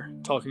later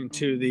talking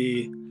to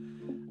the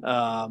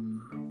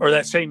or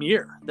that same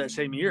year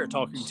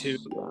talking to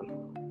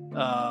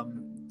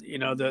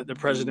the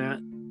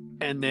president,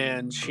 and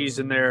then she's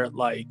in there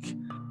like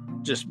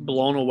just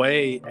blown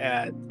away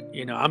at,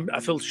 I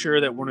feel sure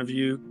that one of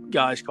you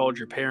guys called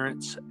your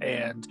parents,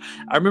 and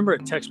I remember a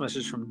text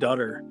message from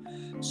Dutter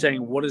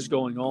saying, "What is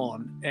going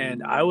on?"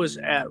 And I was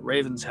at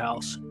Raven's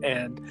house,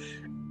 and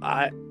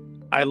I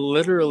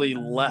literally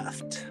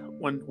left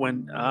when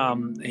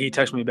he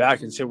texted me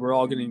back and said we're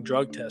all getting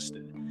drug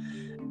tested,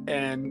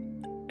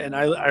 and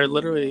I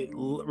literally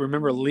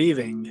remember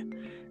leaving,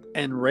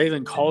 and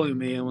Raven calling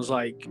me and was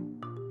like,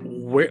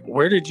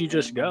 where did you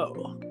just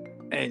go?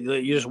 And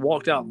you just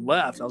walked out and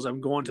left. I was like,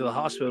 I'm going to the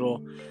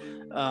hospital.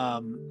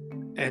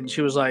 And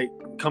she was like,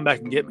 come back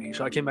and get me.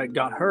 So I came back and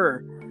got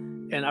her.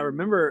 And I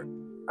remember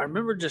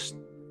just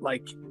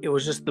like, it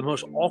was just the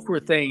most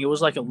awkward thing. It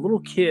was like a little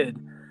kid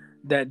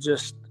that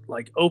just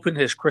like opened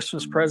his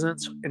Christmas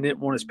presents and didn't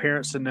want his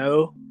parents to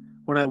know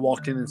when I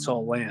walked in and saw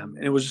Lamb.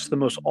 And it was just the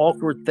most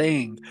awkward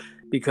thing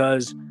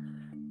because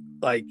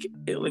like,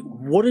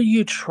 what are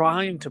you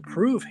trying to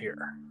prove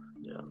here?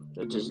 Yeah,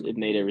 it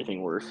made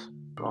everything worse.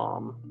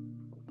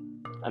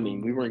 I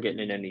mean, we weren't getting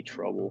in any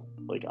trouble.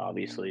 Like,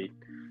 obviously,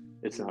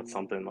 it's not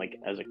something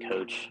like as a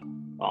coach.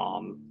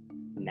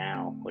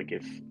 Now, like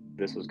if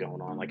this was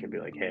going on, like I'd be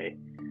like, hey,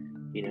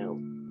 you know,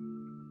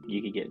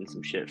 you could get in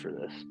some shit for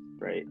this,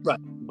 right? Right.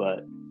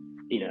 But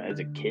you know, as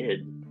a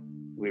kid,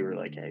 we were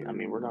like, hey, I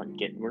mean, we're not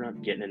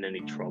getting in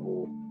any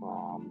trouble.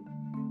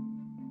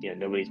 Yeah,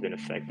 nobody's been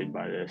affected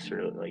by this,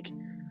 or like,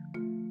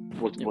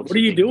 what's what the are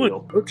you big doing,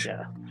 deal? Coach?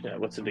 Yeah,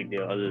 what's the big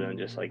deal other than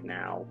just like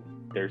now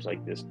there's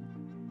like this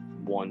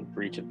one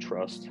breach of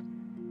trust,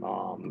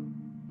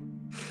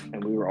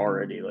 and we were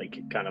already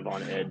like kind of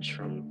on edge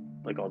from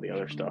like all the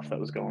other stuff that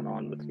was going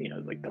on with, you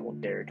know, like the whole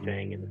Derek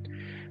thing and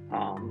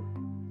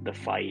the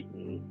fight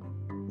and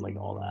like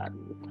all that.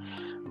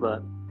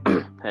 But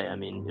hey, I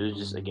mean, it was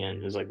just, again,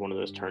 it was like one of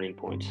those turning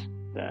points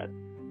that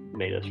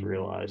made us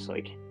realize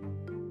like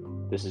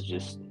this is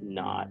just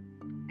not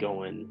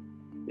going,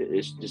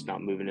 it's just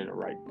not moving in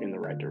the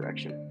right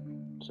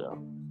direction.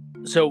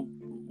 So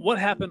what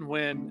happened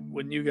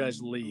when you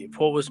guys leave?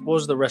 What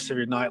was the rest of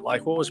your night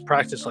like? What was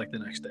practice like the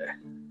next day?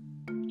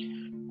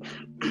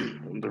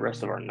 The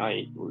rest of our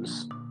night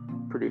was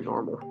pretty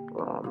normal,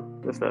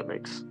 if that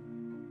makes it.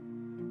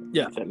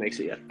 Yeah.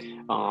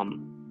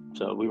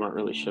 So we weren't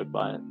really shook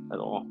by it at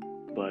all,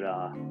 but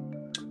I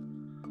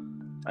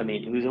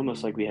mean, it was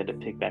almost like we had to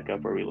pick back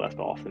up where we left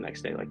off the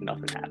next day, like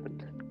nothing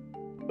happened.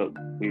 But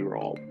we were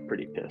all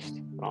pretty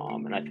pissed.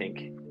 And I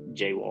think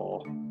Jay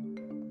Wall,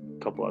 a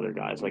couple other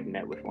guys, like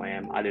met with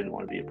Lamb. I didn't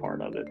want to be a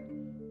part of it.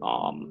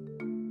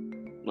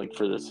 Like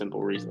for the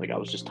simple reason, like I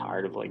was just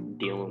tired of like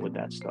dealing with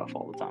that stuff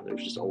all the time. There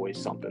was just always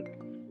something,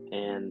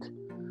 and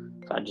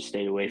so I just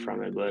stayed away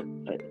from it. But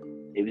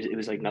it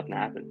was like nothing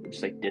happened. It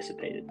just like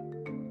dissipated.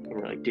 And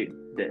we're like, dude,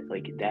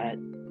 that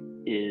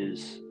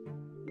is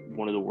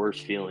one of the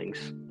worst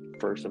feelings.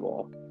 First of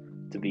all,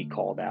 to be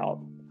called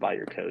out by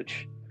your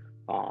coach,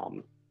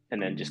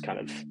 and then just kind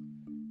of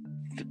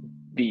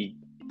be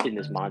in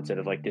this mindset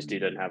of like, this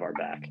dude doesn't have our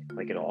back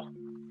like at all,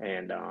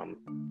 and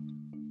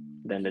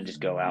then to just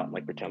go out and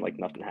like pretend like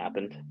nothing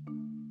happened.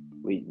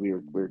 We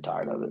were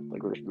tired of it.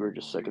 Like we were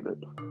just sick of it.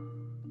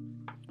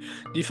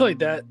 Do you feel like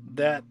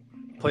that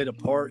played a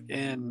part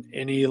in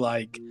any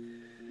like?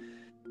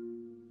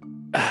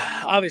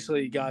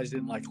 Obviously, you guys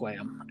didn't like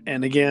Lamb,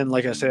 and again,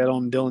 like I said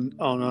on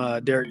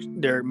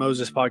Derek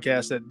Moses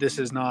podcast, that this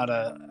is not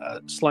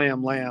a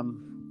slam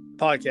Lamb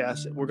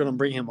podcast. We're going to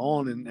bring him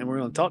on and we're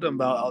going to talk to him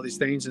about all these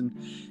things, and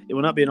it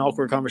will not be an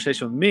awkward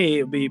conversation with me.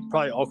 It would be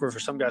probably awkward for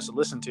some guys to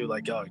listen to,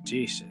 like, oh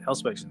geez,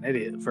 Elspeth's an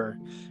idiot for,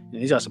 you know,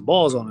 he's got some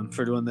balls on him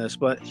for doing this.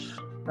 But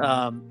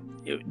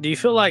do you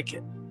feel like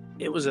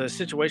it was a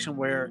situation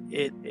where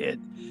it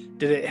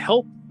did it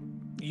help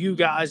you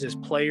guys as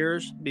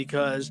players?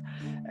 Because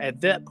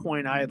at that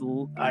point I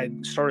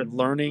started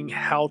learning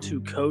how to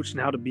coach and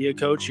how to be a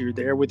coach. You're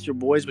there with your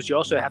boys, but you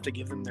also have to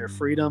give them their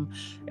freedom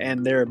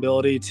and their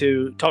ability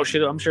to talk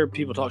shit. I'm sure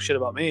people talk shit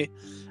about me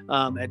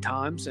at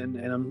times, and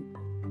I'm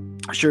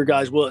sure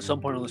guys will at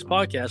some point on this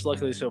podcast.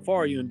 Luckily so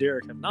far you and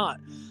Derek have not,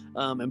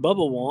 and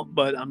Bubba won't,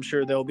 but I'm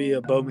sure there'll be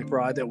a Bo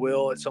McBride that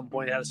will at some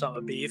point have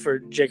something to be for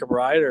Jacob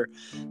Wright or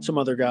some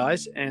other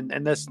guys, and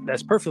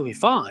that's perfectly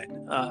fine,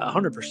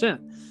 100%.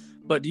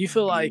 But do you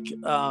feel like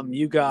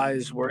you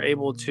guys were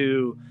able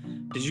to?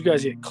 Did you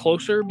guys get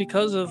closer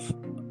because of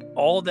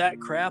all that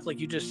crap? Like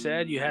you just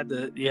said, you had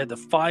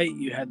the fight,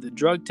 you had the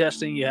drug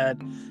testing, you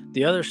had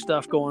the other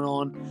stuff going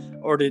on,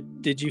 or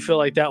did you feel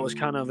like that was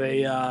kind of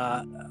a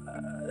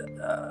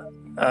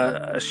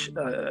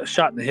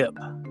shot in the hip?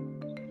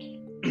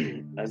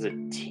 As a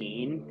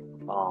team,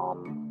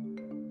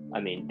 I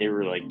mean, they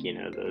were like, you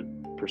know, the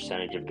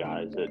percentage of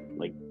guys that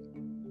like,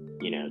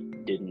 you know,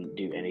 didn't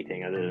do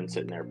anything other than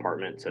sit in their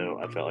apartment, so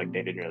I felt like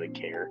they didn't really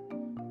care.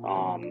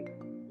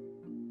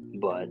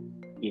 But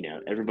you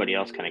know, everybody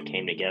else kind of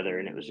came together,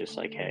 and it was just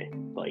like, hey,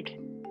 like,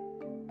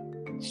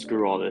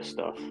 screw all this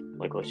stuff.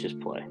 Like, let's just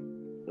play.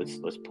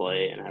 Let's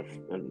play and have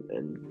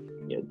and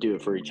you know, do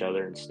it for each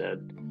other instead.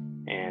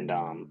 And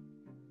I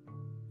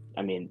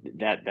mean,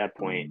 that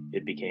point,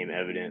 it became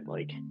evident,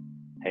 like,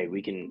 hey,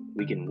 we can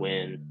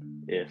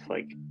win if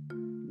like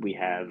we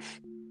have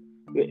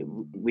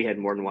we had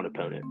more than one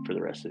opponent for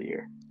the rest of the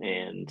year,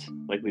 and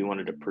like we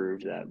wanted to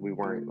prove that we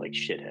weren't like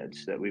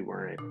shitheads, that we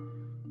weren't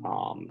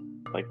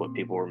like what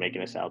people were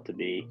making us out to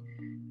be,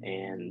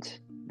 and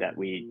that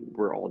we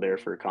were all there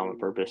for a common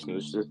purpose. And it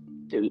was just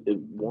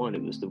one,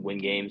 it was to win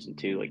games, and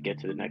two, like get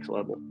to the next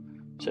level.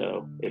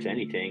 So if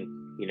anything,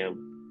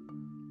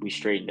 we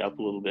straightened up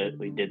a little bit.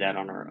 We did that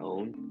on our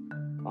own,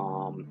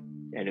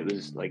 and it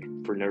was like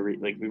for no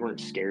reason. Like we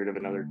weren't scared of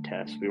another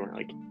test. We weren't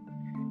like.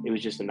 It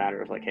was just a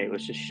matter of like, hey,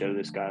 let's just show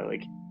this guy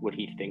like what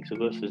he thinks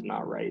of us is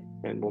not right,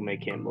 and we'll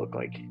make him look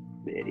like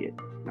the idiot.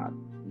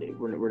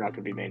 We're not going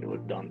to be made to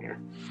look dumb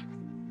here.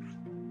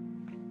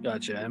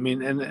 Gotcha. I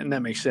mean, and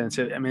that makes sense.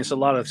 It's a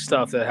lot of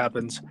stuff that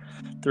happens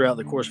throughout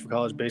the course of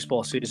college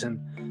baseball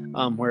season,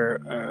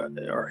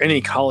 or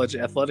any college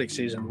athletic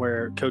season,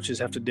 where coaches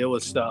have to deal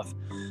with stuff.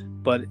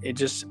 But it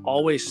just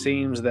always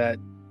seems that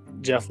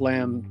Jeff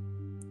Lamb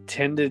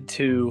tended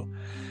to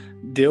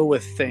deal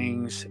with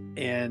things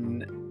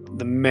in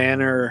the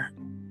manner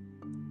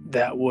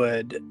that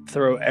would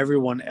throw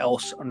everyone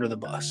else under the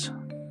bus.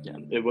 Yeah,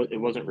 it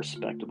wasn't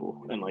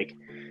respectable, and like,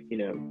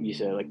 you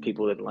said like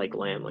people didn't like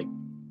Lamb. Like,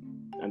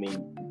 I mean,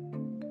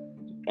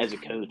 as a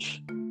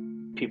coach,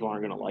 people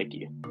aren't gonna like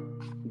you,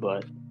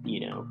 but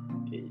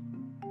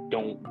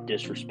don't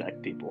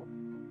disrespect people.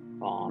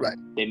 Right.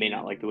 They may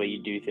not like the way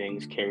you do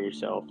things, carry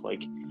yourself,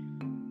 like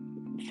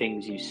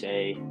things you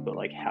say, but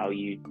like how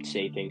you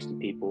say things to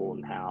people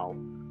and how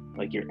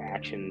like your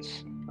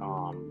actions.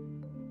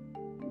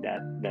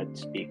 That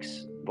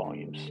speaks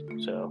volumes.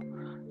 So,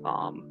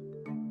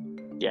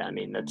 yeah, I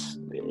mean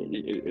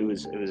it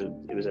was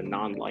a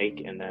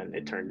non-like, and then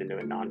it turned into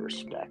a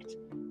non-respect,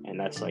 and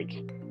that's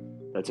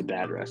a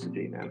bad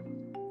recipe, man.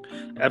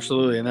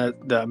 Absolutely,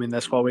 and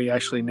that's why we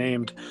actually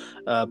named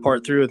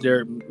part 3 with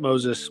Derek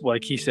Moses,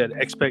 like he said,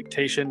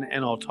 expectation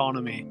and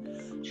autonomy.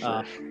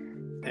 Sure.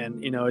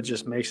 And it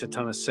just makes a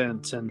ton of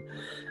sense. And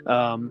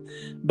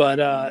but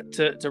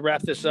to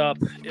wrap this up,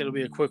 it'll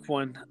be a quick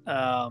one.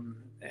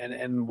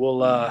 And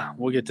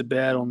we'll get to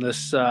bed on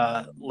this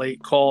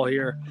late call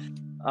here.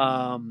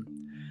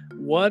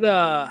 What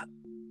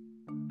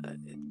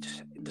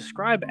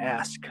describe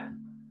ask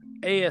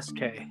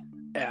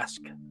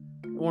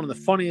one of the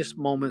funniest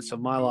moments of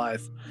my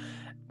life,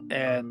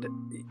 and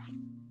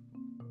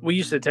we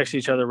used to text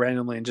each other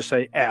randomly and just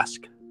say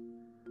ask.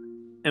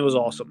 It was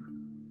awesome.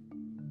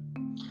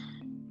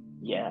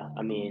 Yeah,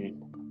 I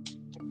mean,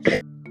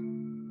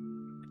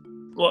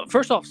 well,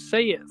 first off,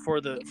 say it for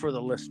the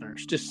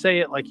listeners. Just say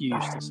it like you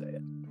used to say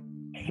it.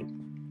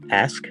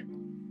 Ask.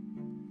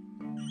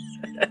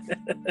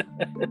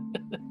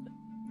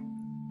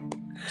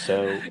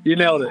 So you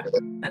nailed it.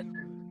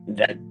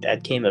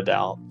 That came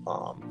about.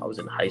 I was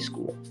in high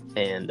school,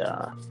 and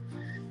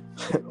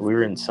we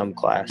were in some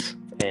class,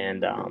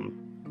 and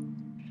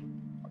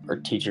our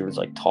teacher was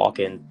like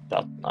talking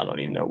about, I don't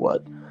even know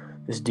what.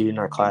 This dude in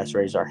our class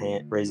raised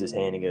his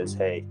hand and goes,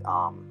 "Hey,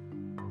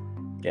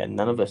 yeah,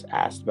 none of us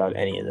asked about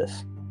any of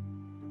this,"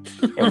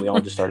 and we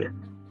all just started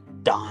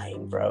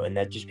dying, bro. And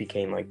that just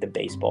became like the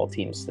baseball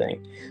team's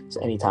thing.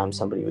 So anytime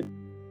somebody would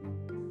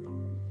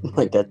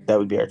like that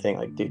would be our thing.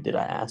 Like, dude, did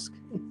I ask?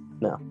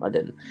 No, I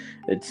didn't.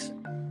 It's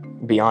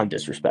beyond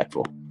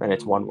disrespectful, and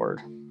it's one word.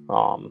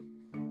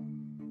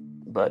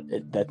 But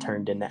that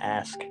turned into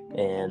ask,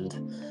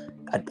 and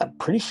I'm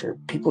pretty sure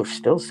people are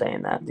still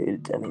saying that,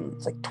 dude. I mean,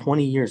 it's like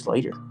 20 years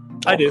later.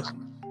 I do.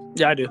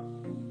 Yeah, I do.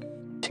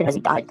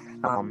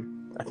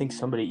 I think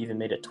somebody even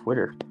made a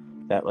Twitter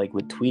that like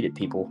would tweet at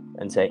people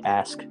and say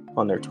ask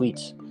on their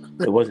tweets.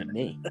 It wasn't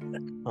me.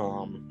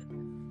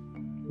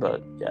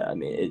 But yeah, I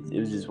mean, it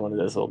was just one of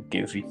those little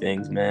goofy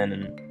things, man.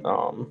 And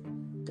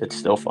it's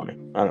still funny.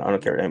 I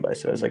don't care what anybody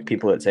says. Like,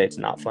 people that say it's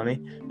not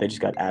funny, they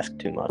just got asked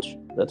too much.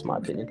 That's my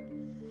opinion.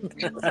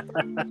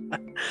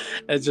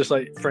 It's just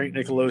like Frank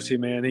Nicolosi,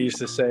 man. He used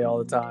to say all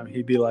the time.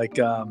 He'd be like,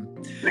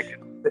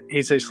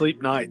 he'd say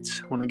sleep nights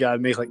when a guy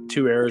would make like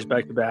 2 errors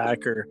back to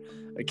back, or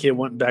a kid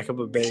went back up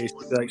a base.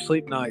 He'd be like,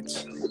 sleep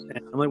nights.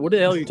 And I'm like, what the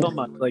hell are you talking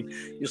about? Like,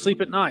 you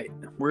sleep at night.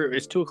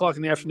 It's 2 o'clock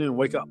in the afternoon.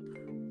 Wake up.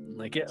 I'm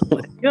like, yeah.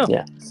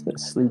 Yeah,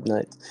 sleep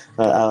nights.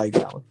 I like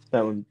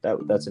that one.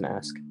 That's an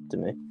ask to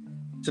me.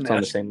 It's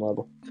on the same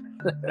level.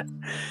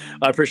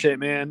 I appreciate it,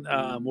 man.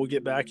 We'll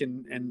get back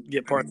and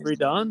get part 3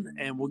 done,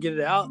 and we'll get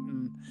it out,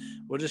 and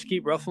we'll just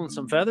keep ruffling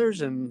some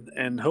feathers,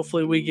 and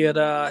hopefully we get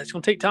it's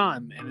going to take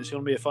time, and it's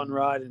going to be a fun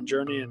ride and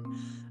journey,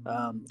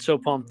 and so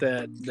pumped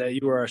that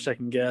you were our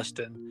second guest,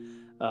 and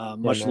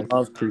much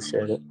love.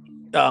 Appreciate it.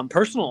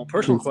 Personal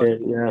question.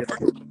 Yeah.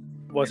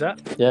 What's that?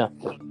 Yeah,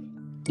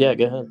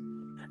 go ahead.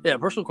 Yeah,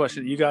 personal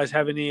question. You guys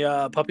have any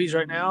puppies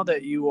right now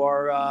that you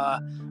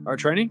are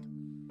training?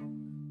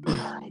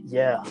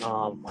 Yeah.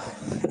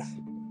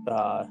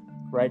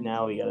 Right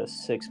now we got a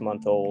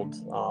 6-month-old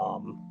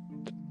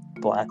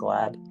black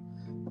lab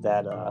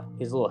that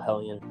he's a little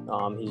hellion.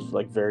 He's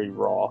like very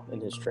raw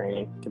in his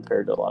training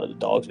compared to a lot of the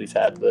dogs we've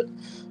had, but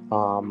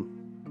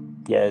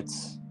yeah,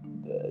 it's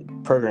the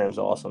program is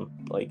awesome.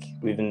 Like,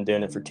 we've been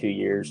doing it for 2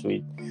 years.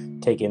 We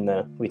took in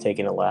a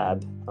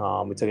lab.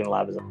 We took in a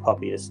lab as a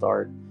puppy to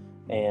start.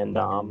 and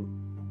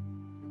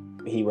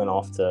he went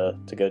off to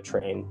go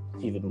train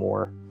even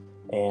more.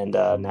 And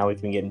now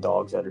we've been getting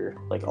dogs that are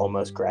like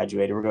almost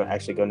graduated. We're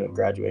actually going to a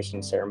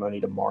graduation ceremony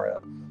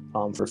tomorrow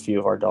for a few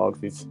of our dogs.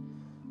 We've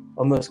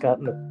almost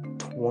gotten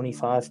to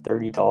 25,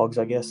 30 dogs,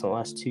 I guess, in the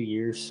last 2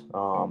 years.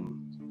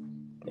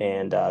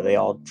 And they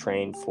all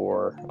train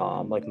for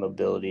like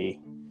mobility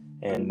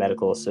and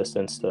medical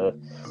assistance to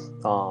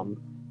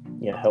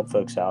help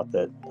folks out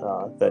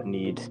that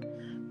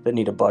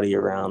need a buddy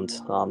around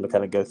to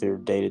kind of go through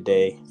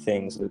day-to-day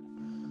things that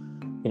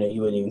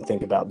you wouldn't even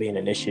think about being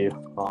an issue.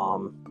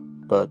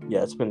 But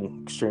yeah, it's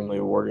been extremely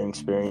rewarding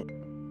experience.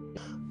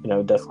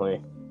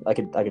 Definitely I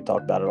could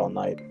talk about it all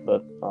night,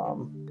 but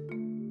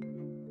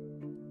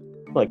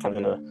like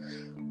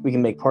we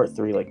can make part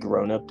 3 like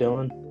grown up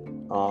Dylan.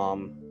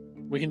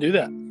 We can do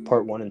that.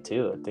 Part 1 and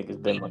 2 I think has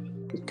been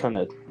like kind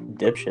of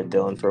dipshit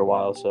Dylan for a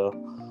while, so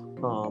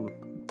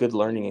good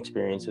learning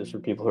experiences for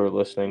people who are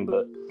listening.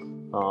 But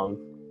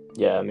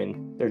yeah, I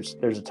mean there's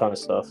a ton of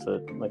stuff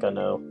that like I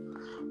know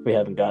we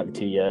haven't gotten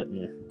to yet,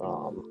 and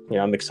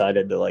I'm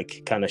excited to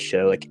like kind of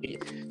show, like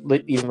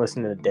even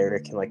listening to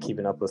Derek and like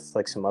keeping up with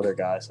like some other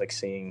guys, like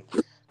seeing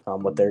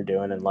what they're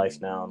doing in life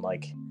now and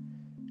like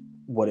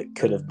what it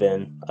could have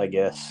been, I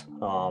guess,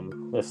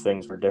 if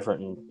things were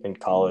different in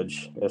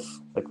college, if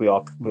like we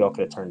all could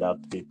have turned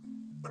out to be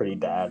pretty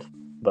bad.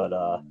 But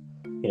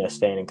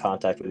staying in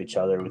contact with each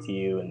other, with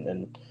you,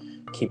 and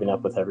keeping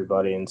up with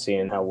everybody and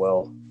seeing how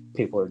well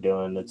people are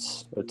doing,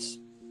 it's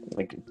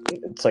like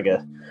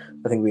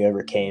I think we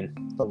overcame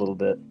a little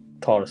bit,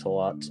 taught us a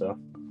lot. So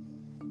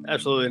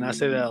absolutely, and I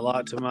say that a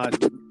lot to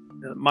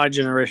my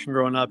generation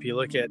growing up. You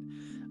look at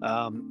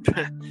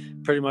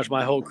pretty much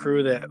my whole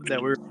crew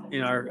that we're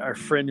our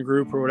friend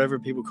group or whatever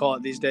people call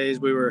it these days.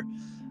 We've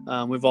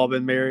all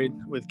been married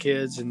with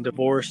kids and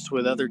divorced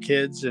with other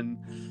kids and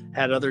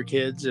had other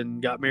kids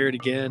and got married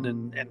again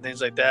and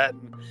things like that.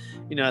 And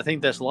I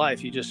think that's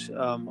life. You just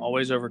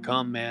always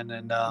overcome, man,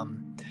 and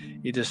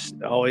you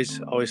just always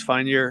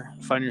find your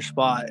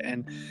spot.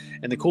 And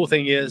the cool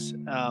thing is,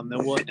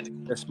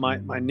 that's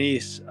my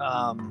niece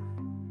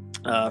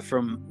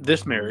from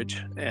this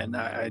marriage, and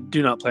I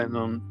do not plan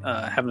on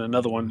having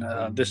another one.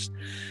 This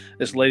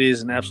lady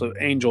is an absolute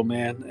angel,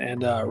 man,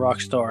 and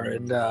rock star,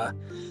 and my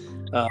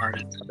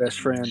best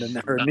friend. And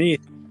our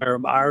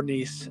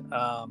niece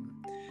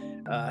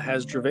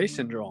has Dravet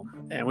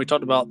syndrome, and we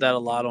talked about that a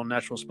lot on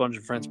Natural Sponge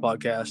and Friends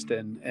podcast,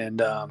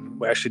 and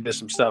we actually did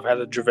some stuff. Had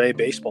a Dravet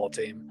baseball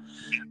team.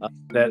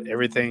 That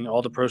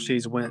all the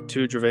proceeds went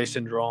to Dravet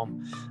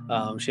syndrome.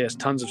 She has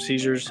tons of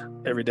seizures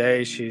every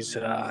day. She's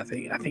I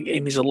think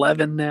Amy's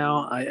 11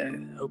 now. I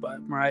hope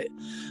I'm right.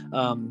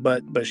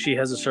 But she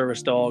has a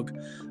service dog,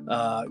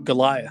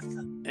 Goliath,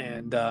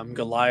 and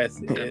Goliath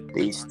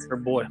is her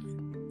boy.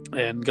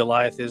 And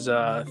Goliath is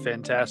a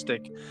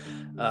fantastic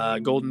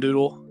golden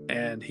doodle,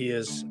 and he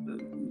is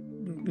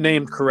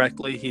named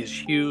correctly. He is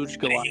huge,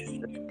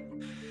 Goliath.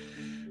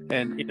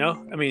 And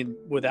I mean,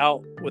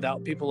 without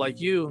people like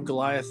you,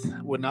 Goliath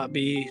would not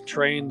be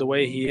trained the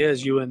way he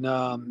is. You and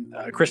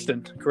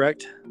Kristen,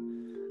 correct?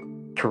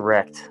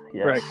 Correct.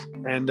 Yes. Correct.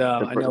 And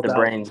I know the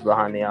brains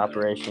behind the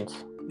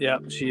operations. Yeah,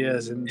 she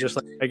is, and just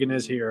like Megan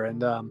is here,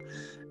 and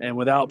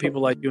without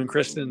people like you and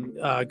Kristen,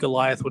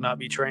 Goliath would not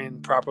be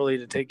trained properly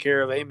to take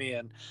care of Amy,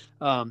 and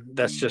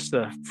that's just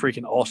a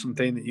freaking awesome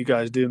thing that you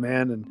guys do,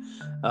 man. And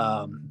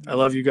I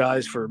love you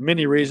guys for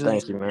many reasons.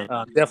 Thank you, man.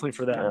 Definitely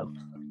for that.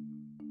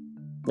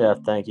 Yeah,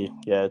 thank you.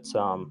 Yeah, it's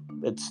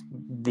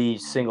the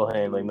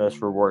single-handedly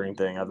most rewarding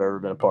thing I've ever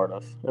been a part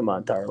of in my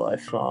entire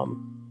life.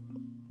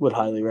 Would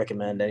highly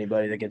recommend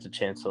anybody that gets a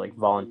chance to like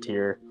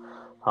volunteer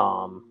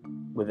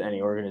with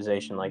any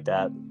organization like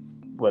that,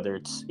 whether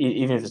it's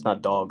even if it's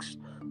not dogs.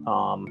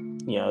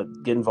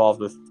 Get involved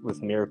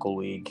with Miracle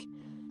League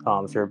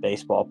if you're a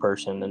baseball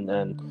person, and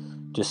then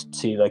just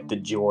see like the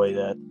joy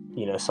that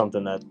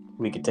something that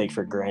we could take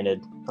for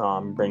granted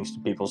brings to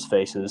people's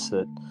faces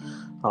that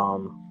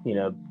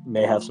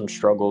may have some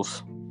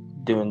struggles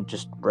doing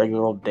just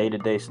regular old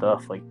day-to-day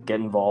stuff. Like, get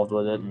involved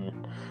with it,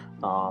 and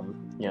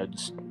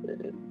just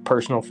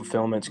personal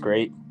fulfillment's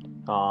great,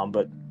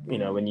 but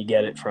when you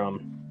get it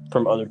from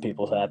other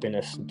people's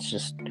happiness,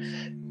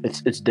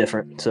 it's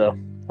different. So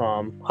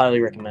highly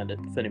recommend it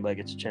if anybody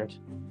gets a chance.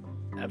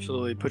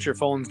 Absolutely. Put your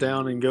phones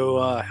down and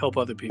go help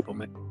other people,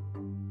 man.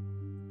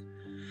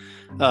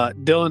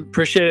 Dylan,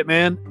 appreciate it,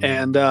 man.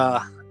 And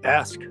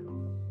ask.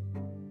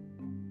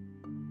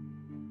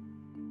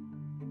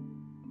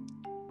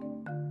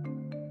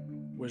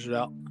 Wizard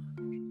out.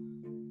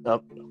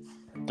 Up.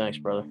 Thanks,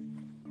 brother.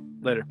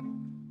 Later.